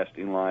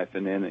everlasting life,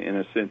 and in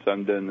a sense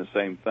I'm doing the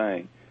same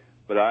thing.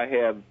 But I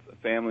have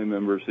family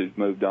members who've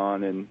moved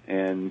on,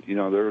 and you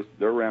know,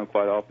 they're around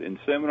quite often. In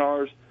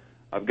seminars,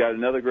 I've got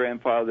another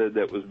grandfather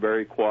that was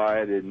very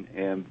quiet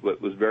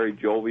but was very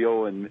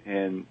jovial,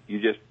 and he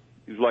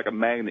was like a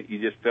magnet. You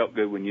just felt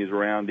good when you was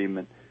around him,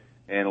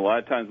 and a lot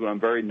of times when I'm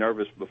very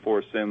nervous before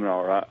a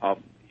seminar,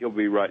 he'll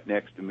be right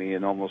next to me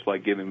and almost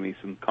like giving me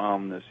some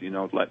calmness, you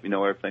know, to let me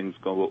know everything's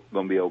going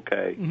to be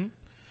okay.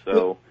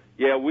 So,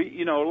 yeah,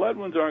 loved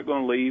ones aren't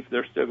going to leave.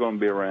 They're still going to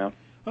be around.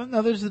 Well,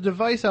 now, there's a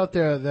device out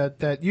there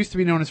that used to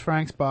be known as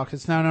Frank's box.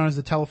 It's now known as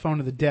the telephone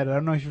of the dead. I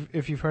don't know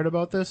if you've heard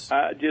about this.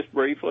 Just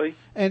briefly.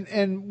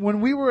 And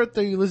when we were at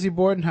the Lizzie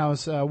Borden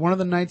house, one of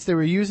the nights they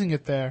were using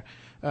it there,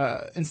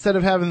 instead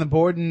of having the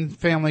Borden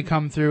family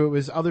come through, it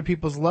was other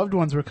people's loved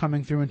ones were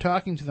coming through and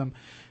talking to them.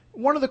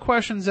 One of the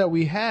questions that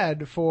we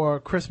had for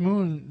Chris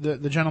Moon,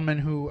 the gentleman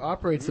who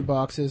operates the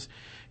box, is,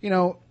 you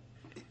know,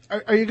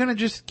 are you going to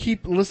just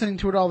keep listening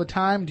to it all the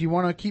time? Do you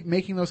want to keep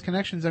making those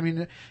connections? I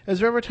mean, is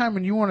there ever a time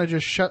when you want to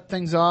just shut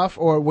things off,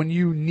 or when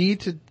you need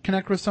to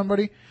connect with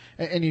somebody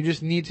and you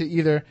just need to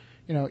either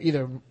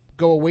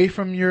go away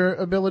from your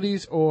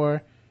abilities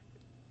or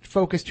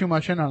focus too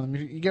much in on them?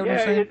 You get what I'm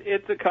saying?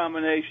 It's a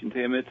combination,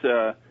 Tim. It's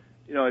a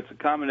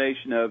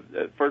combination of,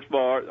 first of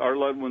all, our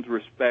loved ones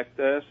respect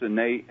us,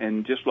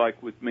 and just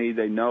like with me,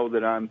 they know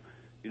that I'm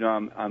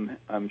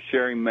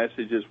sharing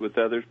messages with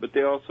others, but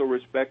they also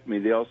respect me.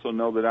 They also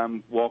know that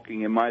I'm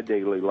walking in my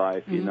daily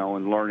life, you know,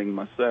 and learning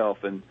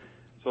myself. And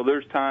so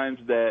there's times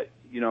that,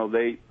 you know,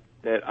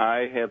 that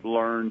I have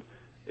learned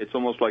it's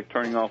almost like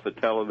turning off a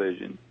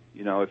television.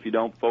 You know, if you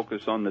don't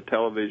focus on the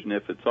television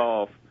if it's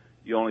off,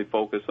 you only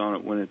focus on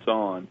it when it's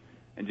on.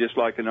 And just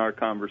like in our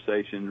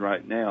conversation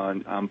right now,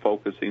 I'm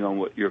focusing on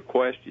what your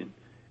question.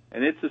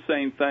 And it's the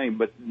same thing.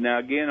 But now,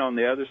 again, on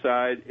the other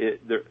side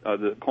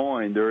of the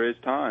coin, there is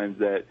times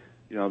that,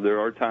 you know, there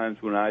are times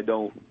when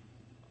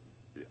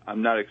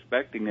I'm not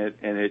expecting it,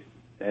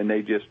 and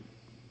they just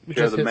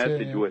share the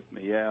message with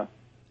me, yeah.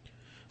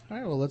 All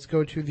right, well, let's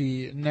go to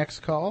the next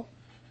call.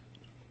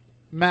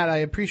 Matt, I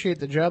appreciate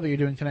the job that you're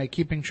doing tonight,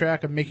 keeping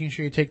track of making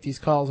sure you take these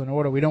calls in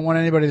order. We don't want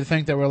anybody to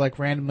think that we're, like,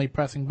 randomly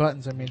pressing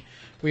buttons. I mean,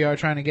 we are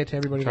trying to get to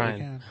everybody that we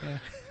can. Yeah.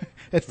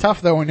 It's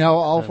tough, though, when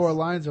all four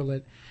lines are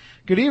lit.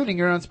 Good evening.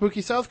 You're on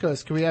Spooky South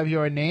Coast. Can we have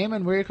your name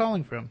and where you're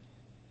calling from?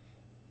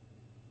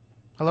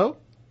 Hello?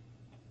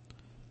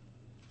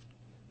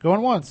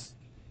 Going once.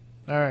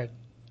 All right.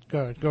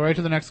 Good. Go right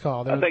to the next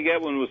call. I think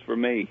that one was for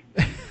me.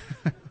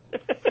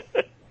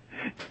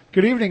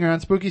 Good evening. You're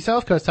on Spooky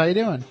South Coast. How you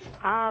doing?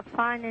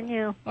 Fine, and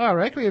you? All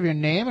right. Can we have your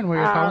name and where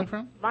you're calling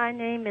from? My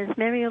name is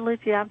Mary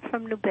Olivia. I'm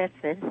from New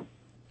Bedford.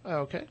 Oh,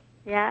 okay.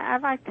 Yeah,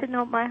 I'd like to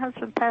know, my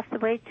husband passed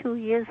away 2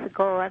 years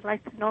ago. I'd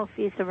like to know if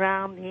he's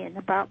around me, and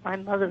about my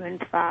mother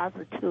and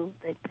father, too.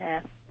 They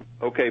passed.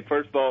 Okay,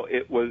 first of all,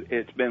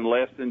 it's been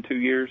less than 2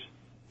 years?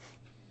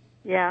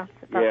 Yeah,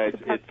 it's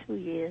about 2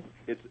 years.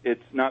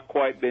 It's not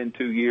quite been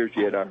 2 years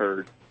yet, I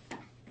heard.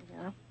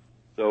 Yeah.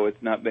 So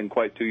it's not been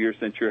quite 2 years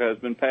since your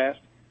husband passed?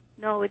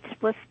 No, it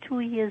was 2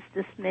 years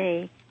this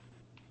May.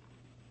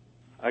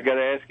 I got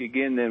to ask you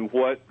again. Then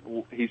what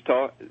he's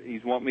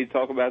want me to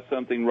talk about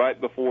something right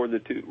before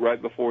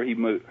he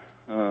moved,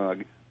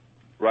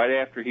 right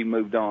after he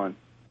moved on.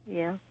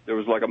 Yeah. There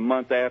was like a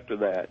month after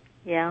that.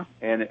 Yeah.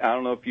 And I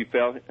don't know if you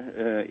felt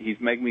he's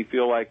making me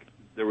feel like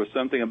there was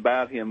something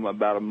about him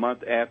about a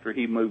month after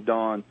he moved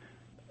on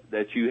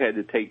that you had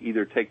to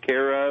either take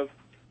care of,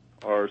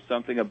 or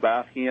something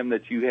about him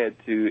that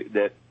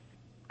that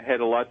had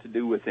a lot to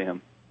do with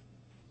him.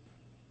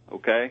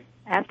 Okay?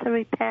 After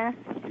he passed?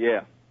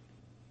 Yeah.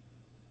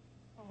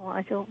 Oh,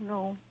 I don't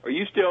know. Are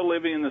you still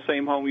living in the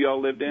same home you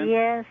all lived in?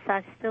 Yes,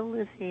 I still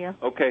live here.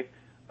 Okay.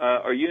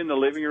 Are you in the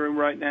living room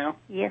right now?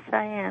 Yes,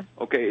 I am.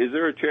 Okay. Is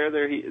there a chair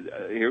there?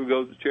 Here we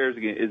go. The chairs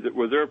again.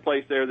 Was there a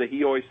place there that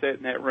he always sat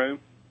in that room?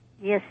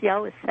 Yes, he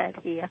always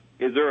sat here.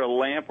 Is there a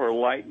lamp or a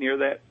light near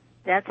that?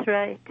 That's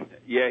right.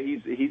 Yeah,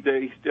 he's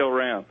still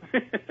around.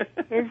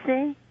 Is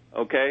he?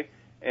 Okay.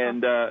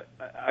 And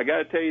I got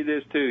to tell you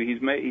this too.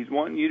 He's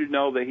wanting you to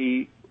know that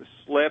he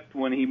slept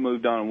when he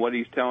moved on. What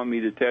he's telling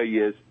me to tell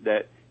you is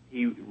that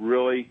he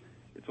really,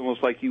 it's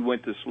almost like he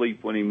went to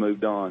sleep when he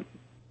moved on.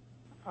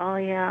 Oh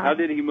yeah. How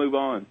did he move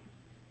on?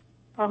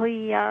 Oh,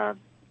 he died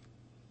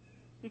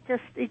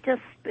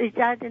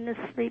in his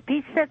sleep.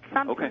 He said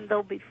something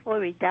though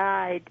before he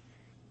died.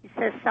 He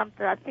said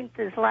something. I think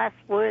his last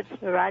words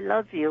were "I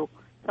love you."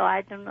 So I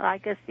don't know. I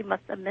guess he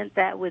must have meant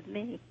that with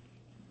me.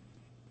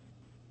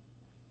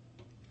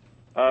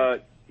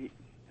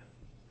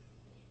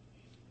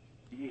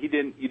 He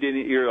didn't. You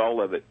didn't hear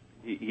all of it.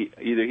 Either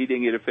he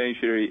didn't get it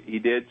finished, or he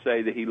did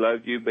say that he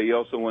loved you, but he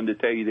also wanted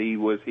to tell you that he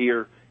was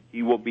here.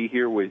 He will be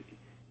here with.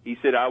 He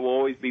said, "I will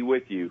always be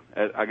with you."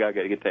 I got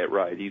to get that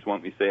right. He's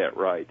wanting me to say that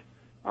right.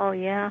 Oh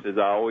yeah. He says,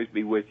 "I'll always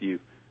be with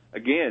you."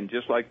 Again,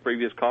 just like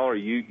previous caller,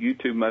 you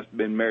two must have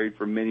been married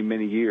for many,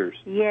 many years.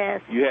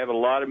 Yes. You have a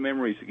lot of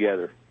memories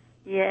together.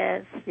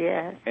 Yes,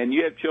 yes. And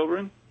you have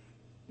children?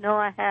 No,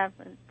 I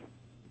haven't.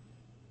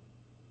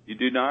 You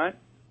do not?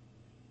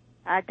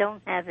 I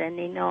don't have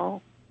any,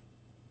 no.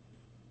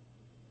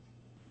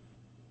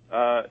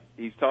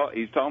 He's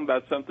talking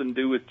about something to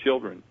do with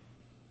children.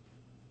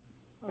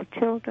 Oh,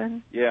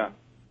 children? Yeah.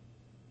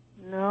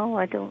 No,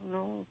 I don't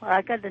know.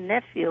 I got a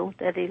nephew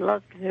that he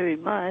loved very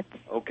much.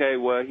 Okay,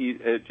 well, he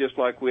just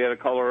like we had a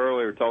caller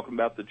earlier talking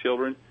about the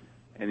children,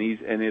 and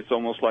it's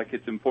almost like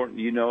it's important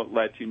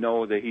let you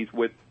know that he's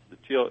with the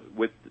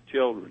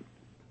children.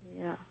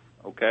 Yeah.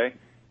 Okay.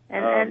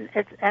 And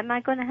am I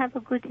going to have a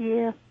good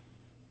year?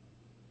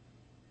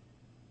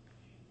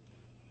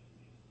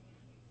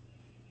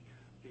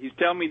 He's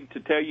telling me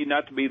to tell you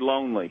not to be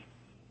lonely.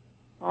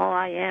 Oh,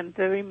 I am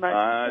very much.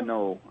 I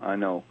know.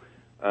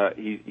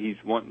 He's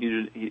wanting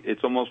you to.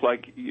 It's almost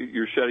like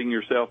you're shutting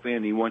yourself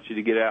in. He wants you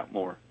to get out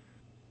more.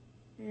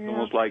 Yeah. It's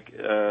almost like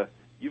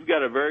you've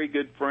got a very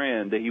good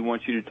friend that he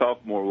wants you to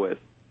talk more with.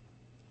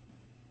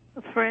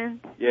 A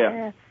friend?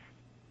 Yeah.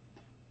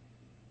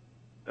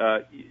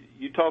 Yes.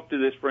 You talk to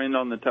this friend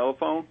on the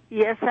telephone?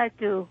 Yes, I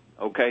do.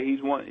 Okay.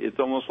 It's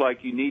almost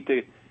like you need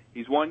to.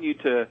 He's wanting you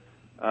to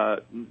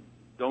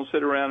don't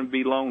sit around and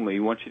be lonely. He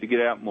wants you to get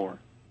out more.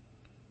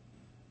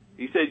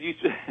 He said.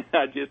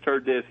 I just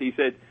heard this. He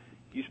said.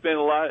 You spent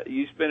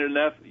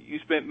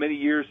many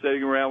years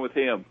sitting around with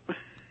him.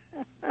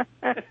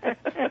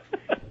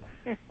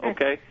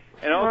 Okay.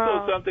 And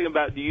also something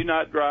about, do you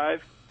not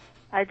drive?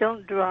 I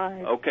don't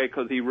drive. Okay,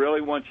 because he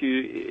really wants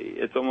you,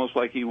 it's almost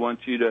like he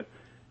wants you to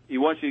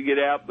get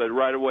out, but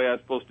right away I'm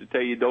supposed to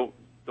tell you don't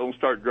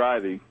start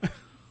driving.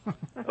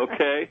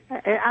 Okay?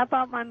 How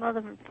about my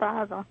mother and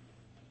father?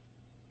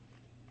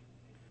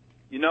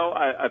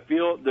 I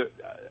feel that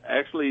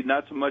actually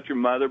not so much your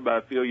mother, but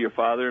I feel your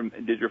father.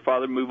 Did your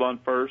father move on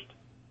first?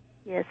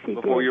 Yes, he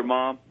did. Before your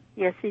mom?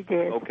 Yes, he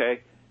did. Okay.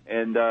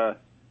 And I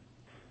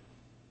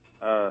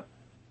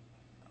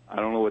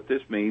don't know what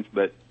this means,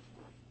 but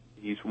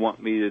he's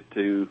wanting me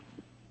to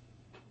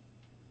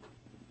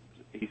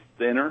he's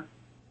thinner.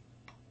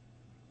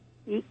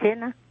 Eat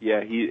thinner?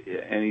 Yeah, he's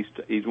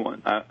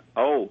wanting.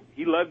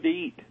 He loved to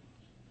eat.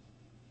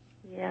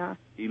 Yeah.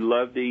 He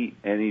loved to eat,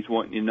 and he's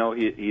wanting you to know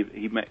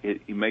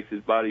he makes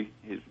his body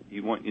he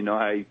wants you to know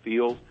how he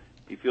feels.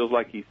 He feels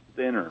like he's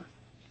thinner.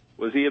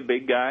 Was he a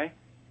big guy?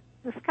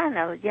 It's kind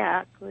of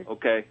good.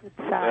 Okay. Good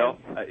size. Well,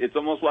 it's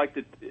almost like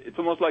to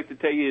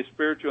tell you his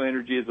spiritual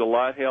energy is a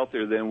lot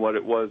healthier than what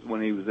it was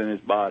when he was in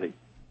his body.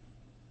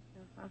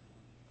 Uh-huh.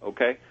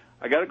 Okay.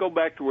 I got to go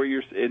back to where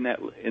you're in that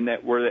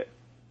where that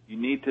you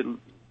need to.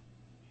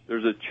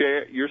 There's a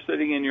chair. You're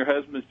sitting in your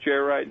husband's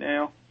chair right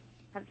now.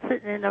 I'm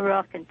sitting in a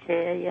rocking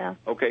chair, yeah.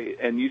 Okay,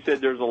 and you said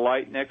there's a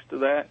light next to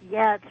that?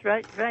 Yeah, it's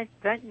right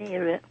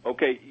near it.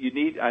 Okay,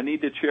 I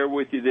need to share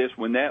with you this.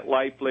 When that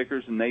light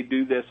flickers, and they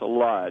do this a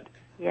lot,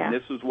 yeah. And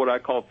this is what I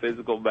call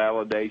physical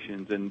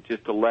validations, and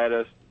just to let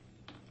us,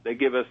 they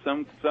give us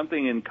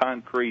something in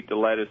concrete to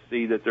let us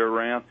see that they're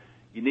around.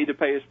 You need to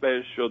pay a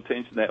special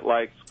attention to that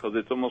light, because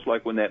it's almost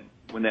like when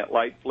that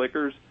light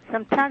flickers.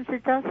 Sometimes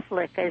it does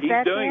flicker. Is he's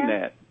that doing him?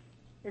 that.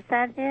 Is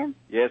that him?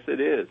 Yes,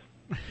 it is.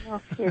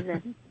 No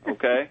kidding.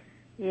 Okay.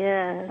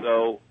 Yeah.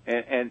 So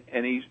and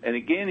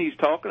again he's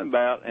talking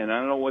about, and I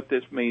don't know what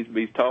this means, but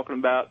he's talking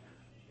about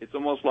it's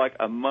almost like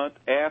a month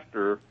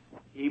after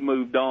he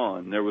moved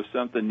on, there was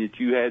something that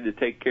you had to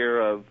take care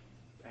of,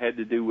 had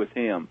to do with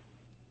him.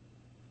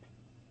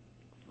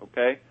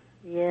 Okay.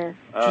 Yes.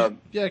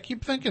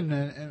 Keep thinking,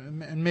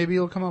 and maybe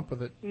you'll come up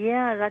with it.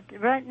 Yeah.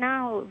 Right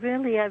now,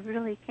 really, I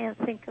really can't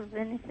think of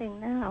anything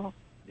now.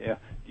 Yeah.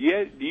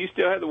 Do you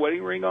still have the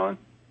wedding ring on?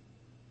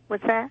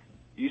 What's that?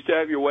 You still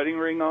have your wedding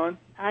ring on?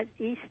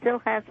 He still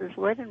has his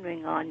wedding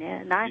ring on,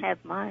 yeah, and I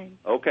have mine.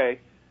 Okay.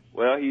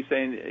 Well, he's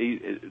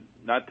saying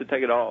not to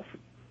take it off.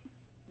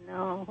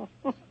 No.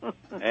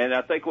 And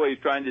I think what he's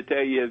trying to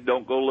tell you is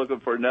don't go looking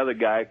for another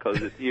guy because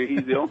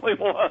he's the only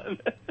one.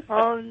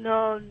 Oh,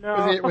 no.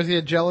 Was he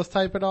a jealous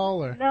type at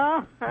all, or?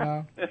 No.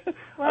 No. I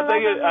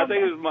think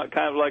it was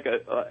kind of like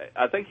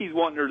I think he's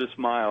wanting her to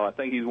smile. I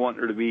think he's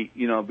wanting her to be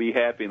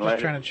happy and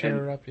Just trying to cheer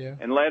her up, yeah.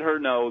 and let her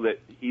know that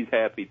he's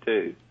happy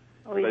too.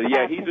 Oh, But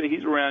yeah,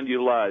 he's around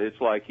you a lot. It's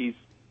like you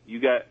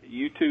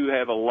two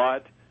have a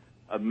lot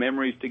of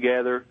memories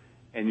together,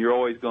 and you're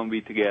always going to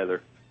be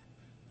together.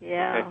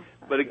 Yeah. Okay?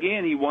 But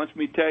again, he wants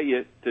me to tell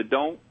you to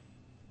don't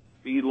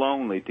be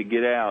lonely, to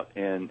get out,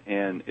 and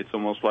it's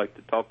almost like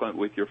to talk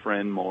with your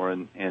friend more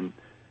and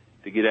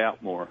to get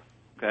out more.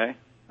 Okay?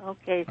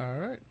 Okay. All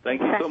right.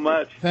 Thank you so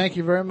much. Thank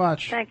you very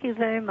much. Thank you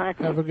very much.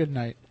 Have a good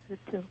night. You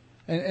too.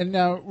 And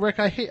now, Rick,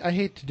 I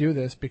hate to do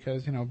this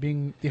because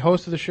being the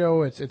host of the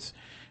show, it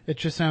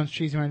just sounds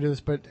cheesy when I do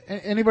this. But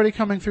anybody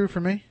coming through for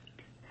me?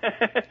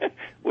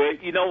 Well,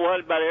 you know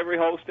what? About every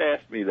host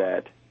asked me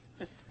that.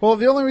 Well,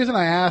 the only reason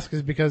I ask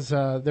is because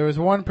there was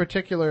one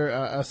particular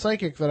a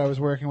psychic that I was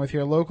working with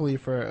here locally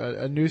for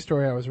a news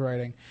story I was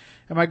writing,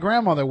 and my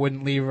grandmother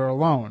wouldn't leave her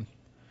alone.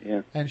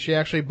 Yeah. And she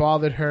actually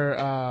bothered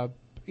her,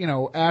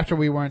 after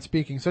we weren't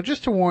speaking. So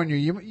just to warn you,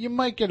 you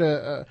might get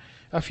a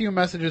few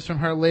messages from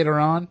her later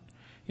on.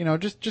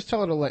 Just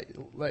tell her to let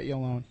you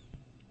alone.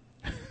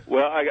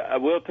 Well, I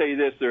will tell you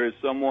this: there is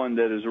someone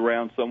that is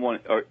around someone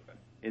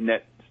in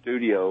that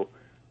studio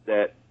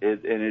and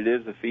it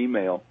is a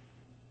female.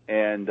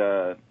 And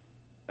they're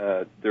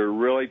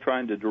really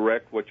trying to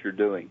direct what you're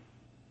doing.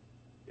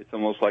 It's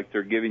almost like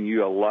they're giving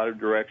you a lot of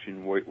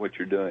direction what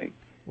you're doing.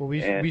 Well,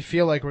 we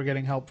feel like we're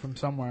getting help from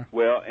somewhere.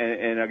 Well,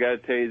 and I got to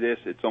tell you this: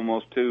 it's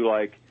almost too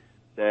like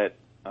that.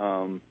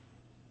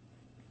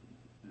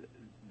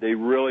 They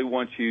really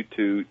want you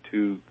to.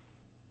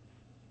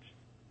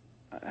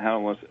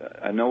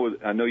 I know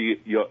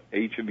you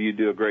each of you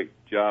do a great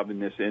job in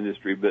this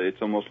industry, but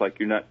it's almost like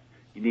you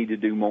need to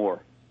do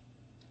more.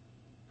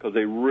 Because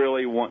they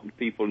really want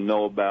people to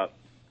know about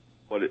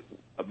what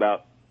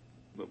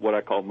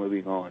I call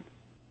moving on.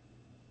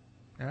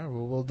 Yeah,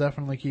 well, we'll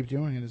definitely keep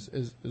doing it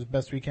as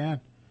best we can.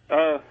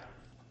 There's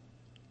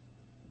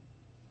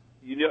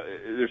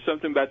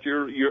something about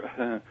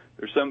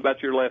there's something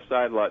about your left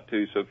side a lot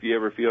too. So if you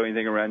ever feel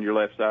anything around your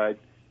left side,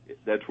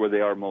 that's where they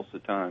are most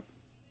of the time.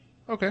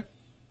 Okay.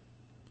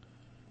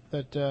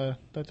 That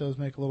does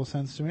make a little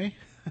sense to me.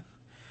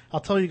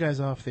 I'll tell you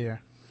guys off the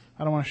air.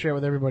 I don't want to share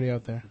with everybody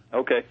out there.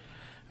 Okay.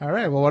 All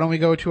right, well, why don't we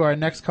go to our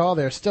next call?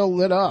 They're still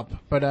lit up,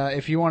 but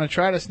if you want to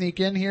try to sneak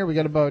in here, we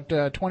got about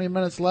 20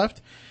 minutes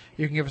left.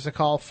 You can give us a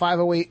call,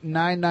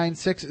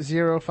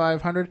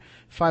 508-996-0500,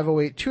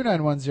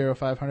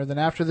 508-291-0500. Then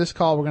after this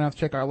call, we're going to have to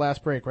take our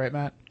last break, right,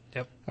 Matt?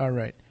 Yep. All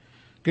right.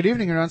 Good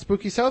evening. You're on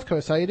Spooky South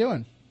Coast. How you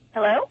doing?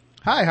 Hello?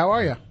 Hi, how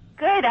are you?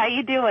 Good. How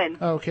you doing?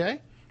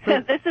 Okay.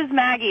 This is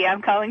Maggie.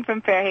 I'm calling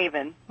from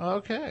Fairhaven.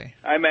 Okay.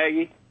 Hi,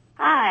 Maggie.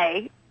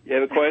 Hi. You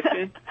have a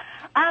question?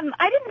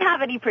 I didn't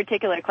have any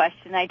particular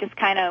question. I just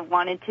kind of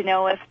wanted to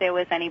know if there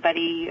was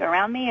anybody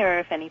around me or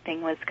if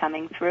anything was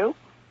coming through.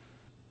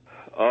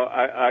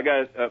 I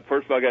got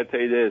first of all, I got to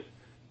tell you this: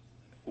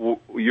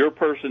 your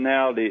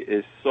personality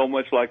is so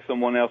much like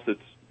someone else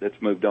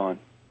that's moved on.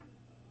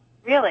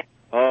 Really?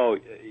 Oh,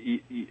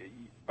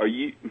 are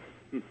you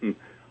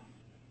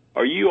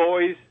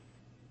always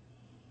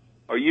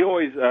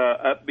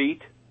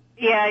upbeat?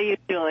 Yeah,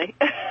 usually.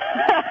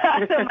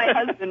 My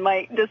husband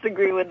might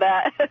disagree with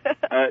that.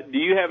 Do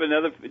you have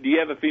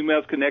a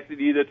female connected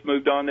to you that's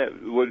moved on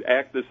that would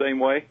act the same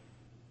way?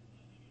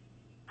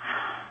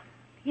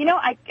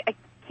 I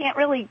can't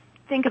really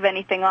think of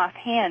anything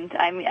offhand.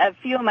 I mean, a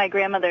few of my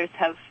grandmothers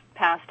have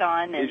passed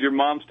on. And is your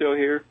mom still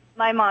here?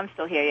 My mom's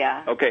still here,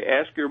 yeah. Okay,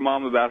 ask your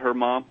mom about her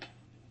mom.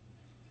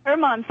 Her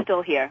mom's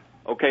still here.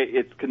 Okay,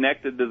 it's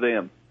connected to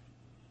them.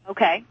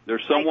 Okay.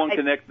 There's someone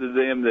connected to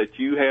them that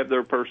you have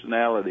their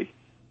personality.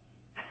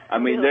 I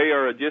mean, Really? they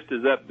are just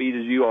as upbeat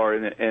as you are,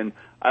 and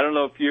I don't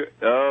know if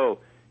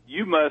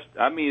you must,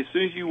 I mean, as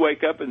soon as you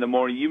wake up in the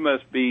morning, you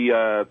must be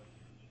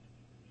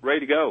ready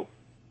to go.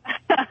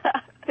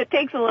 It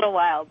takes a little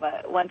while,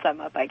 but once I'm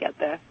up, I get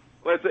there.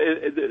 Well,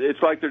 it's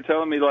like they're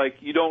telling me,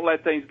 like, you don't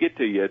let things get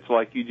to you. It's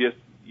like you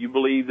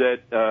believe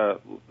that,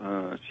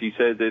 she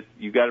said that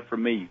you got it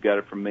from me, you got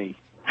it from me.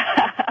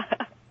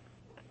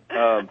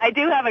 I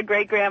do have a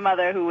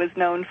great-grandmother who was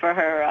known for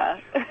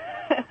her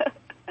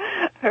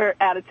her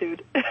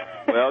attitude.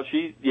 Well,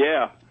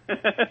 yeah.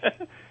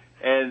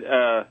 And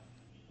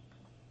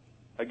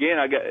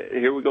again,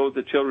 here we go with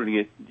the children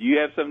again. Do you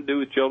have something to do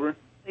with children?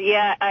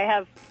 Yeah, I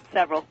have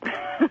several.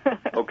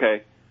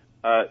 Okay.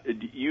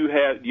 Do you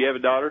have a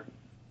daughter?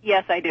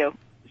 Yes, I do.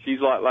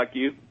 She's like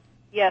you?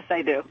 Yes,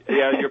 I do.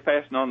 Yeah, you're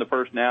passing on the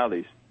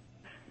personalities.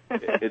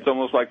 It's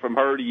almost like from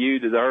her to you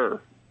to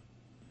her.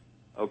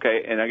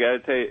 Okay, and I got to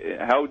tell you,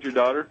 how old's your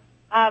daughter?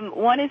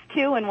 One is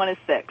 2 and one is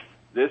 6.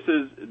 This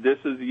is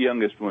the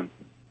youngest one.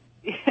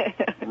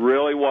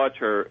 Really watch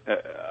her.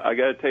 I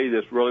got to tell you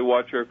this. Really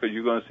watch her because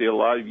you're going to see a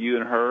lot of you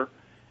and her,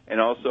 and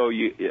also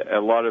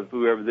a lot of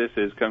whoever this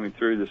is coming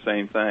through the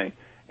same thing.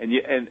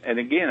 And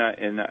again,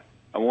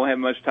 I won't have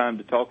much time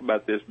to talk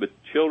about this, but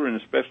children,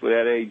 especially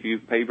that age, you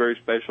pay very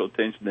special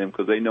attention to them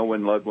because they know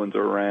when loved ones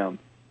are around.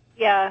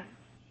 Yeah.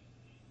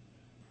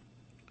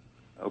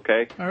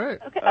 Okay. All right.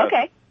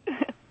 Okay.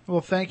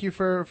 Well, thank you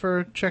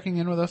for checking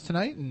in with us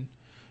tonight, and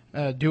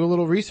do a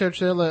little research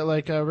there,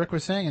 like Rick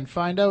was saying, and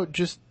find out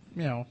just,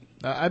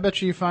 I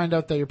bet you find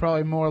out that you're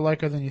probably more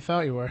like her than you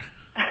thought you were.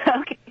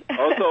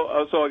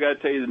 Also, I got to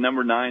tell you, the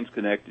number 9's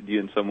connected to you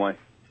in some way.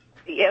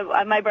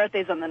 Yeah, my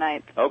birthday's on the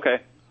 9th.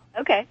 Okay.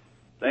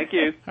 Thank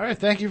you. All right.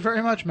 Thank you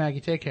very much, Maggie.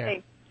 Take care.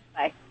 Thanks.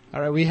 Bye.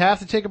 All right. We have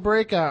to take a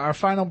break, our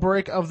final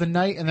break of the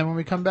night, and then when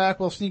we come back,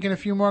 we'll sneak in a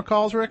few more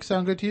calls, Rick.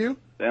 Sound good to you?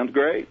 Sounds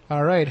great.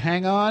 All right.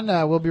 Hang on.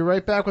 We'll be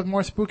right back with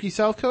more Spooky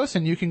South Coast,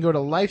 and you can go to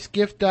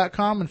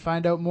lifesgift.com and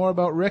find out more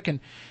about Rick. And,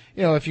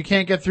 if you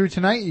can't get through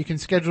tonight, you can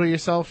schedule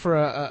yourself for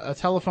a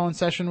telephone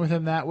session with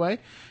him that way,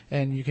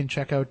 and you can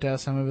check out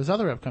some of his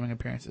other upcoming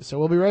appearances. So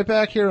we'll be right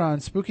back here on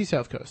Spooky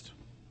South Coast.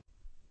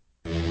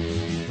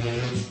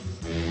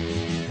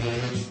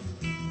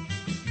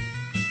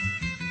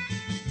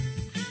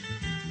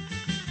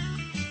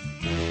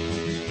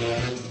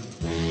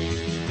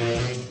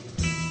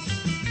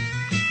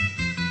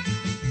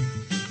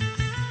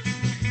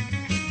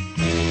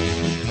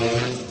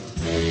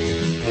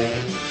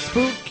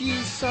 Spooky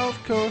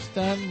South Coast,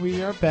 and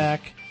we are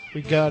back.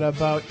 We got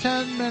about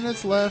 10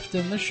 minutes left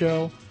in the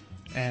show,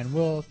 and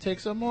we'll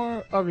take some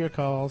more of your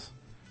calls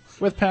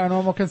with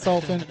paranormal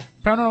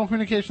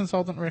communication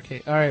consultant Rick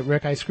Hayes. All right,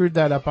 Rick, I screwed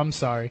that up. I'm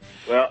sorry.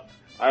 Well,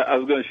 I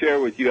was going to share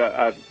with you,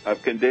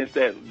 I've condensed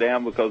that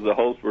down because the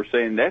hosts were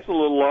saying that's a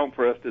little long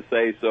for us to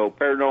say, so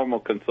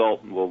paranormal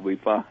consultant will be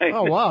fine.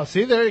 Oh, wow.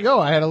 See, there you go.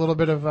 I had a little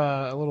bit of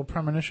a little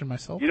premonition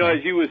myself.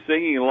 As you were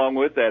singing along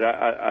with that,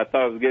 I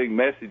thought I was getting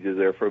messages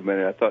there for a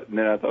minute. I thought,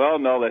 oh,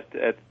 no,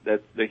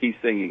 that's he's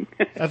singing.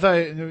 I thought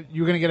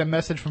you were going to get a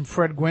message from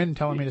Fred Gwynn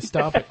telling me to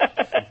stop it.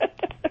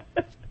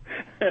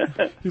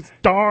 It's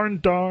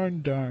darn.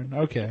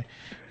 Okay.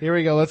 Here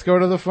we go. Let's go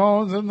to the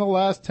phones in the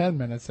last 10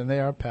 minutes, and they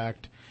are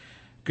packed.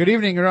 Good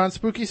evening. You're on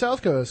Spooky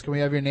South Coast. Can we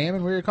have your name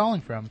and where you're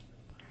calling from?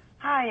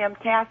 Hi, I'm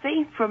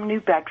Kathy from New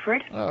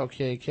Bedford.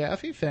 Okay,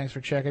 Kathy. Thanks for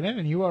checking in,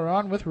 and you are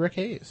on with Rick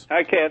Hayes.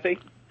 Hi, Kathy.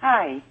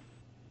 Hi.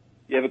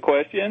 You have a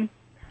question?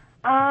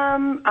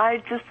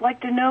 I'd just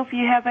like to know if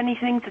you have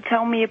anything to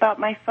tell me about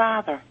my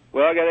father.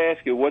 Well, I got to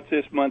ask you, why is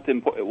this month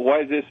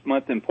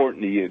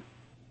important to you?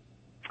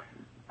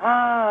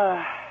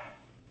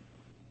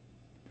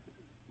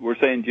 We're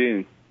saying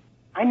June.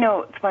 I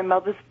know it's my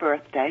mother's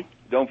birthday.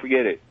 Don't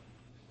forget it.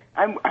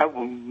 I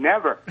will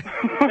never.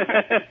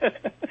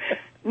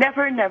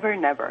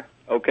 Never.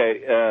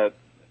 Okay.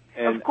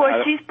 And of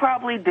course, she's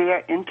probably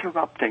there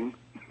interrupting.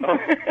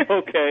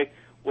 Okay.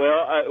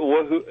 Well,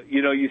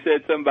 you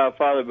said something about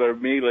father, but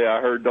immediately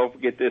I heard, "Don't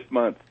forget this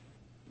month."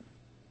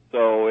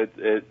 So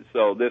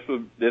so this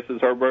is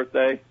her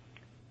birthday.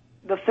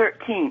 The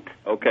 13th.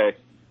 Okay.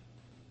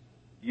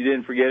 You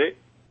didn't forget it?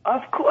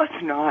 Of course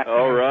not.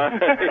 All right.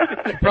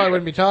 She probably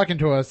wouldn't be talking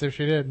to us if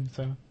she did.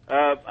 So.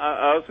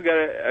 I also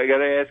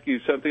gotta ask you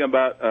something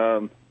about.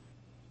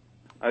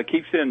 I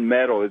keep saying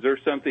metal. Is there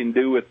something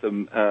to do with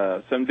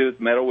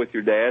metal with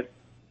your dad?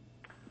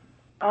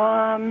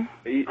 I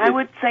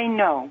would say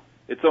no.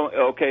 It's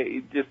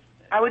okay.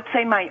 I would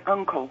say my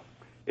uncle,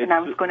 and I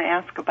was going to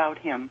ask about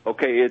him.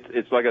 Okay,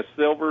 it's like a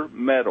silver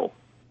metal.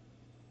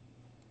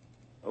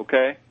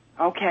 Okay.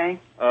 Okay.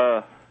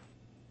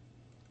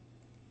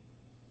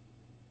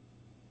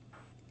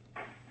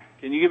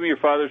 Can you give me your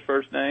father's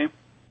first name?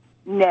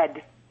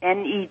 Ned.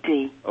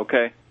 N-E-D.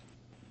 Okay.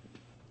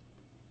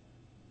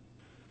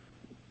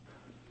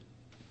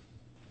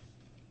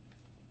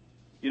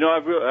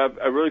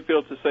 I really feel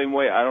it's the same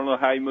way. I don't know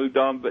how he moved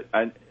on,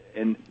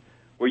 and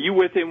were you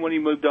with him when he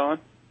moved on?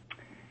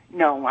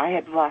 No, I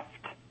had left.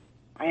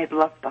 I had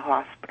left the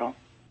hospital.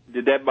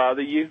 Did that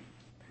bother you?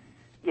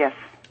 Yes.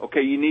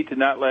 Okay, you need to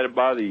not let it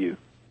bother you.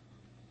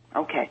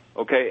 Okay.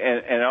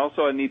 Okay, and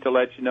also I need to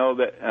let you know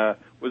that,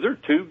 was there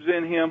tubes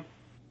in him?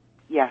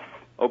 Yes.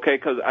 Okay,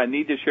 because I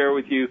need to share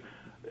with you,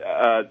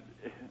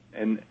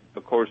 and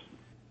of course,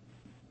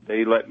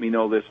 they let me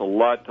know this a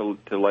lot to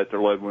let their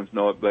loved ones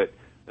know it, but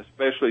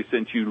especially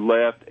since you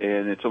left,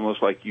 and it's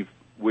almost like you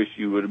wish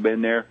you would have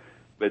been there,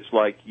 but it's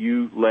like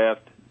you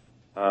left,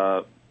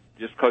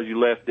 just because you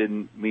left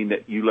didn't mean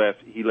that he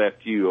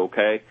left you,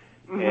 okay?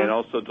 Mm-hmm. And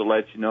also to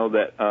let you know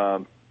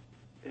that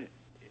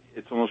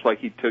it's almost like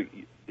he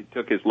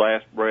took his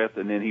last breath,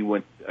 and then he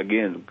went,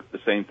 again, the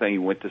same thing, he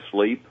went to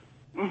sleep.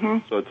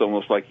 Mm-hmm. So it's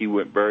almost like he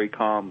went very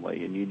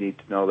calmly, and you need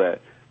to know that.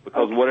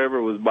 Because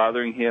whatever was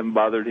bothered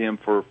him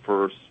for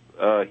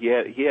he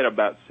had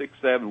about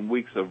 6-7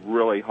 weeks of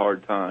really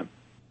hard time.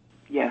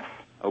 Yes.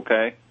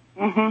 Okay?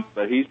 Mm-hmm.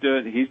 But he's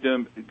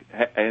doing,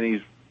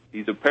 and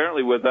he's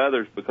apparently with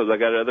others, because I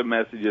got other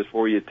messages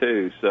for you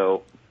too,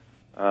 so,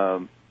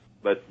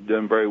 but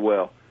doing very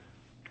well.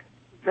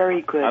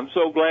 Very good. I'm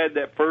so glad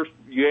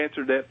you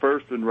answered that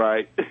first one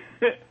right,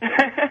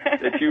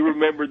 that you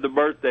remembered the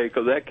birthday,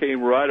 because that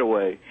came right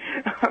away.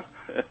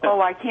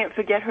 Oh, I can't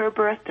forget her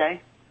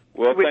birthday.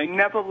 Well, would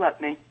never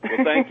let me.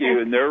 Well, thank you,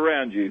 and they're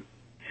around you.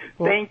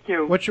 Well, Thank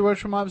you. What's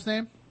your mom's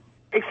name?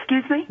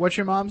 Excuse me? What's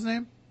your mom's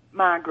name?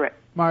 Margaret.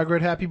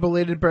 Margaret, happy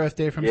belated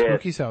birthday from Yes.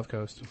 Spooky South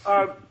Coast.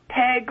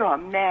 Peg or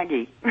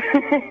Maggie.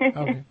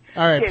 Okay.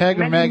 All right, Yes, Peg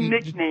or many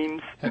Maggie.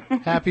 nicknames.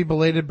 Happy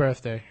belated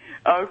birthday.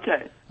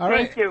 Okay. All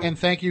right. Thank you. And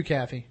thank you,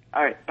 Kathy.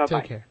 All right.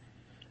 Bye-bye. Take care.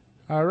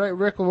 All right,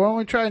 Rick, why don't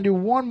we try and do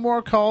one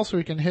more call so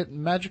we can hit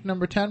magic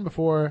number 10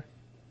 before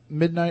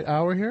midnight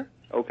hour here?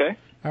 Okay.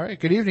 All right,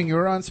 good evening.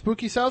 You're on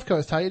Spooky South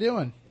Coast. How you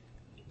doing?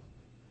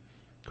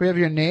 Can we have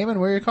your name and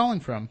where you're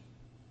calling from?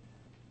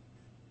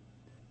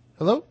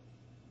 Hello?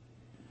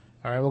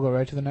 All right, we'll go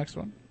right to the next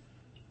one.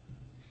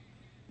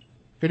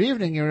 Good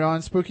evening. You're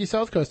on Spooky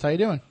South Coast. How you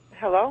doing?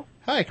 Hello,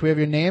 Hi, can we have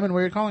your name and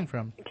where you're calling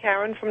from?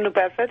 Karen from New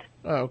Bedford.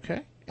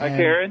 Okay. Hi, And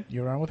Karen.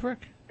 You're on with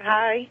Rick.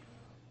 Hi.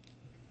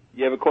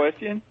 You have a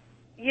question?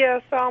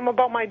 Yes,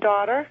 about my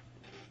daughter.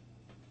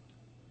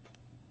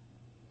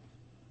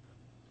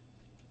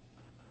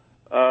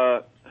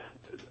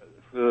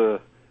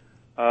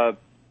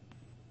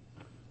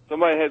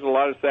 Somebody has a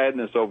lot of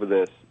sadness over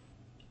this,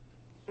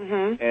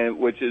 and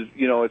which is,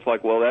 it's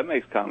like, well, that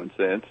makes common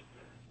sense,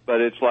 but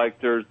it's like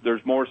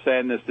there's more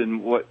sadness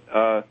than what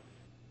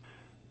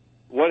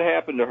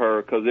happened to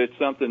her, because it's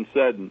something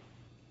sudden.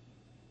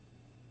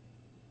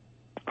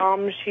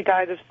 She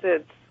died of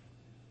SIDS.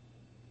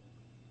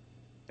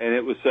 And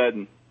it was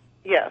sudden.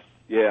 Yes.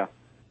 Yeah.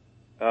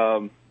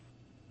 Was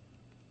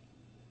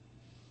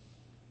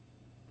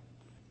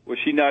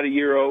she not a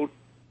year old?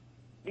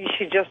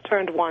 She just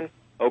turned 1.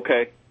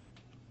 Okay.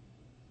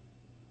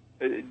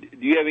 Do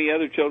you have any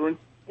other children?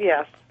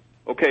 Yes.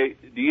 Okay.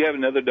 Do you have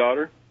another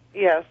daughter?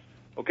 Yes.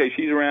 Okay,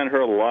 she's around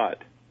her a lot.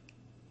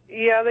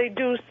 Yeah, they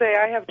do say,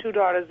 I have 2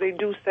 daughters, they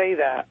do say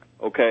that.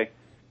 Okay.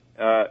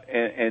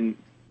 And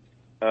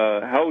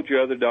how old's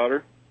your other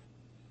daughter?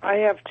 I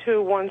have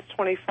 2, one's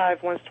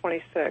 25, one's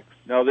 26.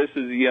 No, this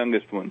is the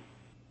youngest one.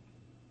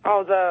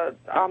 Oh,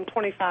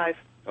 25.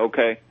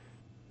 Okay.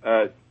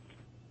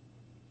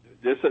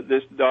 This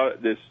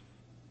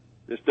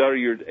daughter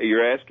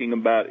you're asking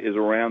about is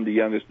around the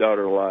youngest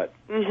daughter a lot.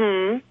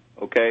 Mm-hmm.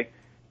 Okay.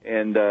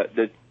 And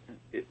does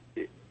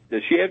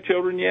she have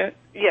children yet?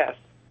 Yes.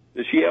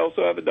 Does she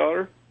also have a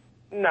daughter?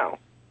 No.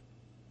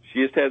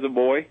 She just has a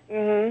boy?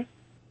 Mm-hmm.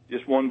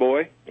 Just one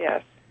boy?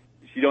 Yes.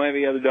 She don't have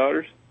any other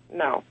daughters?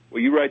 No.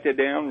 Will you write that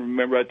down?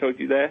 Remember I told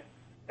you that?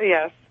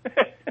 Yes.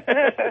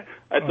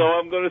 That's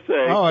all I'm going to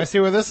say. Oh, I see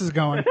where this is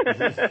going.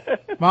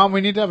 Mom, we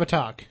need to have a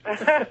talk.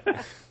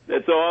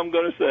 That's all I'm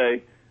going to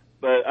say.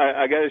 But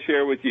I got to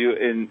share with you,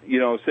 and,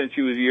 since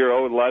she was a year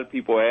old, a lot of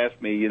people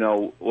ask me,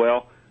 how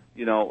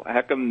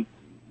come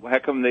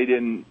they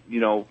didn't,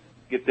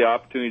 get the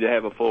opportunity to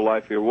have a full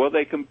life here? Well,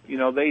 they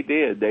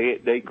did.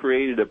 They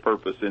created a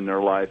purpose in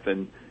their life,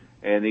 and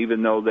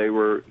even though they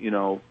were,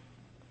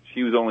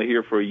 she was only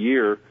here for a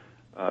year,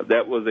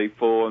 that was a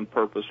full and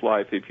purpose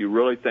life. If you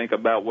really think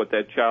about what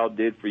that child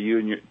did for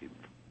you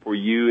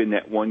in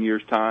that 1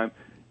 year's time,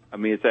 I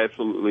mean, it's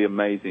absolutely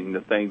amazing,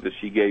 the things that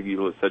she gave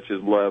you, such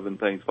as love and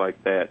things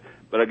like that.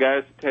 But I got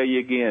to tell you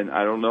again,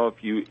 I don't know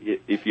if you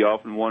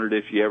often wondered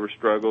if she ever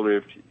struggled or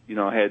if she,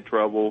 had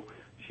trouble.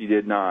 She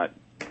did not.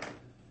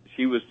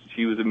 She was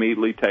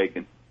immediately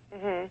taken.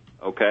 Mm-hmm.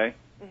 Okay.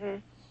 Mm-hmm.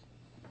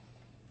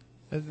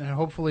 And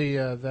hopefully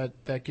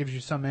that gives you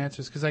some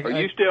answers. Cause I got to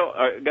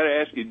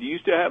ask you, do you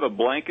still have a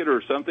blanket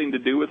or something to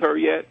do with her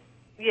yet?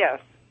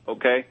 Yes.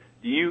 Okay.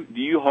 Do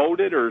you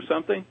hold it or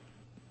something?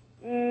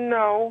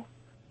 No.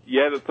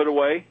 You have it put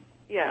away?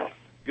 Yes.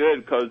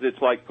 Good, because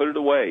it's like put it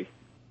away.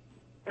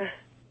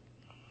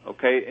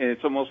 Okay, and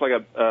it's almost like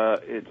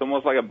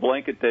a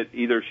blanket that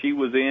either she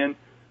was in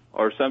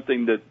or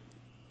something that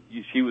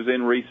she was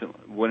in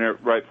recently,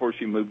 right before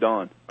she moved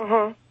on.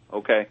 Uh-huh.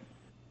 Okay.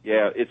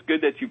 Yeah, it's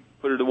good that you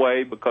put it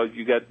away because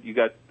you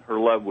got her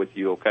love with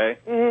you. Okay.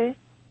 Mhm.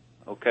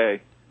 Okay.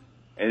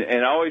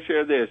 And I always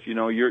share this.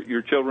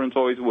 Your children's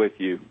always with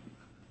you.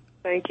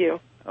 Thank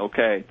you.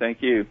 Okay.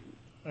 Thank you.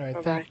 All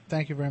right.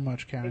 Thank you very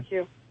much, Karen. Thank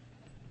you.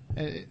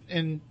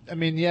 And I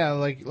mean, yeah,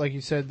 like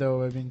you said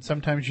though, I mean,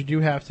 sometimes you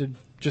do have to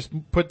just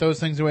put those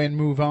things away and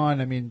move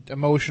on. I mean,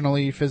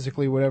 emotionally,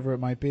 physically, whatever it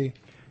might be.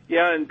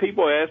 Yeah, and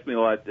people ask me a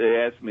lot.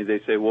 They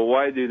say, well,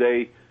 why do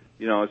they?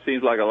 It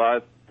seems like a lot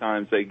of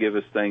times they give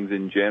us things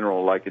in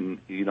general, like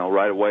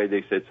right away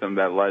they said something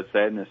about a lot of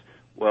sadness.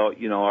 Well,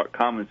 our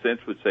common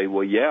sense would say,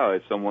 well, yeah,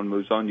 if someone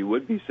moves on, you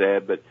would be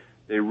sad, but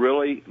they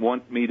really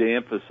want me to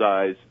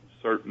emphasize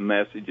certain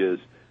messages.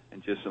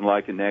 And just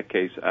like in that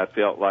case, I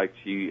felt like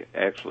she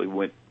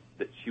actually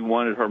that she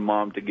wanted her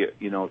mom to get,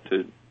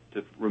 to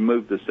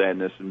remove the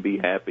sadness and be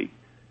happy.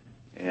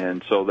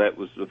 And so that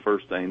was the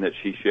first thing that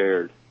she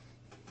shared.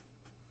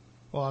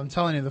 Well, I'm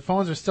telling you, the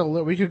phones are still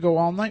lit. We could go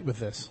all night with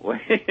this. But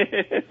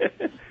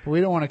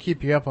we don't want to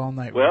keep you up all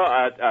night. Well,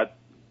 I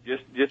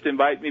just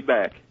invite me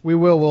back. We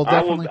will. We'll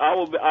definitely. I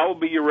will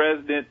be your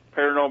resident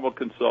paranormal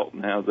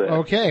consultant. How's that?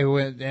 Okay,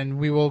 and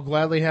we will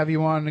gladly have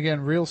you on again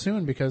real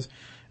soon because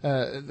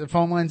the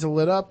phone lines are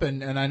lit up,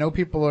 and I know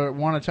people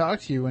want to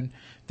talk to you, and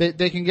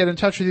they can get in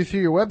touch with you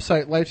through your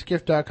website,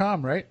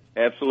 lifesgift.com, right?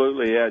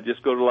 Absolutely, yeah.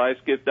 Just go to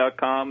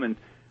lifesgift.com,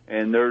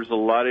 and there's a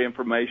lot of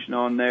information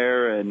on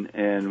there,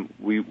 and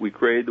we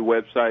created the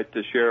website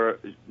to share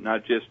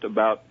not just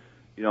about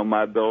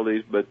my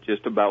abilities, but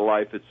just about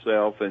life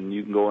itself, and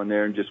you can go in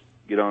there and just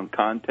get on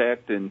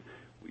contact, and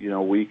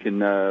we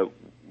can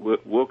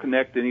we'll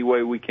connect any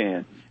way we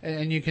can.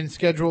 And you can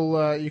schedule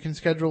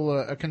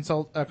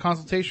a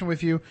consultation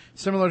with you,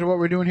 similar to what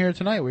we're doing here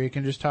tonight, where you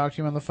can just talk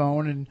to you on the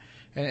phone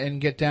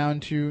and get down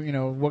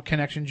to what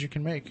connections you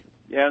can make.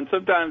 Yeah, and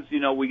sometimes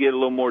we get a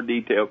little more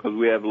detail because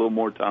we have a little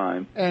more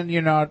time. And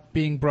you're not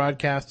being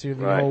broadcast to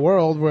the whole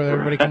world where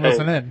everybody can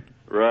listen in.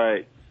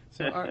 Right.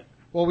 So, all right.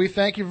 Well, we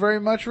thank you very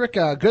much, Rick.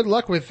 Good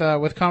luck with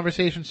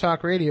Conversations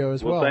Talk Radio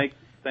as well.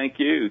 Thank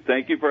you.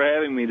 Thank you for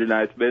having me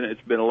tonight.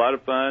 It's been a lot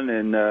of fun,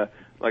 and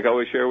like I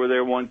always share with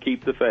everyone,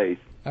 keep the faith.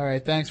 All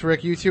right. Thanks,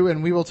 Rick. You too,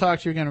 and we will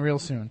talk to you again real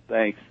soon.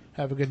 Thanks.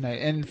 Have a good night.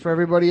 And for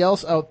everybody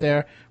else out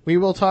there, we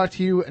will talk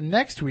to you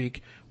next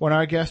week when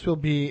our guest will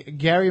be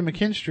Gary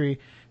McKinstry,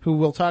 who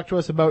will talk to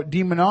us about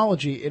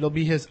demonology. It'll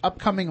be his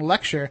upcoming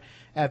lecture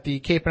at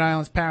the Cape and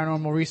Islands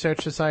Paranormal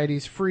Research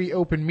Society's free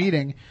open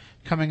meeting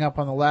coming up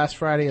on the last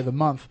Friday of the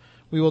month.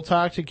 We will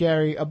talk to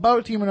Gary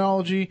about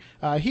demonology.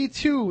 He,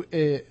 too,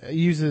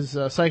 uses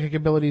psychic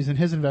abilities in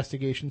his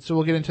investigation, so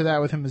we'll get into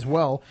that with him as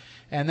well.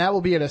 And that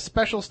will be at a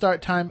special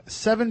start time,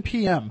 7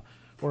 p.m.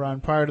 We're on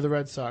prior to the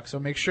Red Sox, so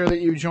make sure that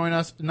you join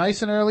us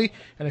nice and early.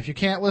 And if you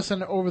can't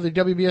listen over the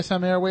WBSM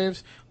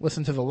airwaves,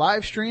 listen to the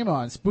live stream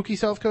on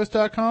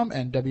SpookySouthCoast.com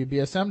and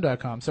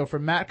WBSM.com. So for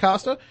Matt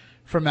Costa,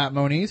 for Matt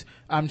Moniz,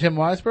 I'm Tim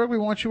Weisberg. We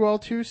want you all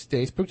to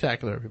stay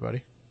spooktacular,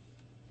 everybody.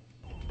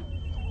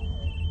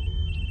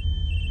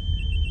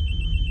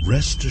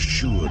 Rest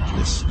assured,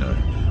 listener,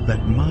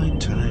 that my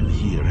time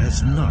here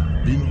has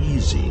not been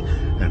easy,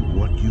 and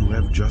what you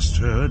have just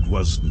heard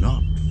was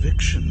not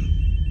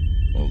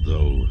fiction.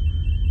 Although,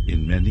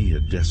 in many a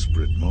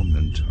desperate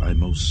moment, I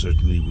most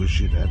certainly wish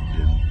it had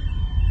been.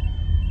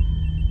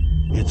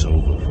 It's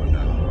over for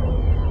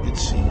now, it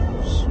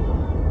seems.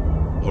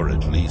 Or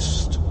at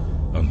least,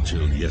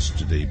 until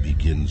yesterday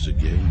begins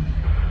again.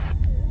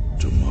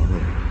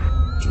 Tomorrow.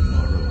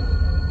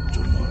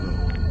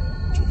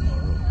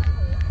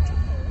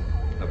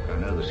 Look, I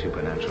know the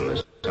supernatural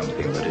is